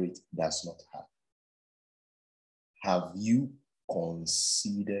Spirit does not have. Have you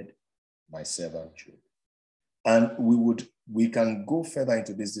considered my servant Job? And we can go further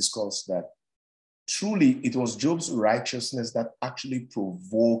into this discourse that truly it was Job's righteousness that actually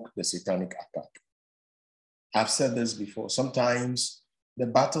provoked the satanic attack. I've said this before. Sometimes the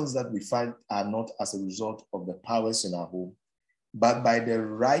battles that we fight are not as a result of the powers in our home, but by the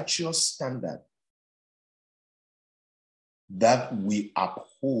righteous standard that we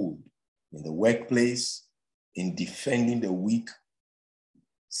uphold in the workplace, in defending the weak.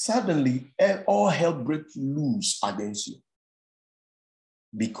 Suddenly, all hell breaks loose against you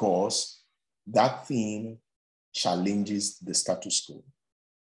because that thing challenges the status quo.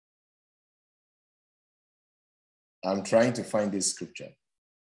 I'm trying to find this scripture.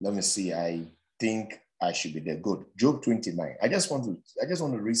 Let me see. I think I should be there. Good. Job 29. I just want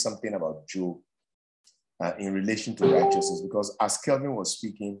to read something about Job in relation to righteousness, because as Kelvin was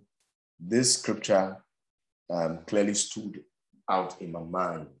speaking, this scripture clearly stood out in my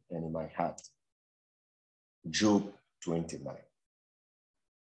mind and in my heart. Job 29.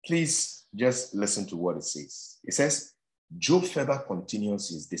 Please just listen to what it says. It says, Job further continues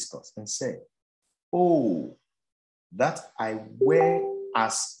his discourse and said, "Oh, that I were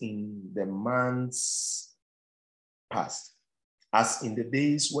as in the months past, as in the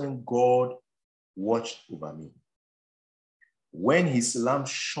days when God watched over me, when his lamp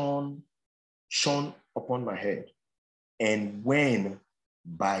shone upon my head, and when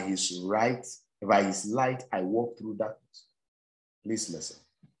by his light I walked through darkness." Please listen.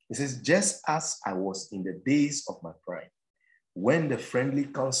 It says, just as I was in the days of my prime, when the friendly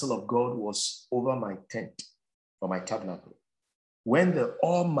counsel of God was over my tent or my tabernacle, when the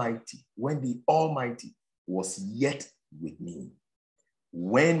Almighty was yet with me,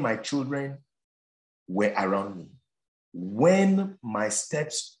 when my children were around me, when my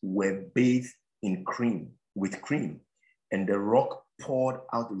steps were bathed in cream, and the rock poured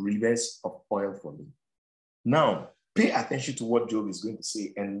out rivers of oil for me. Now, pay attention to what Job is going to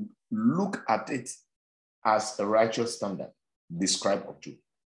say and look at it as a righteous standard described of Job.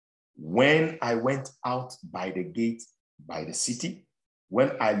 When I went out by the gate, by the city,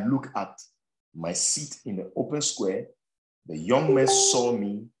 when I looked at my seat in the open square, the young men saw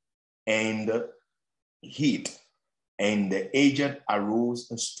me and hid, and the aged arose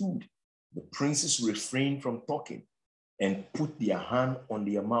and stood. The princes refrained from talking and put their hand on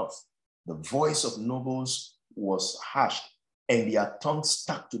their mouth. The voice of nobles was hushed, and their tongue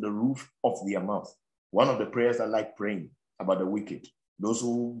stuck to the roof of their mouth. One of the prayers I like praying about the wicked, those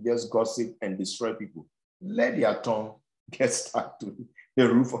who just gossip and destroy people, let their tongue get stuck to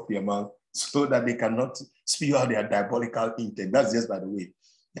the roof of their mouth so that they cannot spew out their diabolical intent. That's just by the way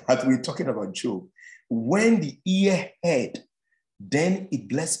that we're talking about Job. When the ear heard, then it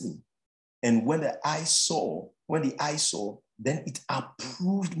blessed me. And when the eye saw, then it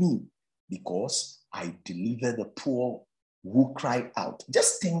approved me, because I delivered the poor who cried out.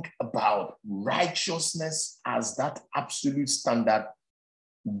 Just think about righteousness as that absolute standard,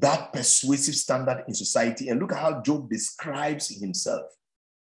 that persuasive standard in society. And look at how Job describes himself.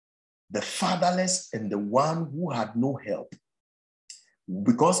 The fatherless and the one who had no help.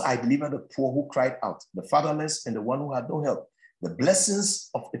 Because I delivered the poor who cried out, the fatherless and the one who had no help. The blessings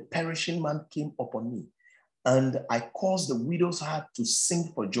of a perishing man came upon me, and I caused the widow's heart to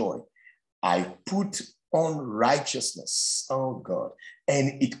sing for joy. I put on righteousness, oh God,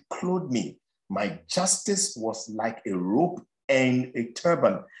 and it clothed me. My justice was like a robe and a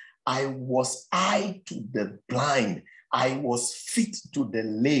turban. I was eye to the blind. I was feet to the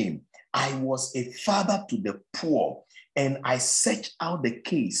lame. I was a father to the poor, and I searched out the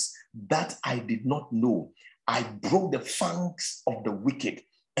case that I did not know. I broke the fangs of the wicked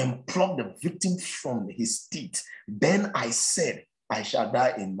and plucked the victim from his teeth. Then I said, I shall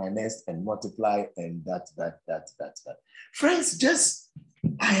die in my nest and multiply, and that. Friends,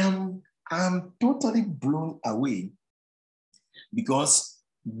 I am totally blown away, because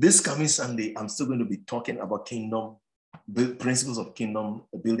this coming Sunday, I'm still going to be talking about kingdom, the principles of kingdom,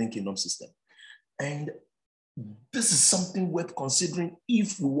 building kingdom system. And this is something worth considering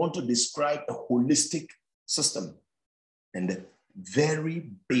if we want to describe a holistic system. And the very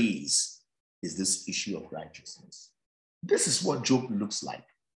base is this issue of righteousness. This is what Job looks like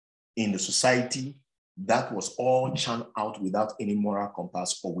in the society that was all churned out without any moral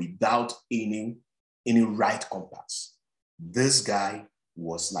compass or without any right compass. This guy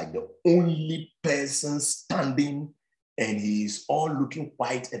was like the only person standing, and he is all looking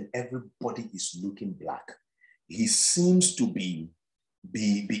white and everybody is looking black. He seems to be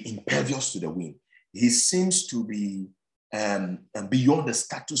impervious to the wind. He seems to be beyond the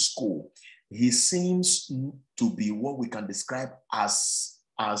status quo. He seems to be what we can describe as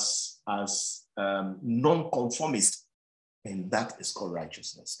non-conformist, and that is called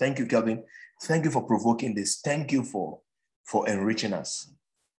righteousness. Thank you, Kelvin. Thank you for provoking this. Thank you for enriching us.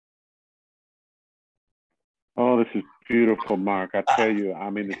 Oh, this is beautiful, Mark. I tell you, I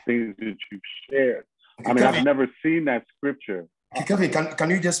mean, the things that you've shared. I mean, I've never seen that scripture. Kelvin, can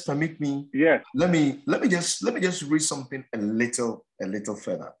you just permit me? Yes. Let me just read something a little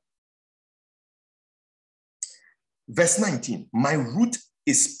further. Verse 19, my root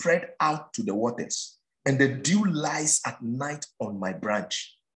is spread out to the waters, and the dew lies at night on my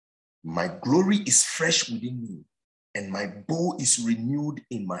branch. My glory is fresh within me, and my bow is renewed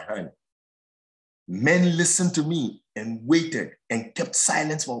in my hand. Men listened to me and waited and kept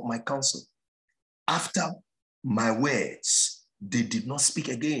silence for my counsel. After my words, they did not speak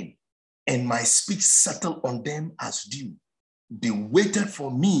again, and my speech settled on them as dew. They waited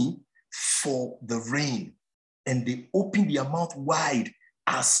for me for the rain, and they opened their mouth wide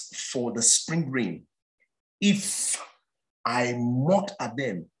as for the spring rain. If I mocked at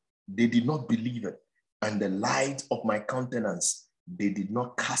them, they did not believe it, and the light of my countenance they did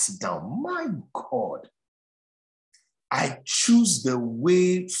not cast down. My God, I choose the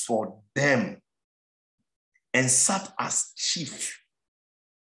way for them and sat as chief.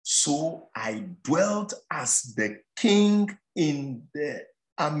 So I dwelt as the king in the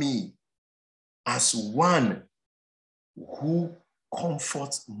army, as one who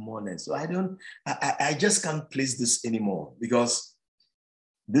comforts mourners. So I just can't place this anymore, because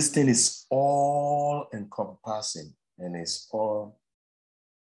this thing is all encompassing and it's all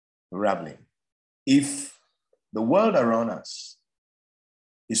raveling. If the world around us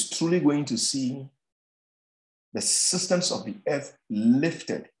is truly going to see the systems of the earth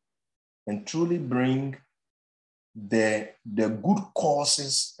lifted and truly bring the good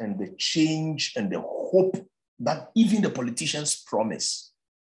causes and the change and the hope that even the politicians promise,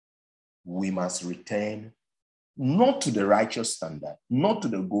 we must return not to the righteous standard, not to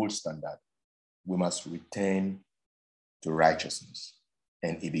the gold standard. We must return to righteousness.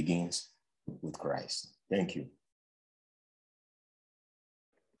 And it begins with Christ. Thank you.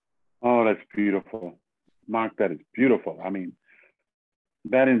 Oh, that's beautiful. Mark, that is beautiful. I mean,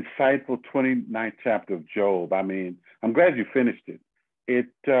 that insightful 29th chapter of Job, I mean, I'm glad you finished it.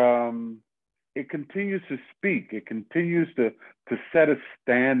 It continues to speak. It continues to set a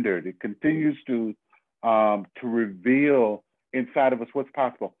standard. It continues to reveal inside of us what's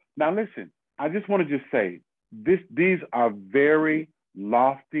possible. Now, listen, I just want to just say, these are very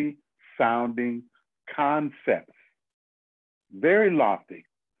lofty sounding concepts, very lofty,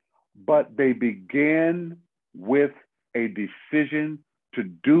 but they begin with a decision to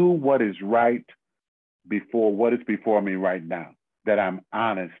do what is right before what is before me right now, that I'm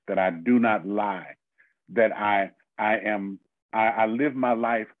honest, that I do not lie, that I live my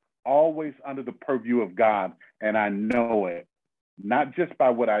life always under the purview of God, and I know it, not just by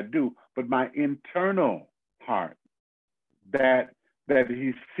what I do, but my internal heart, that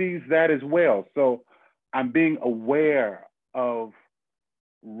he sees that as well. So I'm being aware of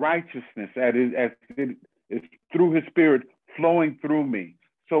righteousness as it is through his spirit flowing through me.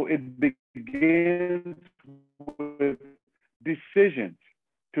 So it begins with decisions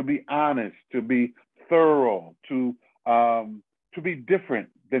to be honest, to be thorough, to be different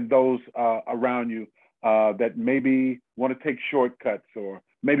than those around you that maybe want to take shortcuts or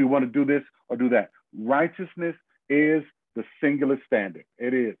maybe want to do this or do that. Righteousness is the singular standard.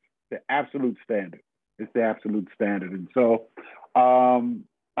 It is the absolute standard. It's the absolute standard. And so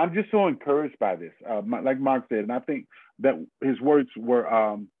I'm just so encouraged by this, like Mark said, and I think that his words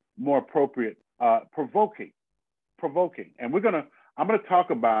were more appropriate, provoking. And I'm gonna talk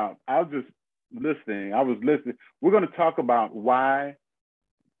about, I was listening. We're gonna talk about why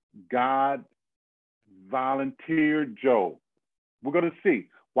God volunteered Job. We're gonna see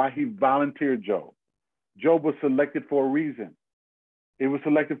why he volunteered Job. Job was selected for a reason. It was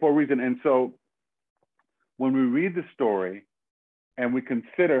selected for a reason. And so when we read the story and we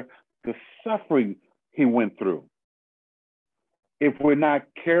consider the suffering he went through, if we're not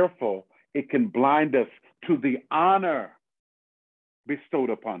careful, it can blind us to the honor bestowed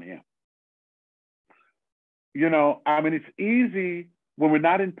upon him. You know, I mean, it's easy when we're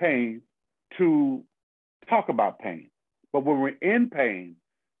not in pain to talk about pain, but when we're in pain,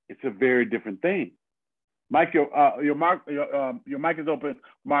 it's a very different thing. Mike, your mic is open.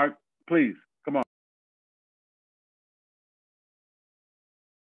 Mark, please, come on.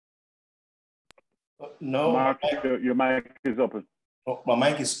 No, Mark, your mic is open. Oh, my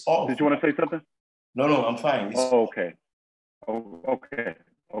mic is off. Did you want to say something? No, I'm fine. Oh, okay. Oh, okay.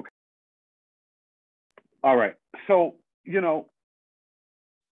 All right. So, when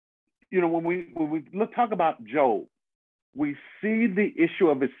we talk about Job, we see the issue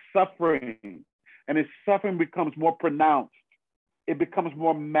of his suffering, and his suffering becomes more pronounced. It becomes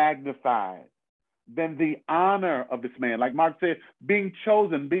more magnified than the honor of this man. Like Mark said, being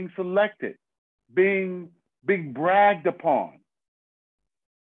chosen, being selected, being bragged upon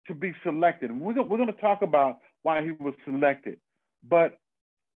to be selected. And we're going to talk about why he was selected. But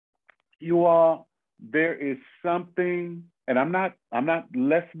you all, there is something, and I'm not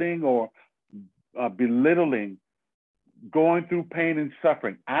lessening or belittling going through pain and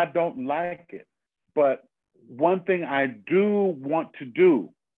suffering. I don't like it. But one thing I do want to do,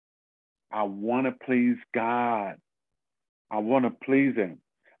 I want to please God. I want to please him.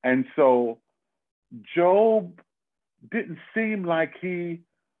 And so Job didn't seem like he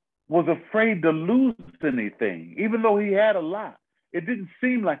was afraid to lose anything, even though he had a lot. It didn't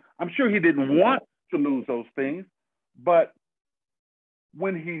seem like, I'm sure he didn't want to lose those things, but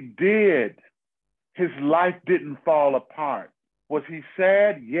when he did, his life didn't fall apart. Was he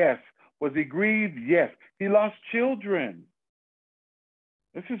sad? Yes. Was he grieved? Yes. He lost children.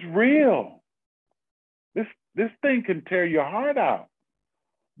 This is real. This thing can tear your heart out.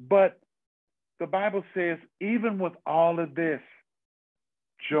 But the Bible says, even with all of this,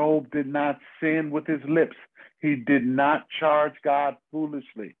 Job did not sin with his lips. He did not charge God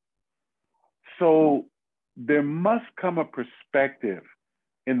foolishly. So there must come a perspective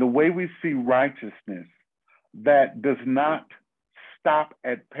in the way we see righteousness that does not stop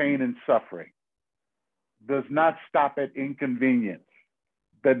at pain and suffering, does not stop at inconvenience,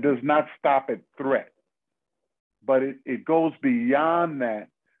 that does not stop at threat, but it goes beyond that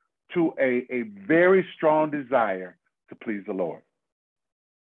to a very strong desire to please the Lord.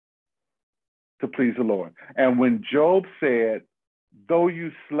 To please the Lord. And when Job said, though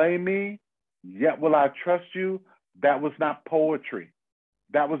you slay me, yet will I trust you, that was not poetry.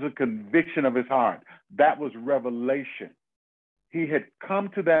 That was a conviction of his heart. That was revelation. He had come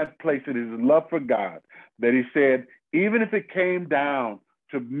to that place in his love for God that he said, even if it came down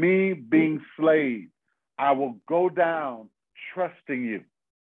to me being slain, I will go down trusting you.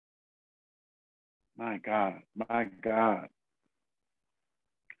 My God, my God,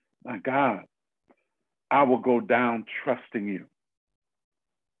 my God. I will go down trusting you.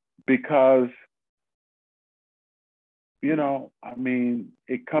 Because,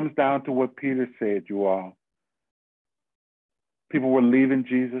 it comes down to what Peter said, you all. People were leaving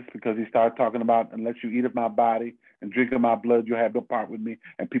Jesus because he started talking about, unless you eat of my body and drink of my blood, you'll have no part with me.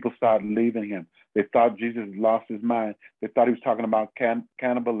 And people started leaving him. They thought Jesus lost his mind. They thought he was talking about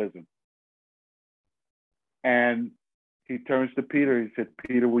cannibalism. And he turns to Peter. He said,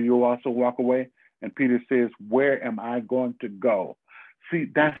 Peter, will you also walk away? And Peter says, where am I going to go? See,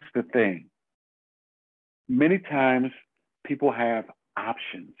 that's the thing. Many times people have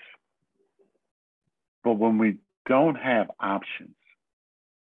options. But when we don't have options,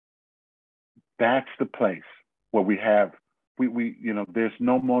 that's the place where we there's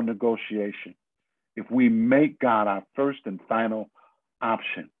no more negotiation. If we make God our first and final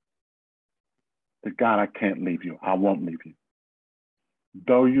option, that God, I can't leave you. I won't leave you.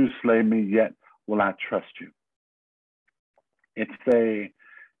 Though you slay me, yet will I trust you. It's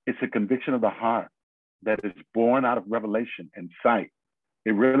a conviction of the heart that is born out of revelation and sight.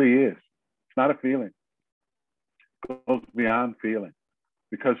 It really is. It's not a feeling. It goes beyond feeling.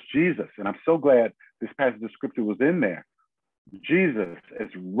 Because Jesus, and I'm so glad this passage of scripture was in there, Jesus, as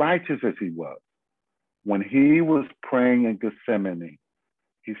righteous as he was, when he was praying in Gethsemane,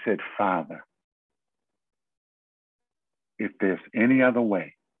 he said, Father, if there's any other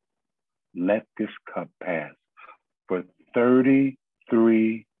way, let this cup pass. For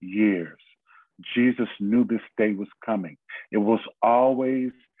 33 years, Jesus knew this day was coming. It was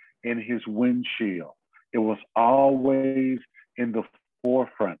always in his windshield. It was always in the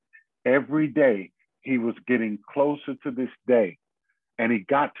forefront. Every day he was getting closer to this day, and he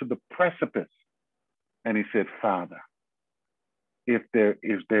got to the precipice and he said, Father, if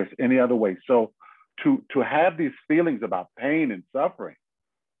there's any other way. So to have these feelings about pain and suffering,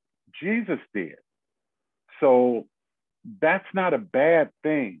 Jesus did. So that's not a bad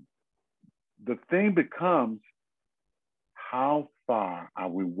thing. The thing becomes, how far are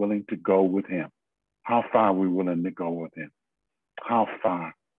we willing to go with him? How far are we willing to go with him? How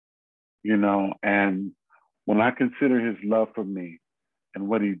far? And when I consider his love for me and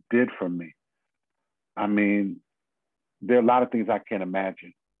what he did for me, I mean, there are a lot of things I can't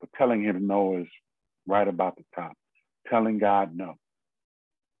imagine, but telling him no is right about the top. Telling God no,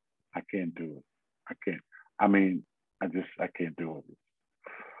 I can't do it. I can't. I mean, I can't do it.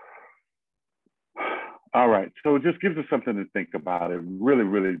 All right, so it just gives us something to think about. It really,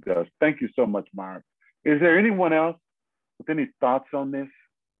 really does. Thank you so much, Mark. Is there anyone else with any thoughts on this?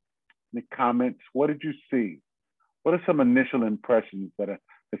 Any comments? What did you see? What are some initial impressions that's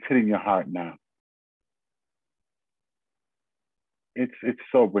hitting your heart now? It's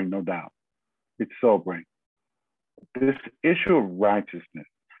sobering, no doubt. It's sobering. This issue of righteousness,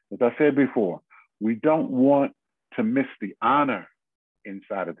 as I said before, we don't want to miss the honor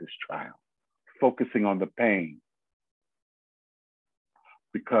inside of this trial, focusing on the pain.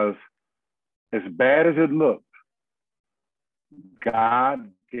 Because as bad as it looked, God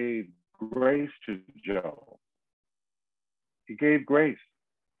gave grace to Job. He gave grace.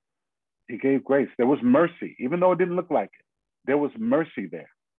 He gave grace. There was mercy, even though it didn't look like it. There was mercy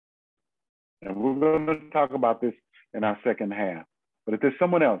there. And we're going to talk about this in our second half. But if there's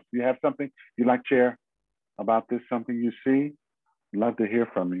someone else, you have something you'd like to share about this, something you see, I'd love to hear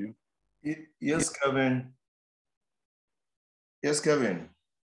from you. Yes, Kevin. Yes, Kevin.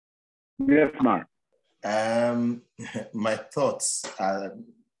 Yes, Mark. My thoughts are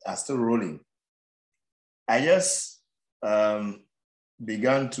still rolling. I just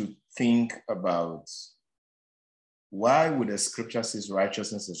began to think about, why would the scripture say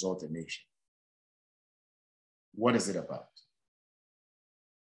righteousness exalt a nation? What is it about?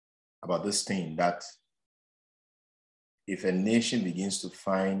 About this thing that if a nation begins to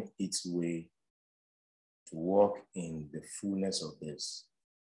find its way to walk in the fullness of this,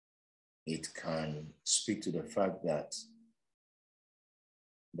 it can speak to the fact that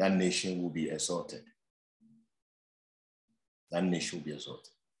that nation will be exalted. That nation will be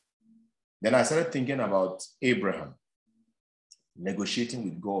exalted. Then I started thinking about Abraham negotiating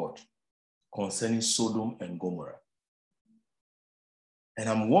with God concerning Sodom and Gomorrah. And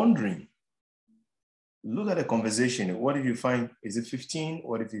I'm wondering, look at the conversation. What if you find, is it 15?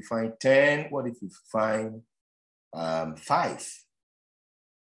 What if you find 10? What if you find 5?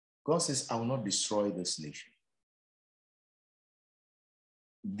 God says, I will not destroy this nation.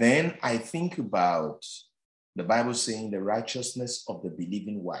 Then I think about the Bible saying the righteousness of the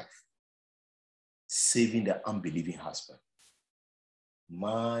believing wife saving the unbelieving husband.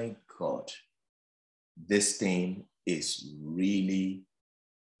 My God, this thing is really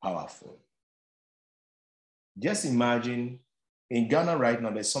powerful. Just imagine, in Ghana right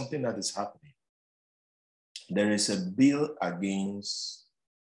now, there's something that is happening. There is a bill against,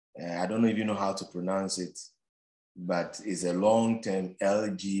 I don't know if you know how to pronounce it, but it's a long-term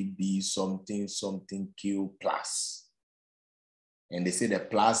LGB something Q plus. And they say the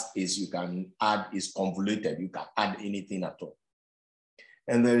plus is you can add, is convoluted, you can add anything at all.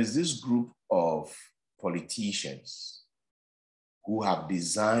 And there is this group of politicians who have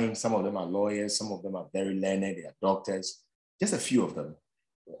designed, some of them are lawyers, some of them are very learned, they are doctors, just a few of them.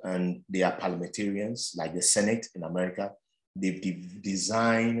 And they are parliamentarians, like the Senate in America. They've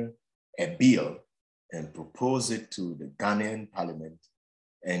designed a bill and proposed it to the Ghanaian parliament,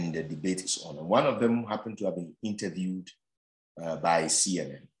 and the debate is on. And one of them happened to have been interviewed by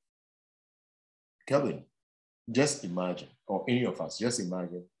CNN. Kelvin, just imagine, or any of us, just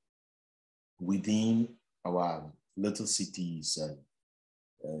imagine within our little cities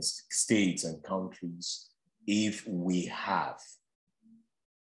and states and countries, if we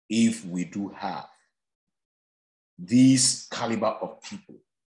do have these caliber of people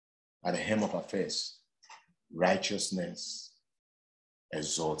at the helm of affairs, righteousness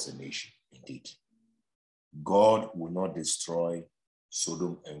exalts a nation, indeed. God will not destroy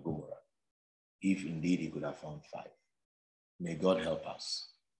Sodom and Gomorrah if indeed he could have found 5. May God help us.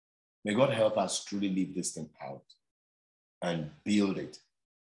 May God help us truly live this thing out and build it.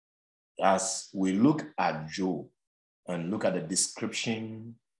 As we look at Job and look at the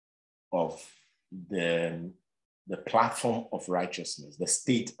description of the platform of righteousness, the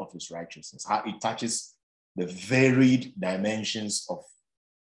state of his righteousness, how it touches the varied dimensions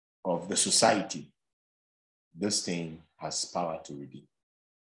of the society, this thing has power to redeem.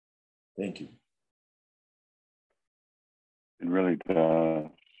 Thank you. It really does.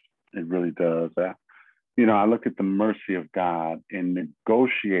 It really does. You know, I look at the mercy of God in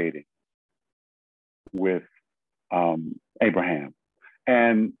negotiating with Abraham.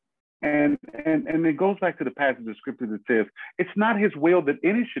 And it goes back to the passage of scripture that says, it's not his will that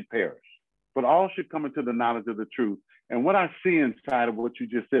any should perish, but all should come into the knowledge of the truth. And what I see inside of what you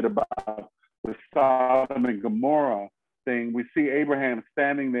just said about the Sodom and Gomorrah thing, we see Abraham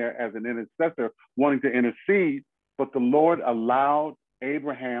standing there as an intercessor wanting to intercede, but the Lord allowed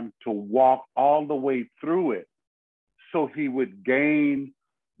Abraham to walk all the way through it so he would gain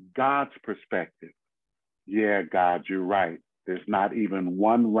God's perspective. Yeah, God, you're right. There's not even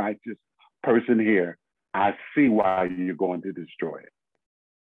one righteous person here. I see why you're going to destroy it.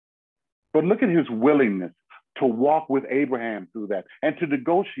 But look at his willingness to walk with Abraham through that and to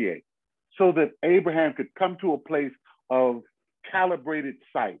negotiate so that Abraham could come to a place of calibrated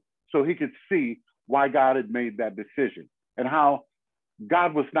sight so he could see why God had made that decision and how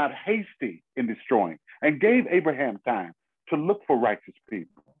God was not hasty in destroying and gave Abraham time to look for righteous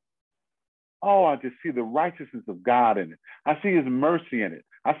people. Oh, I just see the righteousness of God in it. I see his mercy in it.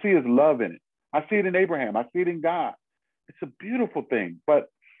 I see his love in it. I see it in Abraham. I see it in God. It's a beautiful thing. But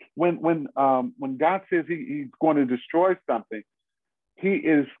when God says he's going to destroy something, he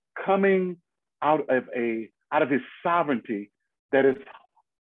is coming out of his sovereignty that is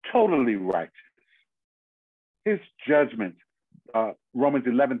totally righteous. His judgments, Romans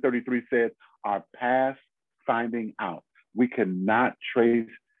 11:33 said, are past finding out. We cannot trace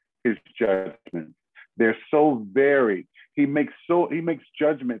his judgments. They're so varied. He makes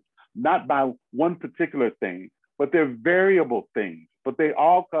judgments not by one particular thing, but they're variable things, but they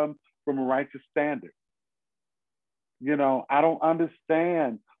all come from a righteous standard. You know, I don't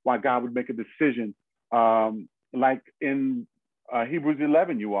understand why God would make a decision like in Hebrews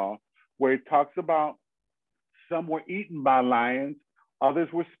 11, you all, where it talks about some were eaten by lions,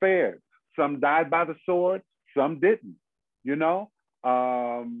 others were spared. Some died by the sword, some didn't, you know?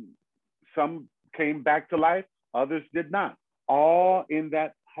 Some came back to life, others did not. All in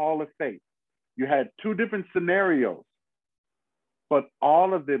that hall of faith. You had 2 different scenarios, but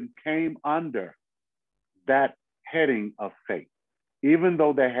all of them came under that heading of faith, even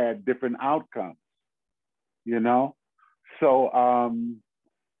though they had different outcomes, you know? So,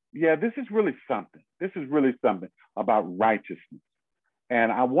 yeah, this is really something. This is really something about righteousness.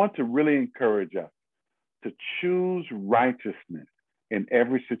 And I want to really encourage us to choose righteousness in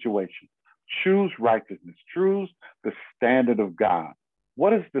every situation. Choose righteousness. Choose the standard of God.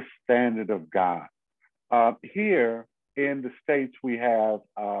 What is the standard of God? Here in the States, we have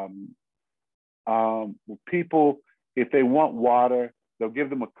people, if they want water, they'll give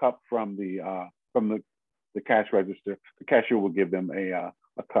them a cup from the cash register. The cashier will give them a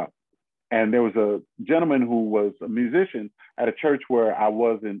cup. And there was a gentleman who was a musician at a church where I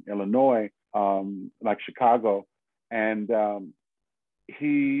was in Illinois, like Chicago. And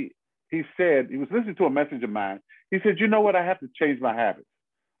he said, he was listening to a message of mine. He said, you know what? I have to change my habits.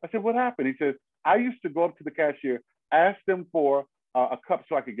 I said, what happened? He says, I used to go up to the cashier, ask them for a cup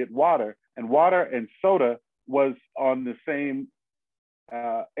so I could get water, and water and soda was on the same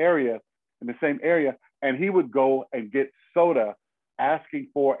area, and he would go and get soda asking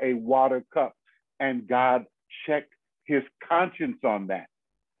for a water cup, and God checked his conscience on that.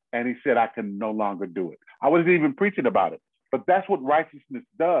 And he said, I can no longer do it. I wasn't even preaching about it, but that's what righteousness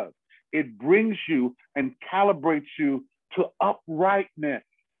does. It brings you and calibrates you to uprightness.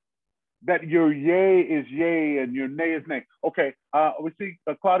 that your yea is yea and your nay is nay. Okay, we see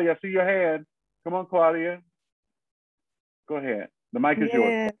Claudia, I see your hand. Come on, Claudia. Go ahead. The mic is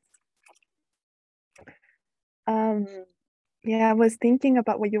yours. Yeah, I was thinking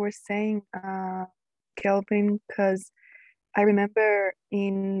about what you were saying, Kelvin, because I remember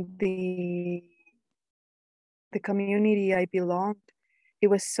in the community I belonged, it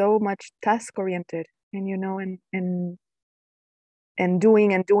was so much task oriented, and and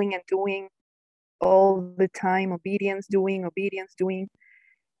doing and doing and doing all the time, obedience, doing,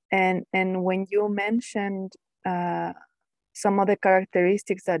 and when you mentioned some of the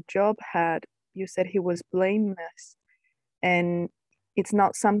characteristics that Job had, you said he was blameless, and it's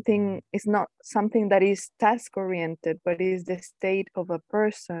not something that is task oriented, but is the state of a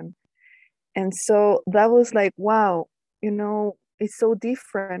person. And so that was like, wow, it's so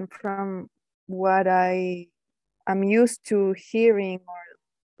different from what I'm used to hearing,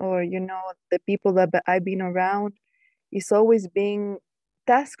 or the people that I've been around is always being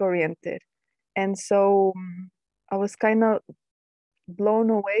task oriented. And so I was kind of blown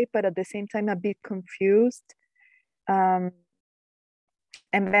away, but at the same time a bit confused. And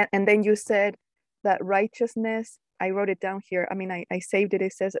then you said that righteousness, I wrote it down here. I mean, I saved it.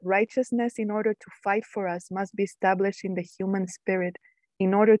 It says, righteousness in order to fight for us must be established in the human spirit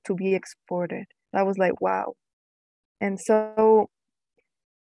in order to be exported. That was like, wow. And so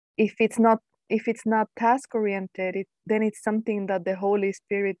if it's not task oriented, then it's something that the Holy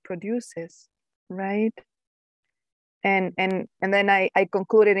Spirit produces, right? And then I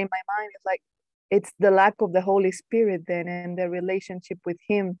concluded in my mind, it's like, it's the lack of the Holy Spirit then, and the relationship with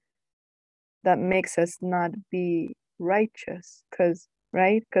Him, that makes us not be righteous. Because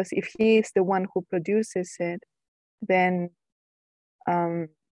if He is the one who produces it, then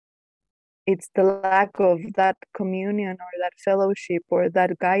it's the lack of that communion or that fellowship or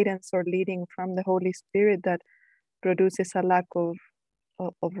that guidance or leading from the Holy Spirit that produces a lack of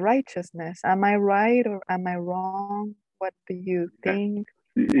righteousness. Am I right or am I wrong? What do you think?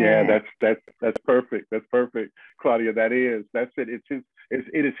 Yeah, that's perfect. That's perfect, Claudia. That's it.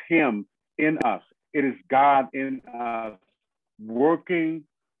 It is Him in us. It is God in us, working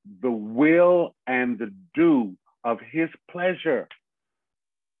the will and the do of His pleasure.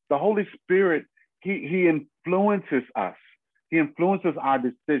 The Holy Spirit, He influences us. He influences our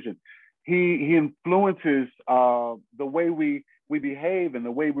decision. He influences the way we behave and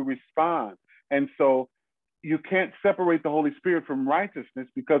the way we respond. And so you can't separate the Holy Spirit from righteousness,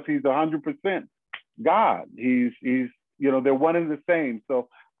 because He's 100% God. He's they're one and the same. So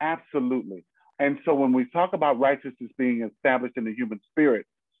absolutely. And so when we talk about righteousness being established in the human spirit,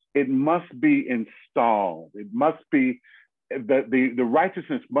 it must be installed. It must be, the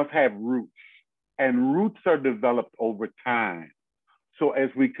righteousness must have roots, and roots are developed over time. So as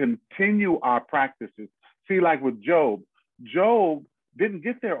we continue our practices, see, like with Job didn't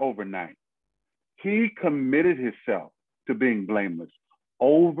get there overnight. He committed himself to being blameless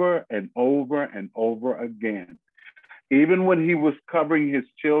over and over and over again. Even when he was covering his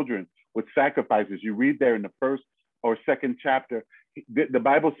children with sacrifices, you read there in the first or second chapter, the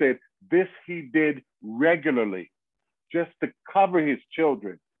Bible said this he did regularly, just to cover his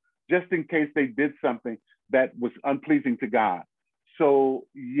children, just in case they did something that was unpleasing to God. So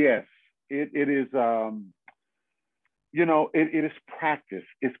yes, it is, it is practice.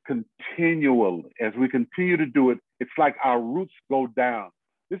 It's continual. As we continue to do it, it's like our roots go down.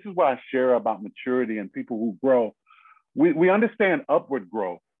 This is what I share about maturity and people who grow. We understand upward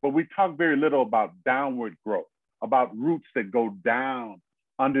growth, but we talk very little about downward growth, about roots that go down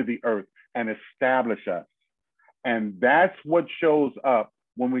under the earth and establish us. And that's what shows up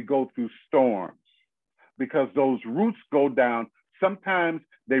when we go through storms, because those roots go down. Sometimes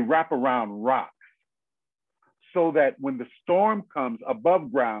they wrap around rocks, so that when the storm comes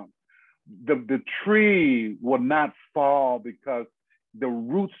above ground, the tree will not fall because the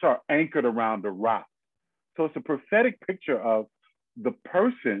roots are anchored around the rock. So it's a prophetic picture of the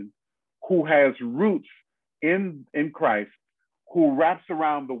person who has roots in Christ, who wraps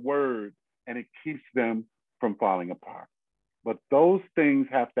around the word, and it keeps them from falling apart. But those things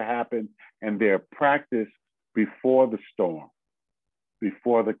have to happen, and they're practiced before the storm,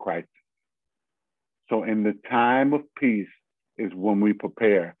 before the crisis. So in the time of peace is when we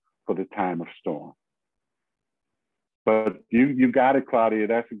prepare for the time of storm. But you got it, Claudia.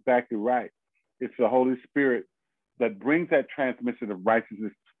 That's exactly right. It's the Holy Spirit that brings that transmission of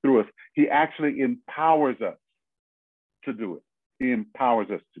righteousness through us. He actually empowers us to do it. He empowers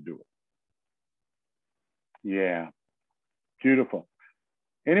us to do it. Yeah, beautiful.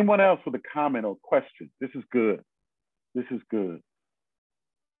 Anyone else with a comment or question? This is good. This is good.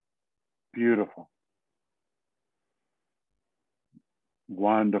 Beautiful.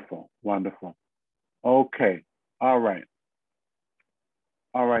 Wonderful, wonderful. Okay, all right.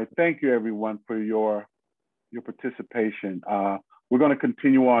 All right, thank you everyone for your participation. We're gonna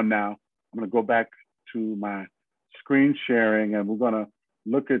continue on now. I'm gonna go back to my screen sharing and we're gonna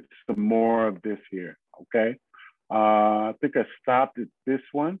look at some more of this here, okay? I think I stopped at this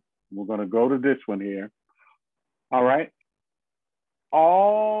one. We're gonna go to this one here. All right.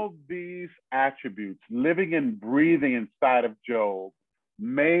 All these attributes living and breathing inside of Job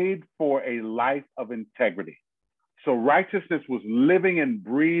made for a life of integrity. So righteousness was living and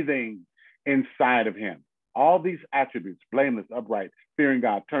breathing inside of him. All these attributes, blameless, upright, fearing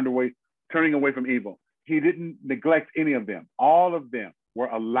God, turning away from evil. He didn't neglect any of them. All of them were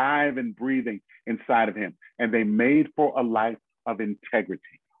alive and breathing inside of him, and they made for a life of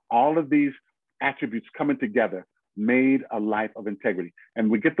integrity. All of these attributes coming together made a life of integrity.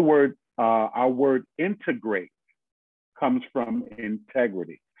 And we get the word, our word integrate comes from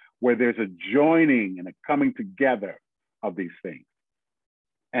integrity, where there's a joining and a coming together of these things.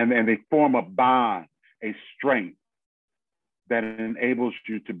 And they form a bond, a strength that enables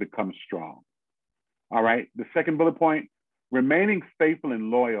you to become strong. All right, the second bullet point, remaining faithful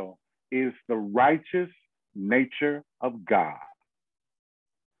and loyal is the righteous nature of God.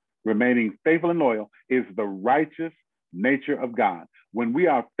 Remaining faithful and loyal is the righteous nature of God. When we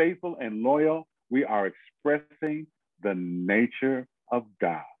are faithful and loyal, we are expressing the nature of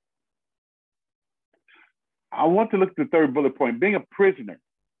God. I want to look at the third bullet point, being a prisoner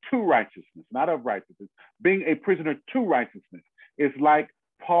to righteousness, not of righteousness. Being a prisoner to righteousness is like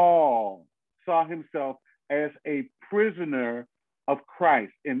Paul saw himself as a prisoner of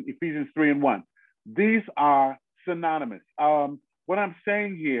Christ in Ephesians 3:1. These are synonymous. What I'm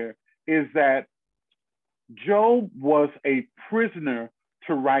saying here is that Job was a prisoner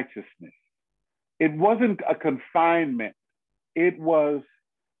to righteousness. It wasn't a confinement. It was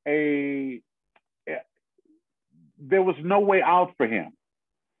there was no way out for him.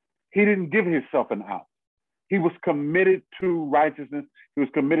 He didn't give himself an out. He was committed to righteousness. He was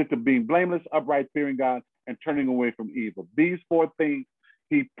committed to being blameless, upright, fearing God, and turning away from evil. These four things,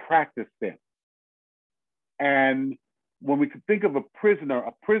 he practiced them. And when we could think of a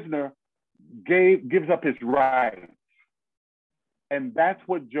prisoner gives up his rights. And that's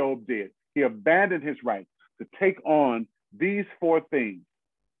what Job did. He abandoned his rights to take on these four things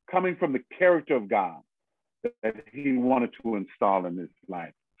coming from the character of God that he wanted to install in his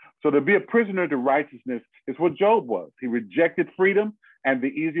life. So to be a prisoner to righteousness is what Job was. He rejected freedom and the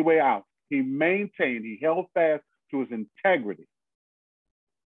easy way out. He held fast to his integrity.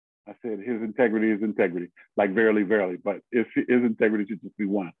 I said his integrity is integrity, like verily, verily, but his integrity should just be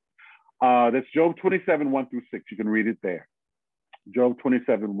one. That's Job 27:1-6. You can read it there. Job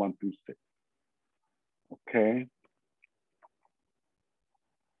 27:1-6. Okay.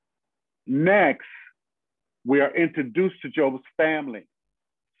 Next, we are introduced to Job's family.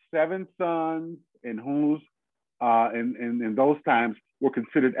 7 sons in whose, in those times, were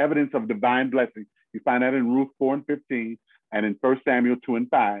considered evidence of divine blessing. You find that in Ruth 4:15 and in 1 Samuel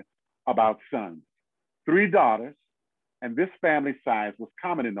 2:5 about sons. 3 daughters, and this family size was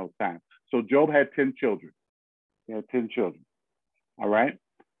common in those times. So Job had 10 children. He had 10 children. All right.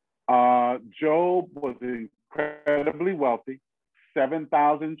 Job was incredibly wealthy.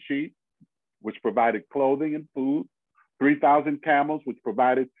 7,000 sheep, which provided clothing and food. 3,000 camels, which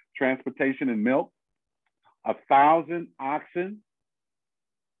provided transportation and milk. 1,000 oxen.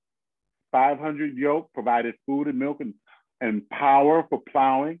 500 yoke provided food and milk and power for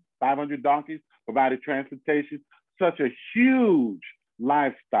plowing. 500 donkeys provided transportation. Such a huge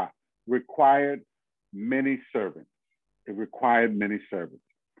livestock required many servants. It required many servants.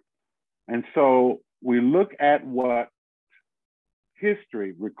 And so we look at what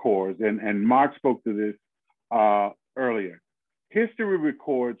history records, and Mark spoke to this earlier. History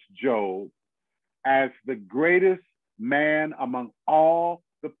records Job as the greatest man among all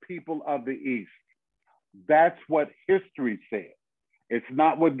the people of the East. That's what history said. It's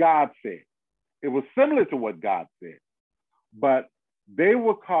not what God said. It was similar to what God said, but they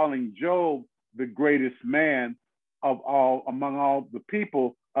were calling Job the greatest man of all among all the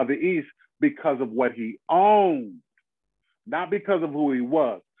people of the East because of what he owned, not because of who he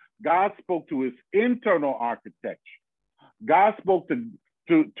was. God spoke to his internal architecture. God spoke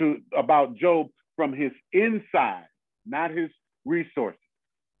to about Job from his inside, not his resources.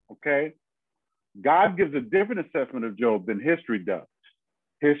 Okay? God gives a different assessment of Job than history does.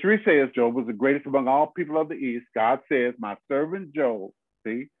 History says Job was the greatest among all people of the East. God says, my servant Job,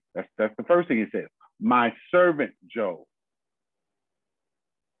 see, that's the first thing he says, my servant Job.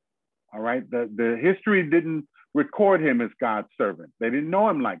 All right. The history didn't record him as God's servant. They didn't know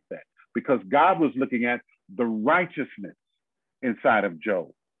him like that because God was looking at the righteousness inside of Job.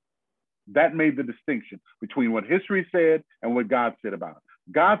 That made the distinction between what history said and what God said about him.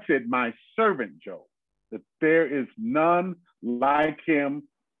 God said, my servant Job, that there is none like him,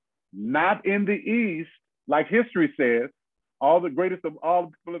 not in the East, like history says, all the greatest of all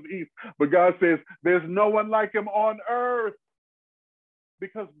the people of the East, but God says, there's no one like him on earth,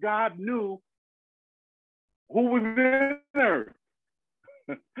 because God knew who was in earth.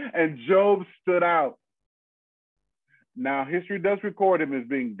 And Job stood out. Now, history does record him as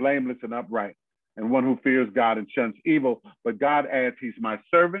being blameless and upright and one who fears God and shuns evil, but God adds, he's my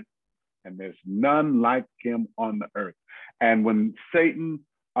servant, and there's none like him on the earth. And when Satan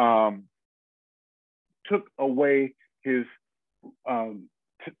took away his,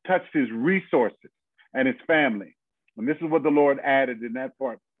 touched his resources and his family, and this is what the Lord added in that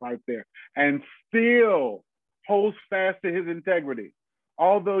part right there, and still holds fast to his integrity,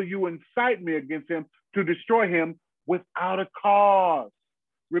 although you incite me against him to destroy him without a cause.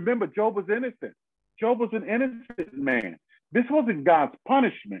 Remember, Job was innocent. Job was an innocent man. This wasn't God's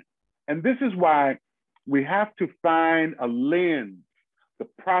punishment. And this is why we have to find a lens, the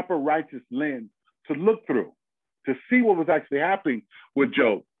proper righteous lens to look through, to see what was actually happening with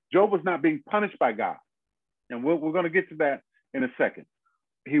Job. Job was not being punished by God. And we're going to get to that in a second.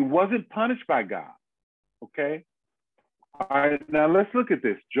 He wasn't punished by God, okay? All right, now let's look at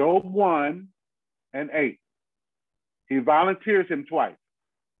this. Job 1 and 8. He volunteers him twice.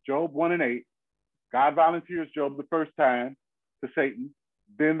 Job 1 and 8. God volunteers Job the first time to Satan.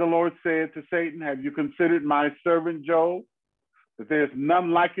 Then the Lord said to Satan, have you considered my servant Job, that there's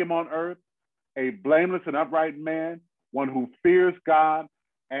none like him on earth, a blameless and upright man, one who fears God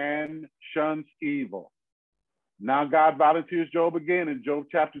and shuns evil. Now God volunteers Job again in Job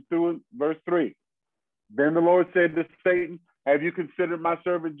chapter 2, verse 3. Then the Lord said to Satan, have you considered my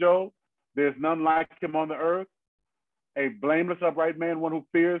servant Job? There's none like him on the earth, a blameless, upright man, one who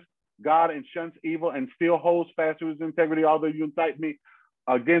fears God and shuns evil and still holds fast to his integrity, although you incite me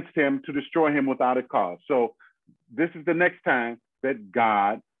against him to destroy him without a cause. So this is the next time that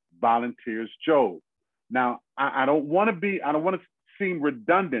God volunteers Job. Now, I don't want to seem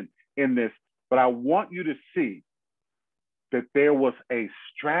redundant in this, but I want you to see that there was a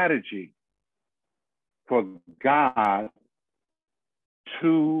strategy for God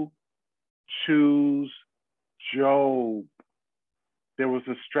to choose Job. There was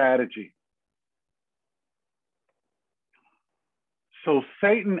a strategy. So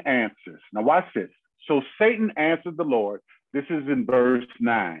Satan answers. Now watch this. So Satan answered the Lord. This is in verse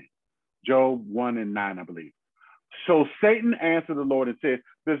 9. Job 1 and 9, I believe. So Satan answered the Lord and said,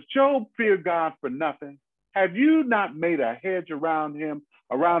 does Job fear God for nothing? Have you not made a hedge around him,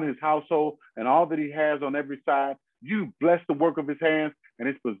 around his household, and all that he has on every side? You bless the work of his hands, and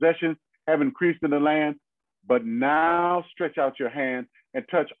his possessions have increased in the land. But now stretch out your hand and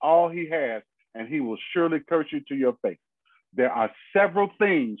touch all he has, and he will surely curse you to your face. There are several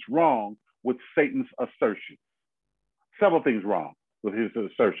things wrong with Satan's assertions. Several things wrong with his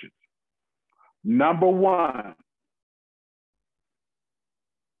assertions. Number one,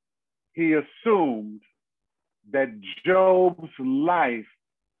 he assumed that Job's life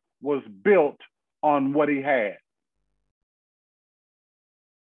was built on what he had.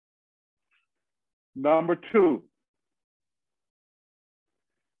 Number two,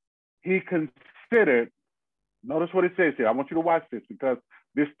 he considered, notice what it says here. I want you to watch this because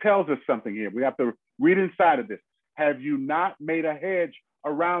this tells us something here. We have to read inside of this. Have you not made a hedge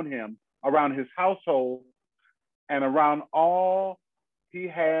around him, around his household, and around all he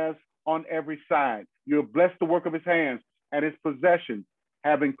has on every side? You have blessed the work of his hands, and his possessions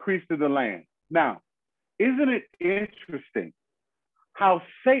have increased in the land. Now, isn't it interesting how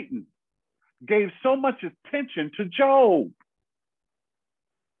Satan gave so much attention to Job?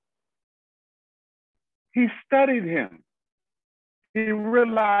 He studied him. He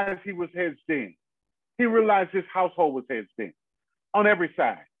realized he was hedged in. He realized his household was hedged in on every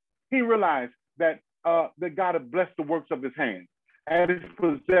side. He realized that that God had blessed the works of his hands and his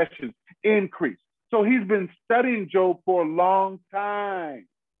possessions increased. So he's been studying Job for a long time,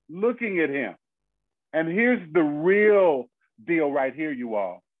 looking at him. And here's the real deal right here, you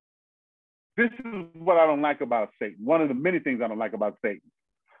all. This is what I don't like about Satan. One of the many things I don't like about Satan.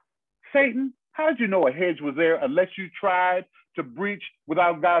 Satan, how did you know a hedge was there unless you tried to breach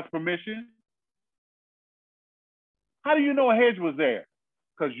without God's permission? How do you know a hedge was there?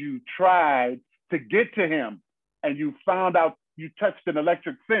 Because you tried to get to him and you found out you touched an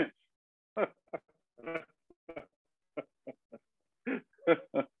electric fence.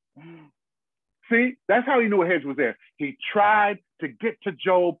 See, that's how he knew a hedge was there. He tried to get to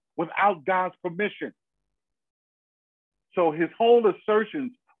Job without God's permission. So his whole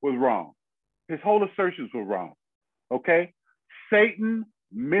assertions was wrong. His whole assertions were wrong. Okay? Satan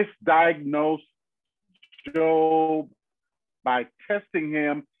misdiagnosed Job by testing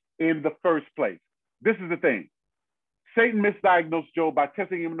him in the first place. This is the thing. Satan misdiagnosed Job by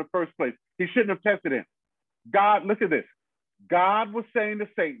testing him in the first place. He shouldn't have tested him. God, look at this. God was saying to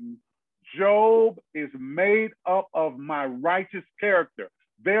Satan, Job is made up of my righteous character.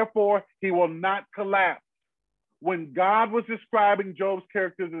 Therefore, he will not collapse. When God was describing Job's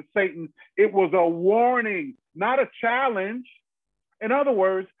characters as Satan, it was a warning, not a challenge. In other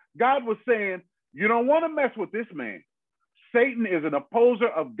words, God was saying, you don't want to mess with this man. Satan is an opposer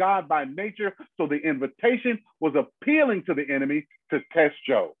of God by nature, so the invitation was appealing to the enemy to test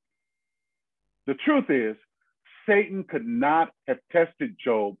Job. The truth is, Satan could not have tested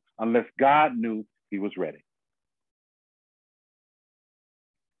Job unless God knew he was ready.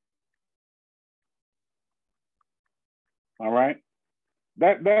 All right?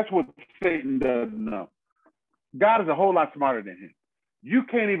 That's what Satan doesn't know. God is a whole lot smarter than him. You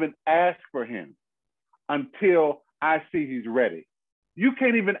can't even ask for him until I see he's ready. You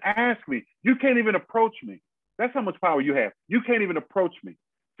can't even ask me. You can't even approach me. That's how much power you have. You can't even approach me.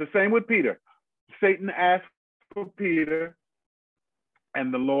 It's the same with Peter. Satan asked for Peter,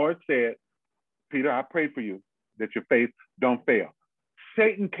 and the Lord said, Peter, I pray for you that your faith don't fail.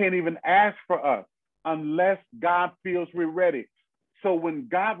 Satan can't even ask for us unless God feels we're ready. So when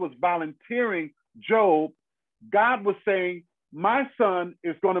God was volunteering Job, God was saying, my son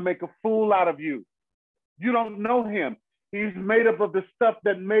is going to make a fool out of you. You don't know him. He's made up of the stuff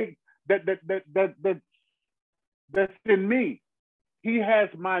that's in me. He has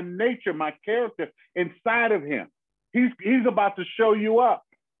my nature, my character inside of him. He's about to show you up.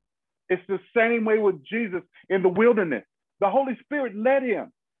 It's the same way with Jesus in the wilderness. The Holy Spirit led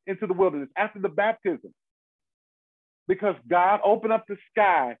him into the wilderness after the baptism, because God opened up the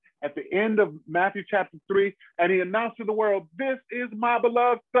sky at the end of Matthew chapter 3, and he announced to the world, this is my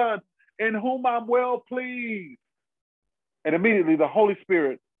beloved son in whom I'm well pleased. And immediately the Holy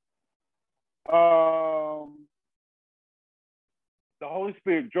Spirit,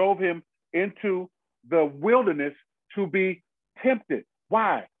 drove him into the wilderness to be tempted.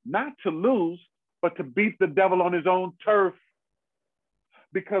 Why? Not to lose, but to beat the devil on his own turf.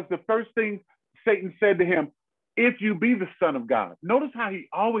 Because the first thing Satan said to him, if you be the Son of God. Notice how he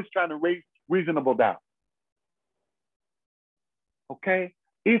always trying to raise reasonable doubt. Okay?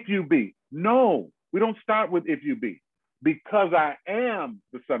 If you be. No, we don't start with if you be. Because I am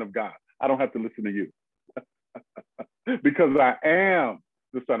the Son of God. I don't have to listen to you. Because I am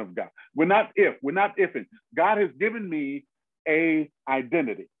the Son of God. We're not ifing. God has given me a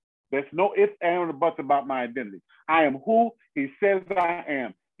identity. There's no ifs, ands, or buts about my identity. I am who he says I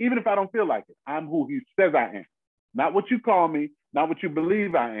am. Even if I don't feel like it, I'm who he says I am. Not what you call me, not what you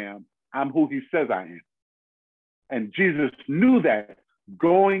believe I am. I'm who he says I am. And Jesus knew that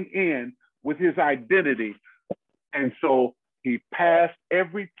going in with his identity. And so he passed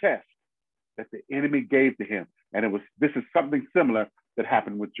every test that the enemy gave to him. And this is something similar that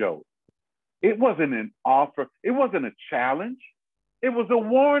happened with Job. It wasn't an offer. It wasn't a challenge. It was a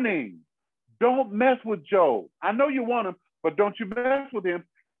warning. Don't mess with Job. I know you want him, but don't you mess with him.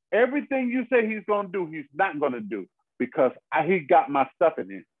 Everything you say he's going to do, he's not going to do, because he got my stuff in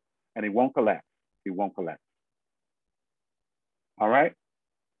him, and he won't collapse. He won't collapse. All right?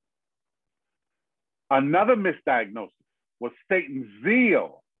 Another misdiagnosis was Satan's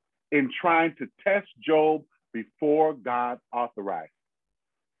zeal in trying to test Job before God authorized.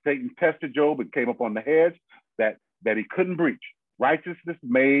 Satan tested Job and came up on the hedge that he couldn't breach. Righteousness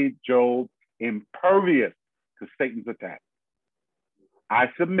made Job impervious to Satan's attack. I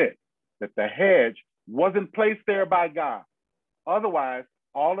submit that the hedge wasn't placed there by God. Otherwise,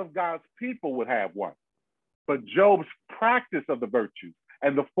 all of God's people would have one. But Job's practice of the virtues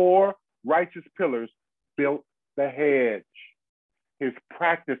and the 4 righteous pillars built the hedge. His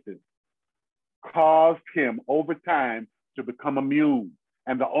practices caused him over time to become immune.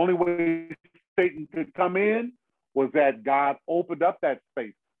 And the only way Satan could come in was that God opened up that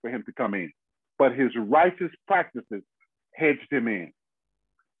space for him to come in. But his righteous practices hedged him in.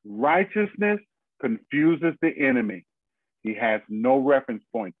 Righteousness confuses the enemy. He has no reference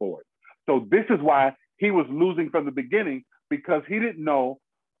point for it. So this is why he was losing from the beginning, because he didn't know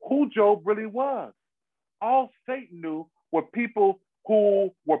who Job really was. All Satan knew were people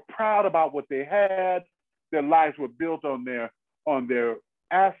who were proud about what they had. Their lives were built on their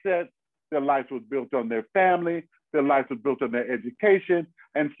assets. Their lives were built on their family. Their lives were built on their education.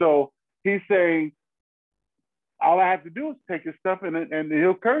 And so he's saying, all I have to do is take his stuff and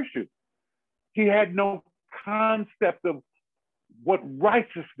he'll curse you. He had no concept of what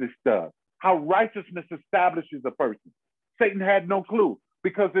righteousness does, how righteousness establishes a person. Satan had no clue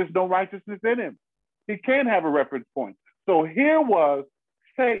because there's no righteousness in him. He can't have a reference point. So here was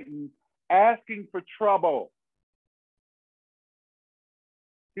Satan asking for trouble.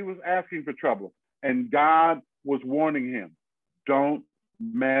 He was asking for trouble. And God was warning him, don't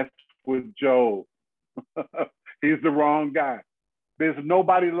mess with Job. He's the wrong guy. There's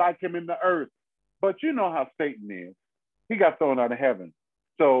nobody like him in the earth. But you know how Satan is. He got thrown out of heaven.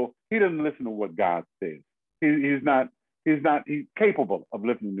 So he doesn't listen to what God says. He's capable of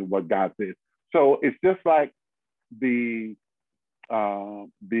listening to what God says. So it's just like the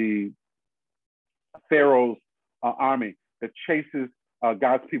Pharaoh's army that chases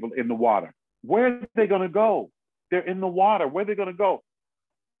God's people in the water. Where are they going to go? They're in the water. Where are they going to go?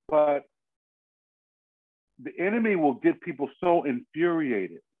 But the enemy will get people so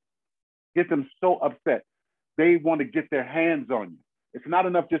infuriated, get them so upset. They want to get their hands on you. It's not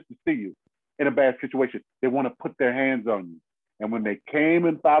enough just to see you in a bad situation. They want to put their hands on you. And when they came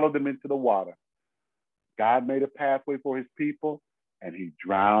and followed them into the water, God made a pathway for his people and he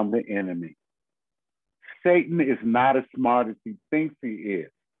drowned the enemy. Satan is not as smart as he thinks he is.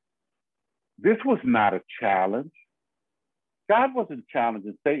 This was not a challenge. God wasn't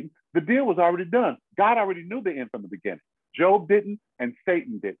challenging Satan. The deal was already done. God already knew the end from the beginning. Job didn't and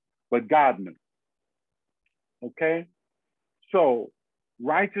Satan didn't, but God knew. Okay? So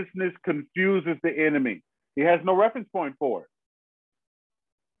righteousness confuses the enemy. He has no reference point for it.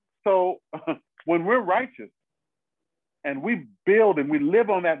 So when we're righteous and we build and we live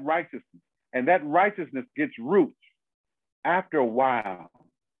on that righteousness, and that righteousness gets roots, after a while,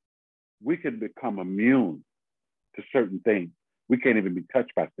 we can become immune to certain things. We can't even be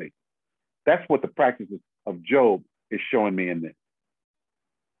touched by Satan. That's what the practices of Job is showing me in this.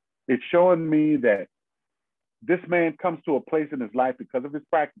 It's showing me that this man comes to a place in his life because of his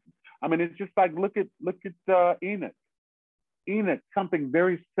practices. I mean, it's just like, look at Enoch. Enoch, something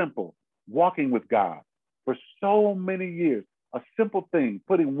very simple, walking with God for so many years. A simple thing,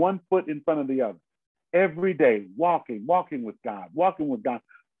 putting one foot in front of the other. Every day, walking with God.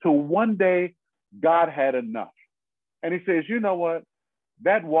 Till one day, God had enough. And he says, you know what?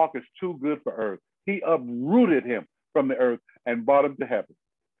 That walk is too good for earth. He uprooted him from the earth and brought him to heaven.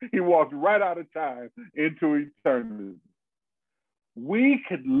 He walked right out of time into eternity. We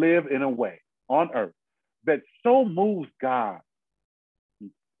could live in a way on earth that so moves God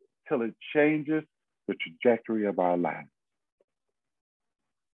till it changes the trajectory of our lives.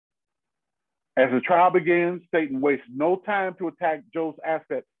 As the trial begins, Satan wastes no time to attack Job's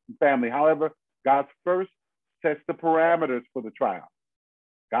assets and family. However, God first sets the parameters for the trial.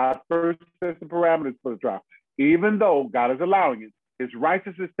 Even though God is allowing it, his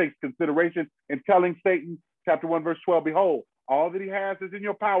righteousness takes consideration in telling Satan, chapter 1, verse 12, behold, all that he has is in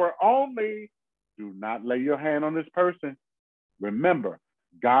your power. Only do not lay your hand on this person. Remember,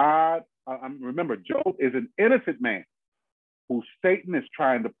 Job is an innocent man who Satan is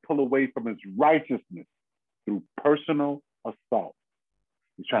trying to pull away from his righteousness through personal assault.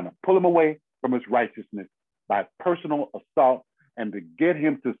 He's trying to pull him away from his righteousness by personal assault and to get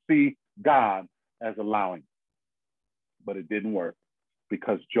him to see God as allowing. But it didn't work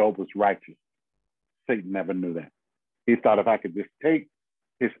because Job was righteous. Satan never knew that. He thought if I could just take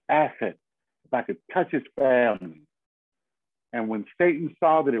his assets, if I could touch his family. And when Satan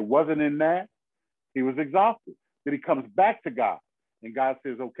saw that it wasn't in that, he was exhausted. Then he comes back to God. And God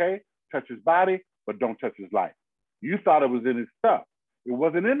says, okay, touch his body, but don't touch his life. You thought it was in his stuff. It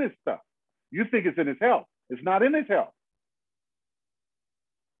wasn't in his stuff. You think it's in his health. It's not in his health.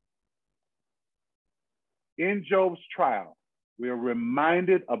 In Job's trial, we are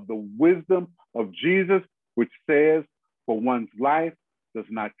reminded of the wisdom of Jesus, which says, for one's life does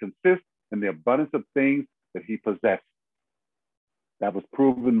not consist in the abundance of things that he possesses. That was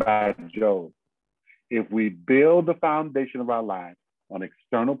proven by Job. If we build the foundation of our lives on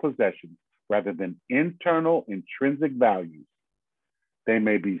external possessions rather than internal intrinsic values, they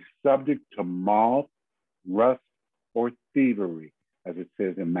may be subject to moth, rust, or thievery, as it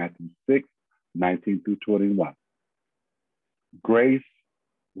says in Matthew 6, 19 through 21. Grace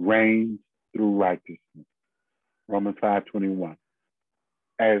reigns through righteousness. Romans 5:21.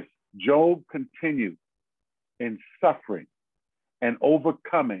 As Job continued in suffering and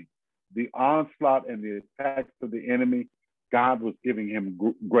overcoming the onslaught and the attacks of the enemy, God was giving him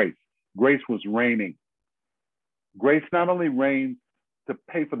grace. Grace was reigning. Grace not only reigns to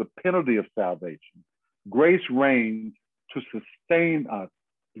pay for the penalty of salvation, Grace reigns to sustain us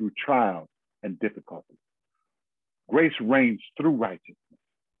through trials and difficulties. Grace reigns through righteousness.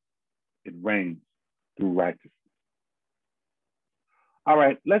 It reigns through righteousness. All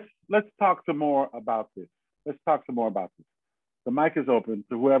right, let's talk some more about this. Let's talk some more about this. The mic is open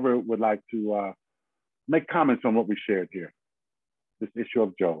to whoever would like to make comments on what we shared here, this issue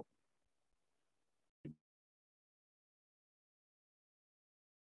of Job.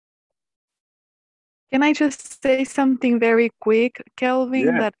 Can I just say something very quick, Kelvin?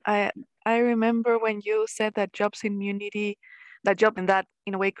 Yeah. That I remember when you said that Job's immunity, that Job in that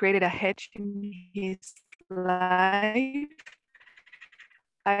in a way created a hedge in his life.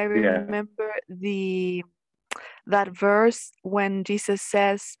 I remember that verse when Jesus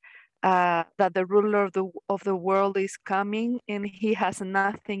says that the ruler of the world is coming and he has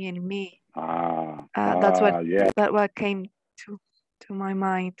nothing in me. That's what came to my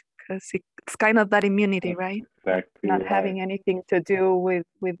mind, because it's kind of that immunity, right? Exactly. Not having anything to do with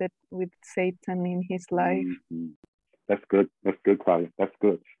Satan in his life. Mm-hmm. That's good. That's good, Claudia. That's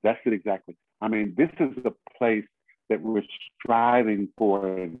good. That's it exactly. I mean, this is the place that we're striving for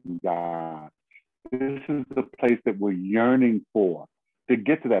in God. This is the place that we're yearning for, to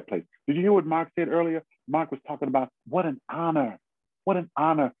get to that place. Did you hear what Mark said earlier? Mark was talking about what an honor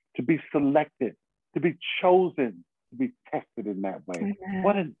to be selected, to be chosen, to be tested in that way. Amen.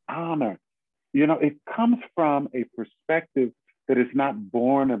 What an honor. You know, it comes from a perspective that is not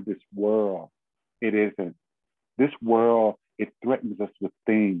born of this world. It isn't. This world, it threatens us with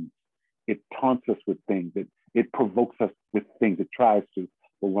things. It taunts us with things. It provokes us with things. It tries to.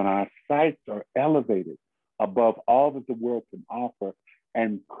 But when our sights are elevated above all that the world can offer,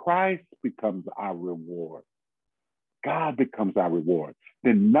 and Christ becomes our reward, God becomes our reward,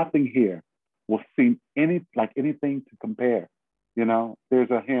 then nothing here will seem like anything to compare. You know, there's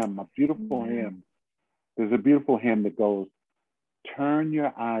a hymn, a beautiful hymn. There's a beautiful hymn that goes, turn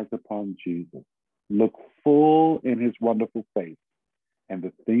your eyes upon Jesus, look full in his wonderful face, and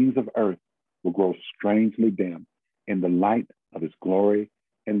the things of earth will grow strangely dim in the light of his glory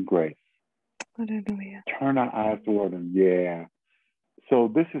and grace. Hallelujah. Turn our eyes toward him. Yeah.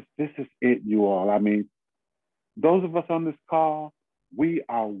 So this is it, you all. I mean, those of us on this call, we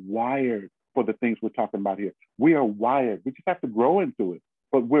are wired for the things we're talking about here. We are wired. We just have to grow into it.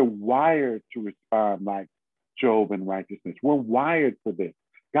 But we're wired to respond like Job in righteousness. We're wired for this.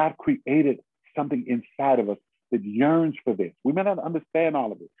 God created something inside of us that yearns for this. We may not understand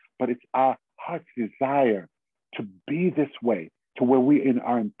all of it, but it's our heart's desire to be this way, to where we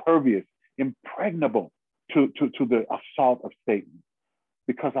are impervious, impregnable to the assault of Satan,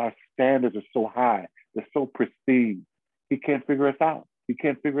 because our standards are so high, they're so pristine. He can't figure us out. He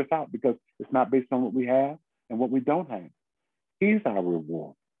can't figure us out because it's not based on what we have and what we don't have. He's our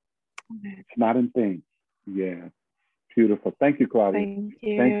reward. It's not in things. Yeah, beautiful. Thank you, Claudia. Thank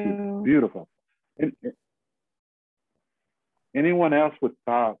you. Thank you. Beautiful. Anyone else with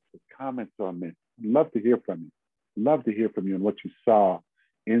thoughts or comments on this? I'd love to hear from you. Love to hear from you and what you saw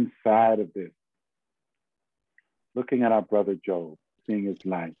inside of this. Looking at our brother Job, seeing his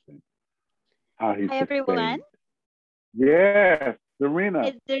life and how he's Hi, everyone. Yes, Serena.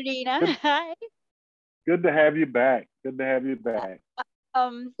 It's Serena. Hi. Good to have you back. Good to have you back.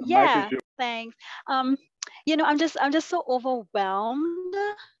 Yeah, thanks. You know, I'm just so overwhelmed.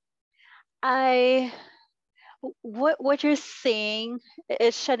 What you're saying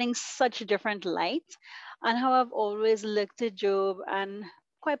is shedding such different light on how I've always looked at Job, and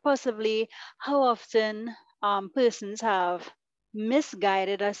quite possibly how often persons have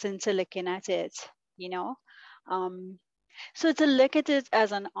misguided us into looking at it, you know. So to look at it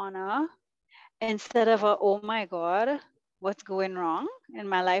as an honor instead of oh my God, what's going wrong in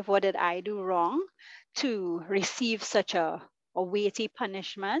my life? What did I do wrong to receive such a weighty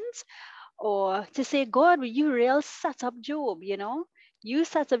punishment? Or to say, God, you real set up Job, you know? You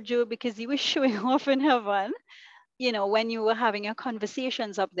set up Job because you were showing off in heaven, you know, when you were having your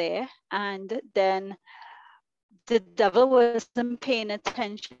conversations up there. And then the devil wasn't paying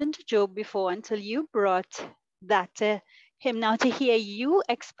attention to Job before until you brought that to him. Now to hear you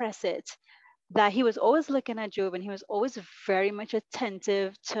express it, that he was always looking at Job and he was always very much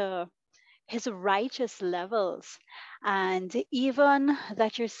attentive to his righteous levels. And even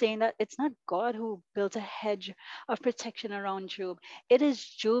that you're saying that it's not God who built a hedge of protection around Job. It is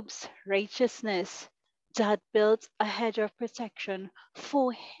Job's righteousness that built a hedge of protection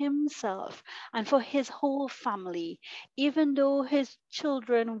for himself and for his whole family, even though his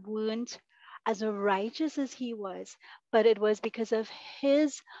children weren't as righteous as he was, but it was because of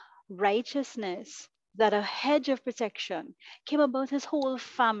his righteousness that a hedge of protection came about his whole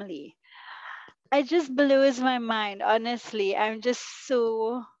family. it just blows my mind. Honestly, I'm just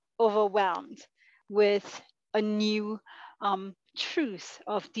so overwhelmed with a new truth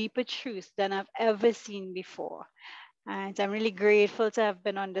of deeper truth than I've ever seen before. And I'm really grateful to have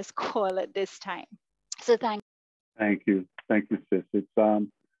been on this call at this time. So Thank you, sis.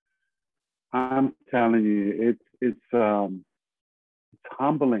 I'm telling you, it's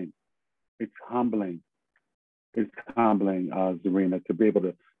humbling. It's humbling. It's humbling, Zarina, to be able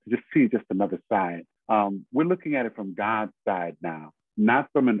to just see just another side. We're looking at it from God's side now, not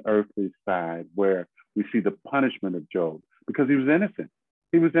from an earthly side where we see the punishment of Job, because he was innocent.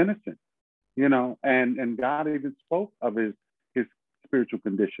 He was innocent, and God even spoke of his spiritual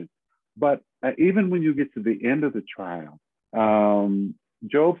condition. But even when you get to the end of the trial,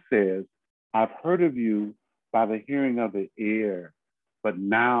 Job says, I've heard of you by the hearing of the ear, but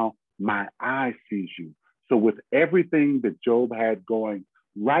now my eye sees you. So with everything that Job had going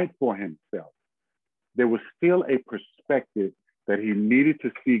right for himself, there was still a perspective that he needed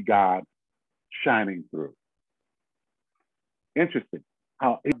to see God shining through. Interesting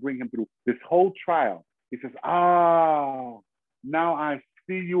how it bring him through this whole trial. He says, now I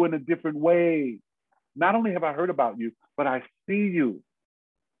see you in a different way. Not only have I heard about you, but I see you.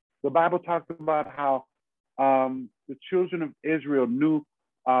 The Bible talks about how the children of Israel knew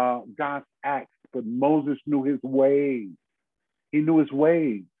God's acts, but Moses knew his ways. He knew his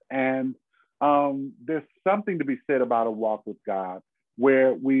ways. And there's something to be said about a walk with God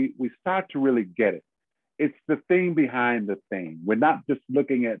where we start to really get it. It's the thing behind the thing. We're not just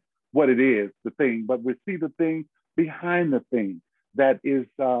looking at what it is, the thing, but we see the thing behind the thing that is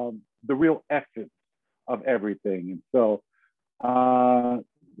the real essence of everything. And so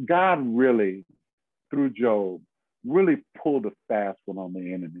God really, through Job, really pulled a fast one on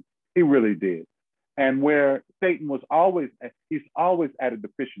the enemy. He really did. And where Satan he's always at a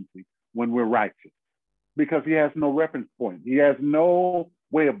deficiency when we're righteous, because he has no reference point. He has no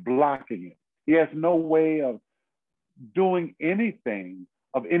way of blocking it. He has no way of doing anything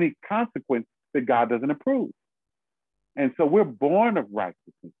of any consequence that God doesn't approve. And so we're born of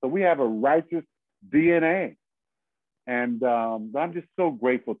righteousness. So we have a righteous DNA. And I'm just so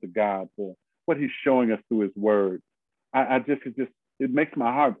grateful to God for what he's showing us through his word. It makes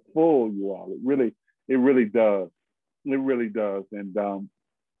my heart full, you all. It really does. It really does. And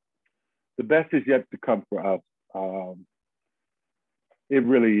the best is yet to come for us. It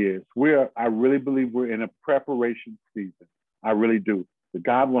really is. I really believe we're in a preparation season. I really do. But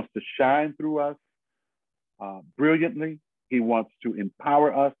God wants to shine through us brilliantly. He wants to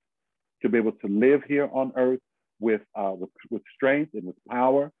empower us to be able to live here on earth with strength and with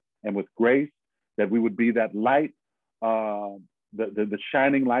power and with grace, that we would be that light, the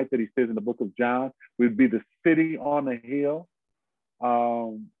shining light that he says in the book of John. We'd be the city on the hill,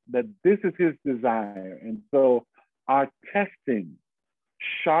 that this is his desire. And so our testing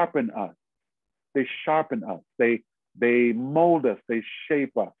sharpen us. They sharpen us. They mold us. They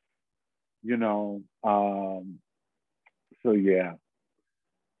shape us, so yeah,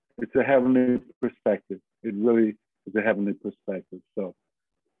 it's a heavenly perspective. It really is a heavenly perspective. So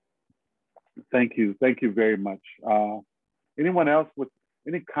thank you very much. Anyone else with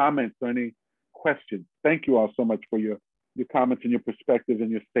any comments or any questions? Thank you all so much for your comments and your perspectives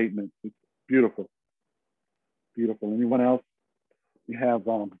and your statements. It's beautiful. Beautiful. Anyone else? We have,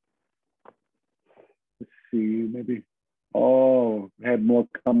 let's see, maybe, had more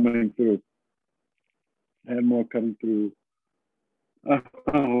coming through.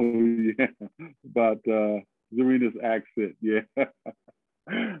 Oh, yeah, about Zarina's accent, yeah.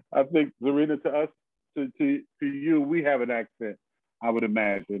 I think, Zarina, to us, to you, we have an accent, I would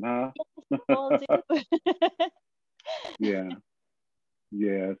imagine, huh? Yeah,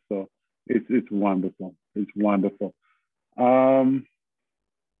 so it's wonderful. It's wonderful.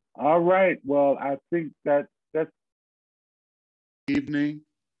 All right, well, I think that's evening.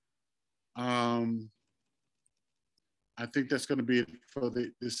 I think that's going to be it for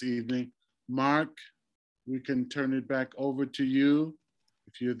this evening. Mark, we can turn it back over to you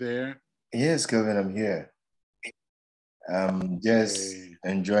if you're there. Yes, Kevin, I'm here. Just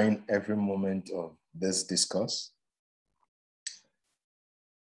enjoying every moment of this discourse.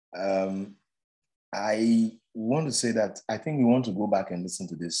 I want to say that I think we want to go back and listen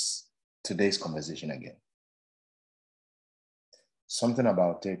to today's conversation again. Something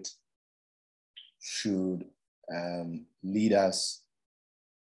about it should lead us,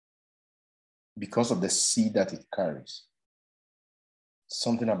 because of the seed that it carries.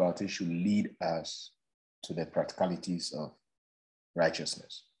 Something about it should lead us to the practicalities of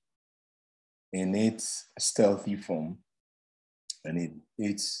righteousness in its stealthy form and in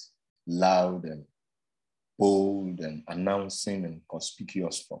its loud and bold and announcing and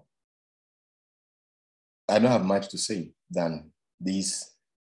conspicuous form. I don't have much to say than these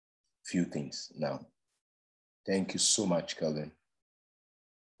few things now. Thank you so much, Kelvin.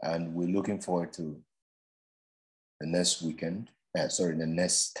 And we're looking forward to the next weekend, the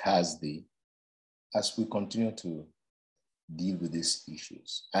next Thursday, as we continue to deal with these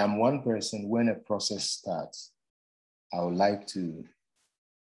issues. I am one person, when a process starts, I would like to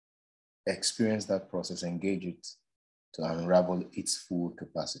experience that process, engage it to unravel its full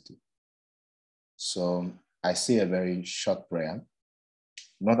capacity. So I say a very short prayer,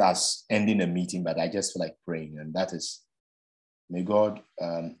 not as ending a meeting, but I just feel like praying. And that is, may God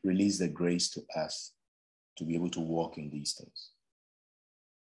release the grace to us to be able to walk in these things.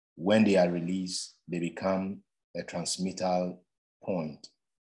 When they are released, they become a transmittal point.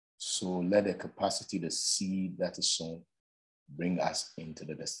 So let the capacity, the seed that is sown, bring us into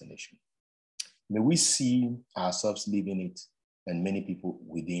the destination. May we see ourselves living it and many people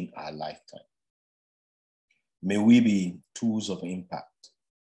within our lifetime. May we be tools of impact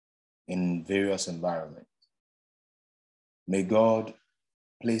in various environments. May God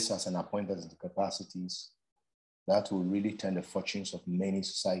place us and appoint us into capacities that will really turn the fortunes of many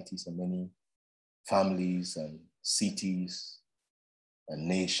societies and many families and cities and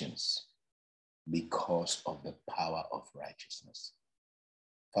nations because of the power of righteousness.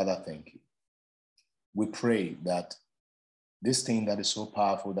 Father, thank you. We pray that this thing that is so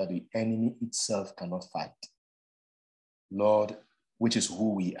powerful that the enemy itself cannot fight, Lord, which is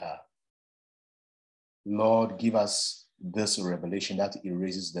who we are, Lord, give us this revelation that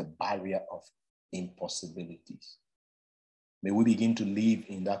erases the barrier of impossibilities. May we begin to live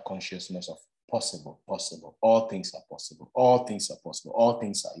in that consciousness of possible, possible. All things are possible. All things are possible. All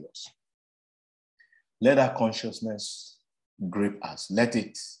things are yours. Let that consciousness grip us. Let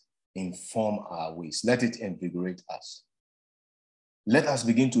it inform our ways. Let it invigorate us. Let us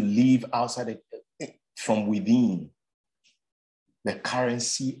begin to live outside from within the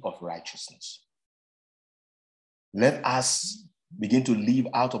currency of righteousness. Let us begin to live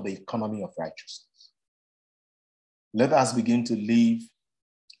out of the economy of righteousness. Let us begin to live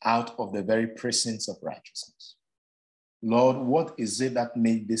out of the very presence of righteousness. Lord, what is it that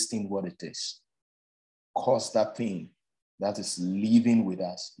made this thing what it is? Cause that thing that is living with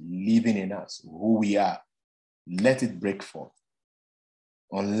us, living in us, who we are, let it break forth.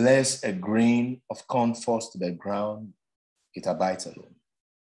 Unless a grain of corn falls to the ground, it abides alone.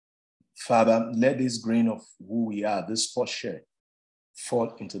 Father, let this grain of who we are, this portion,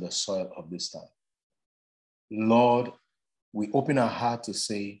 fall into the soil of this time. Lord, we open our heart to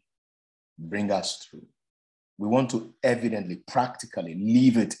say, bring us through. We want to evidently, practically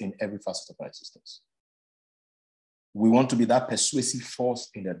live it in every facet of our existence. We want to be that persuasive force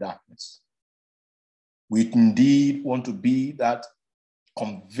in the darkness. We indeed want to be that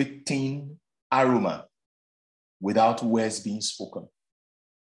convicting aroma without words being spoken.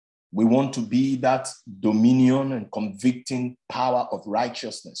 We want to be that dominion and convicting power of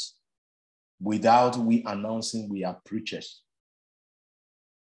righteousness without we announcing we are preachers.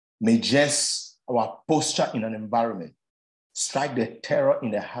 May just our posture in an environment strike the terror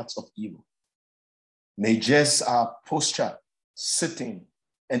in the hearts of evil. May just our posture sitting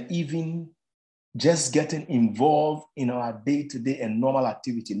and even just getting involved in our day-to-day and normal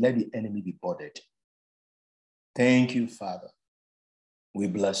activity, let the enemy be bothered. Thank you, Father. We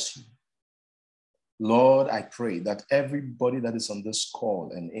bless you. Lord, I pray that everybody that is on this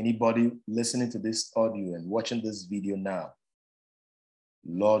call and anybody listening to this audio and watching this video now,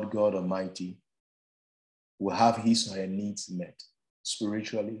 Lord God Almighty, will have his or her needs met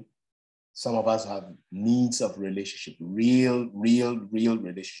spiritually. Some of us have needs of relationship, real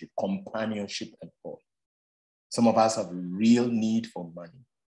relationship, companionship and all. Some of us have real need for money.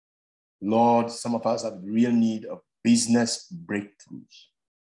 Lord, some of us have real need of business breakthroughs.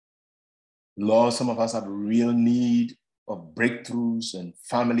 Lord, some of us have real need of breakthroughs and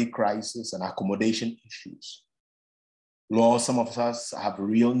family crisis and accommodation issues. Lord, some of us have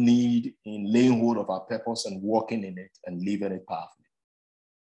real need in laying hold of our purpose and walking in it and living it powerfully.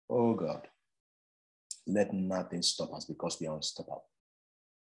 Oh God, let nothing stop us because we are unstoppable,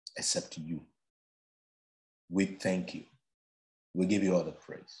 except you. We thank you. We give you all the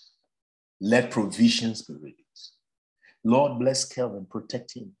praise. Let provisions be released. Lord, bless Kelvin,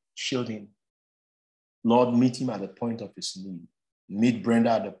 protect him, shield him. Lord, meet him at the point of his need. Meet Brenda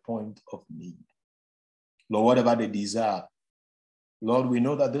at the point of need. Lord, whatever they desire, Lord, we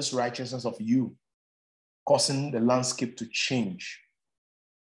know that this righteousness of you causing the landscape to change.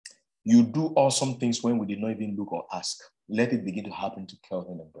 You do awesome things when we did not even look or ask. Let it begin to happen to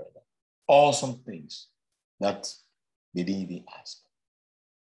Kelvin and Brenda. awesome things that they didn't even ask.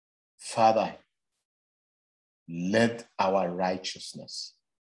 Father, let our righteousness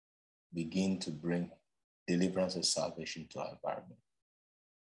begin to bring deliverance and salvation to our environment.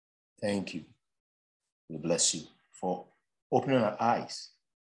 Thank you. We bless you for opening our eyes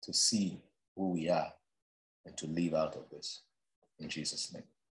to see who we are and to live out of this. In Jesus' name,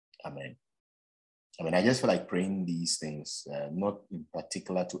 amen. I mean, I just feel like praying these things, not in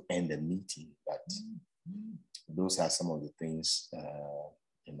particular to end the meeting, but those are some of the things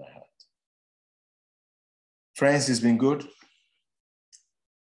in my heart. Friends, it's been good.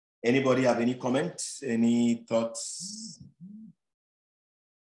 Anybody have any comments, any thoughts?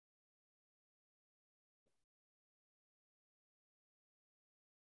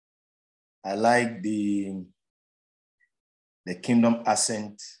 I like the kingdom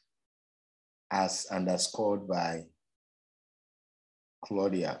accent as underscored by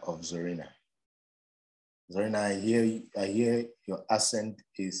Claudia of Zorina. Zorina, I hear your accent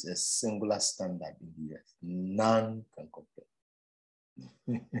is a singular standard in the US. None can compare.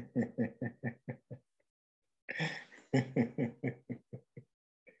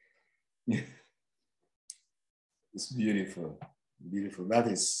 It's beautiful, beautiful. That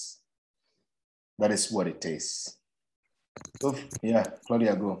is what it is. So, yeah,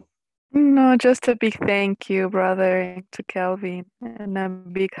 Claudia, go. No, just a big thank you, brother, to Kelvin, and a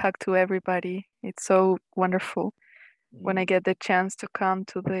big hug to everybody. It's so wonderful when I get the chance to come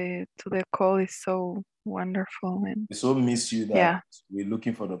to the call. It's so wonderful, and We so miss you that yeah, we're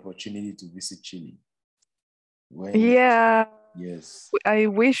looking for the opportunity to visit Chile. yeah. Yes. I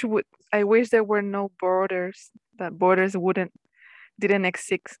wish there were no borders. That borders didn't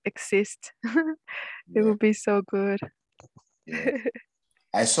exist. It would be so good. Yeah.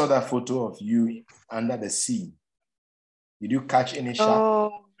 I saw that photo of you under the sea. Did you catch any shark?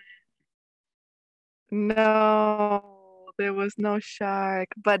 Oh no, there was no shark,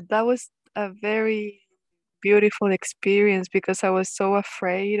 but that was a very beautiful experience because I was so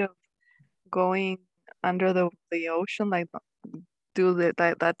afraid of going under the ocean, like do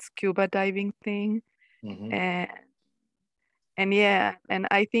that scuba diving thing. Mm-hmm. And yeah, and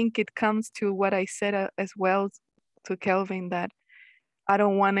I think it comes to what I said as well to Kelvin, that I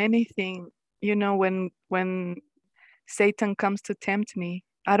don't want anything, when Satan comes to tempt me,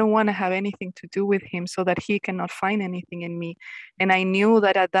 I don't want to have anything to do with him so that he cannot find anything in me. And I knew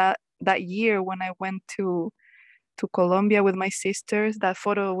that at that year when I went to Colombia with my sisters, that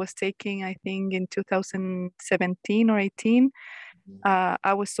photo was taken, I think, in 2017 or 18.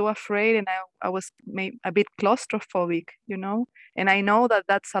 I was so afraid, and I was a bit claustrophobic, and I know that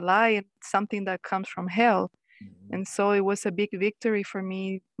that's a lie and something that comes from hell. And so it was a big victory for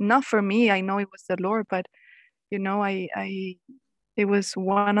me, not for me, I know it was the Lord, but it was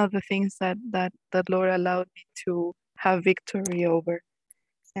one of the things that the Lord allowed me to have victory over.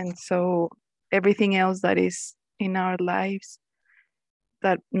 And so everything else that is in our lives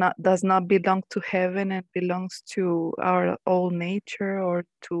that does not belong to heaven and belongs to our old nature or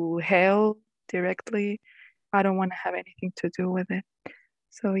to hell directly, I don't want to have anything to do with it.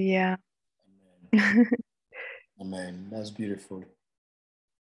 So yeah. Amen. That's beautiful.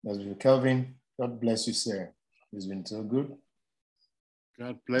 That's beautiful. Kelvin, God bless you, sir. It's been so good.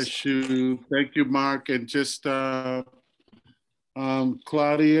 God bless you. Thank you, Mark. And just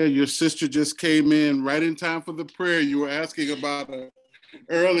Claudia, your sister just came in right in time for the prayer you were asking about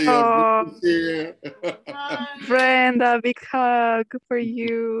earlier. Oh, Brenda, big hug for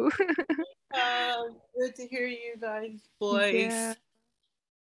you. Good to hear you guys' voice. Yeah.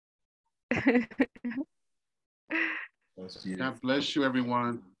 God bless you,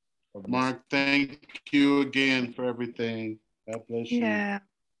 everyone. Mark, thank you again for everything. God bless you. Yeah.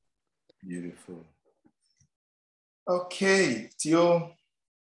 Beautiful. Okay, Theo,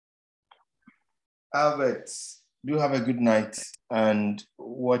 Albert, do have a good night and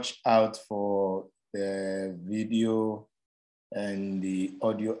watch out for the video and the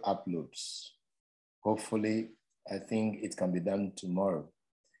audio uploads. Hopefully, I think it can be done tomorrow.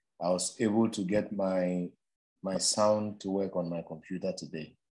 I was able to get my sound to work on my computer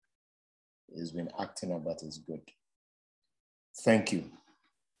today. It's been acting up, but it's good. Thank you.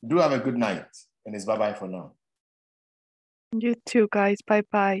 Do have a good night, and it's bye-bye for now. You too, guys.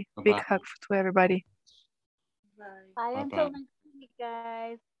 Bye-bye. Big hug to everybody. Bye until next week,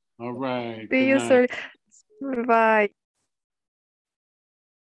 guys. All right. See you soon. Bye.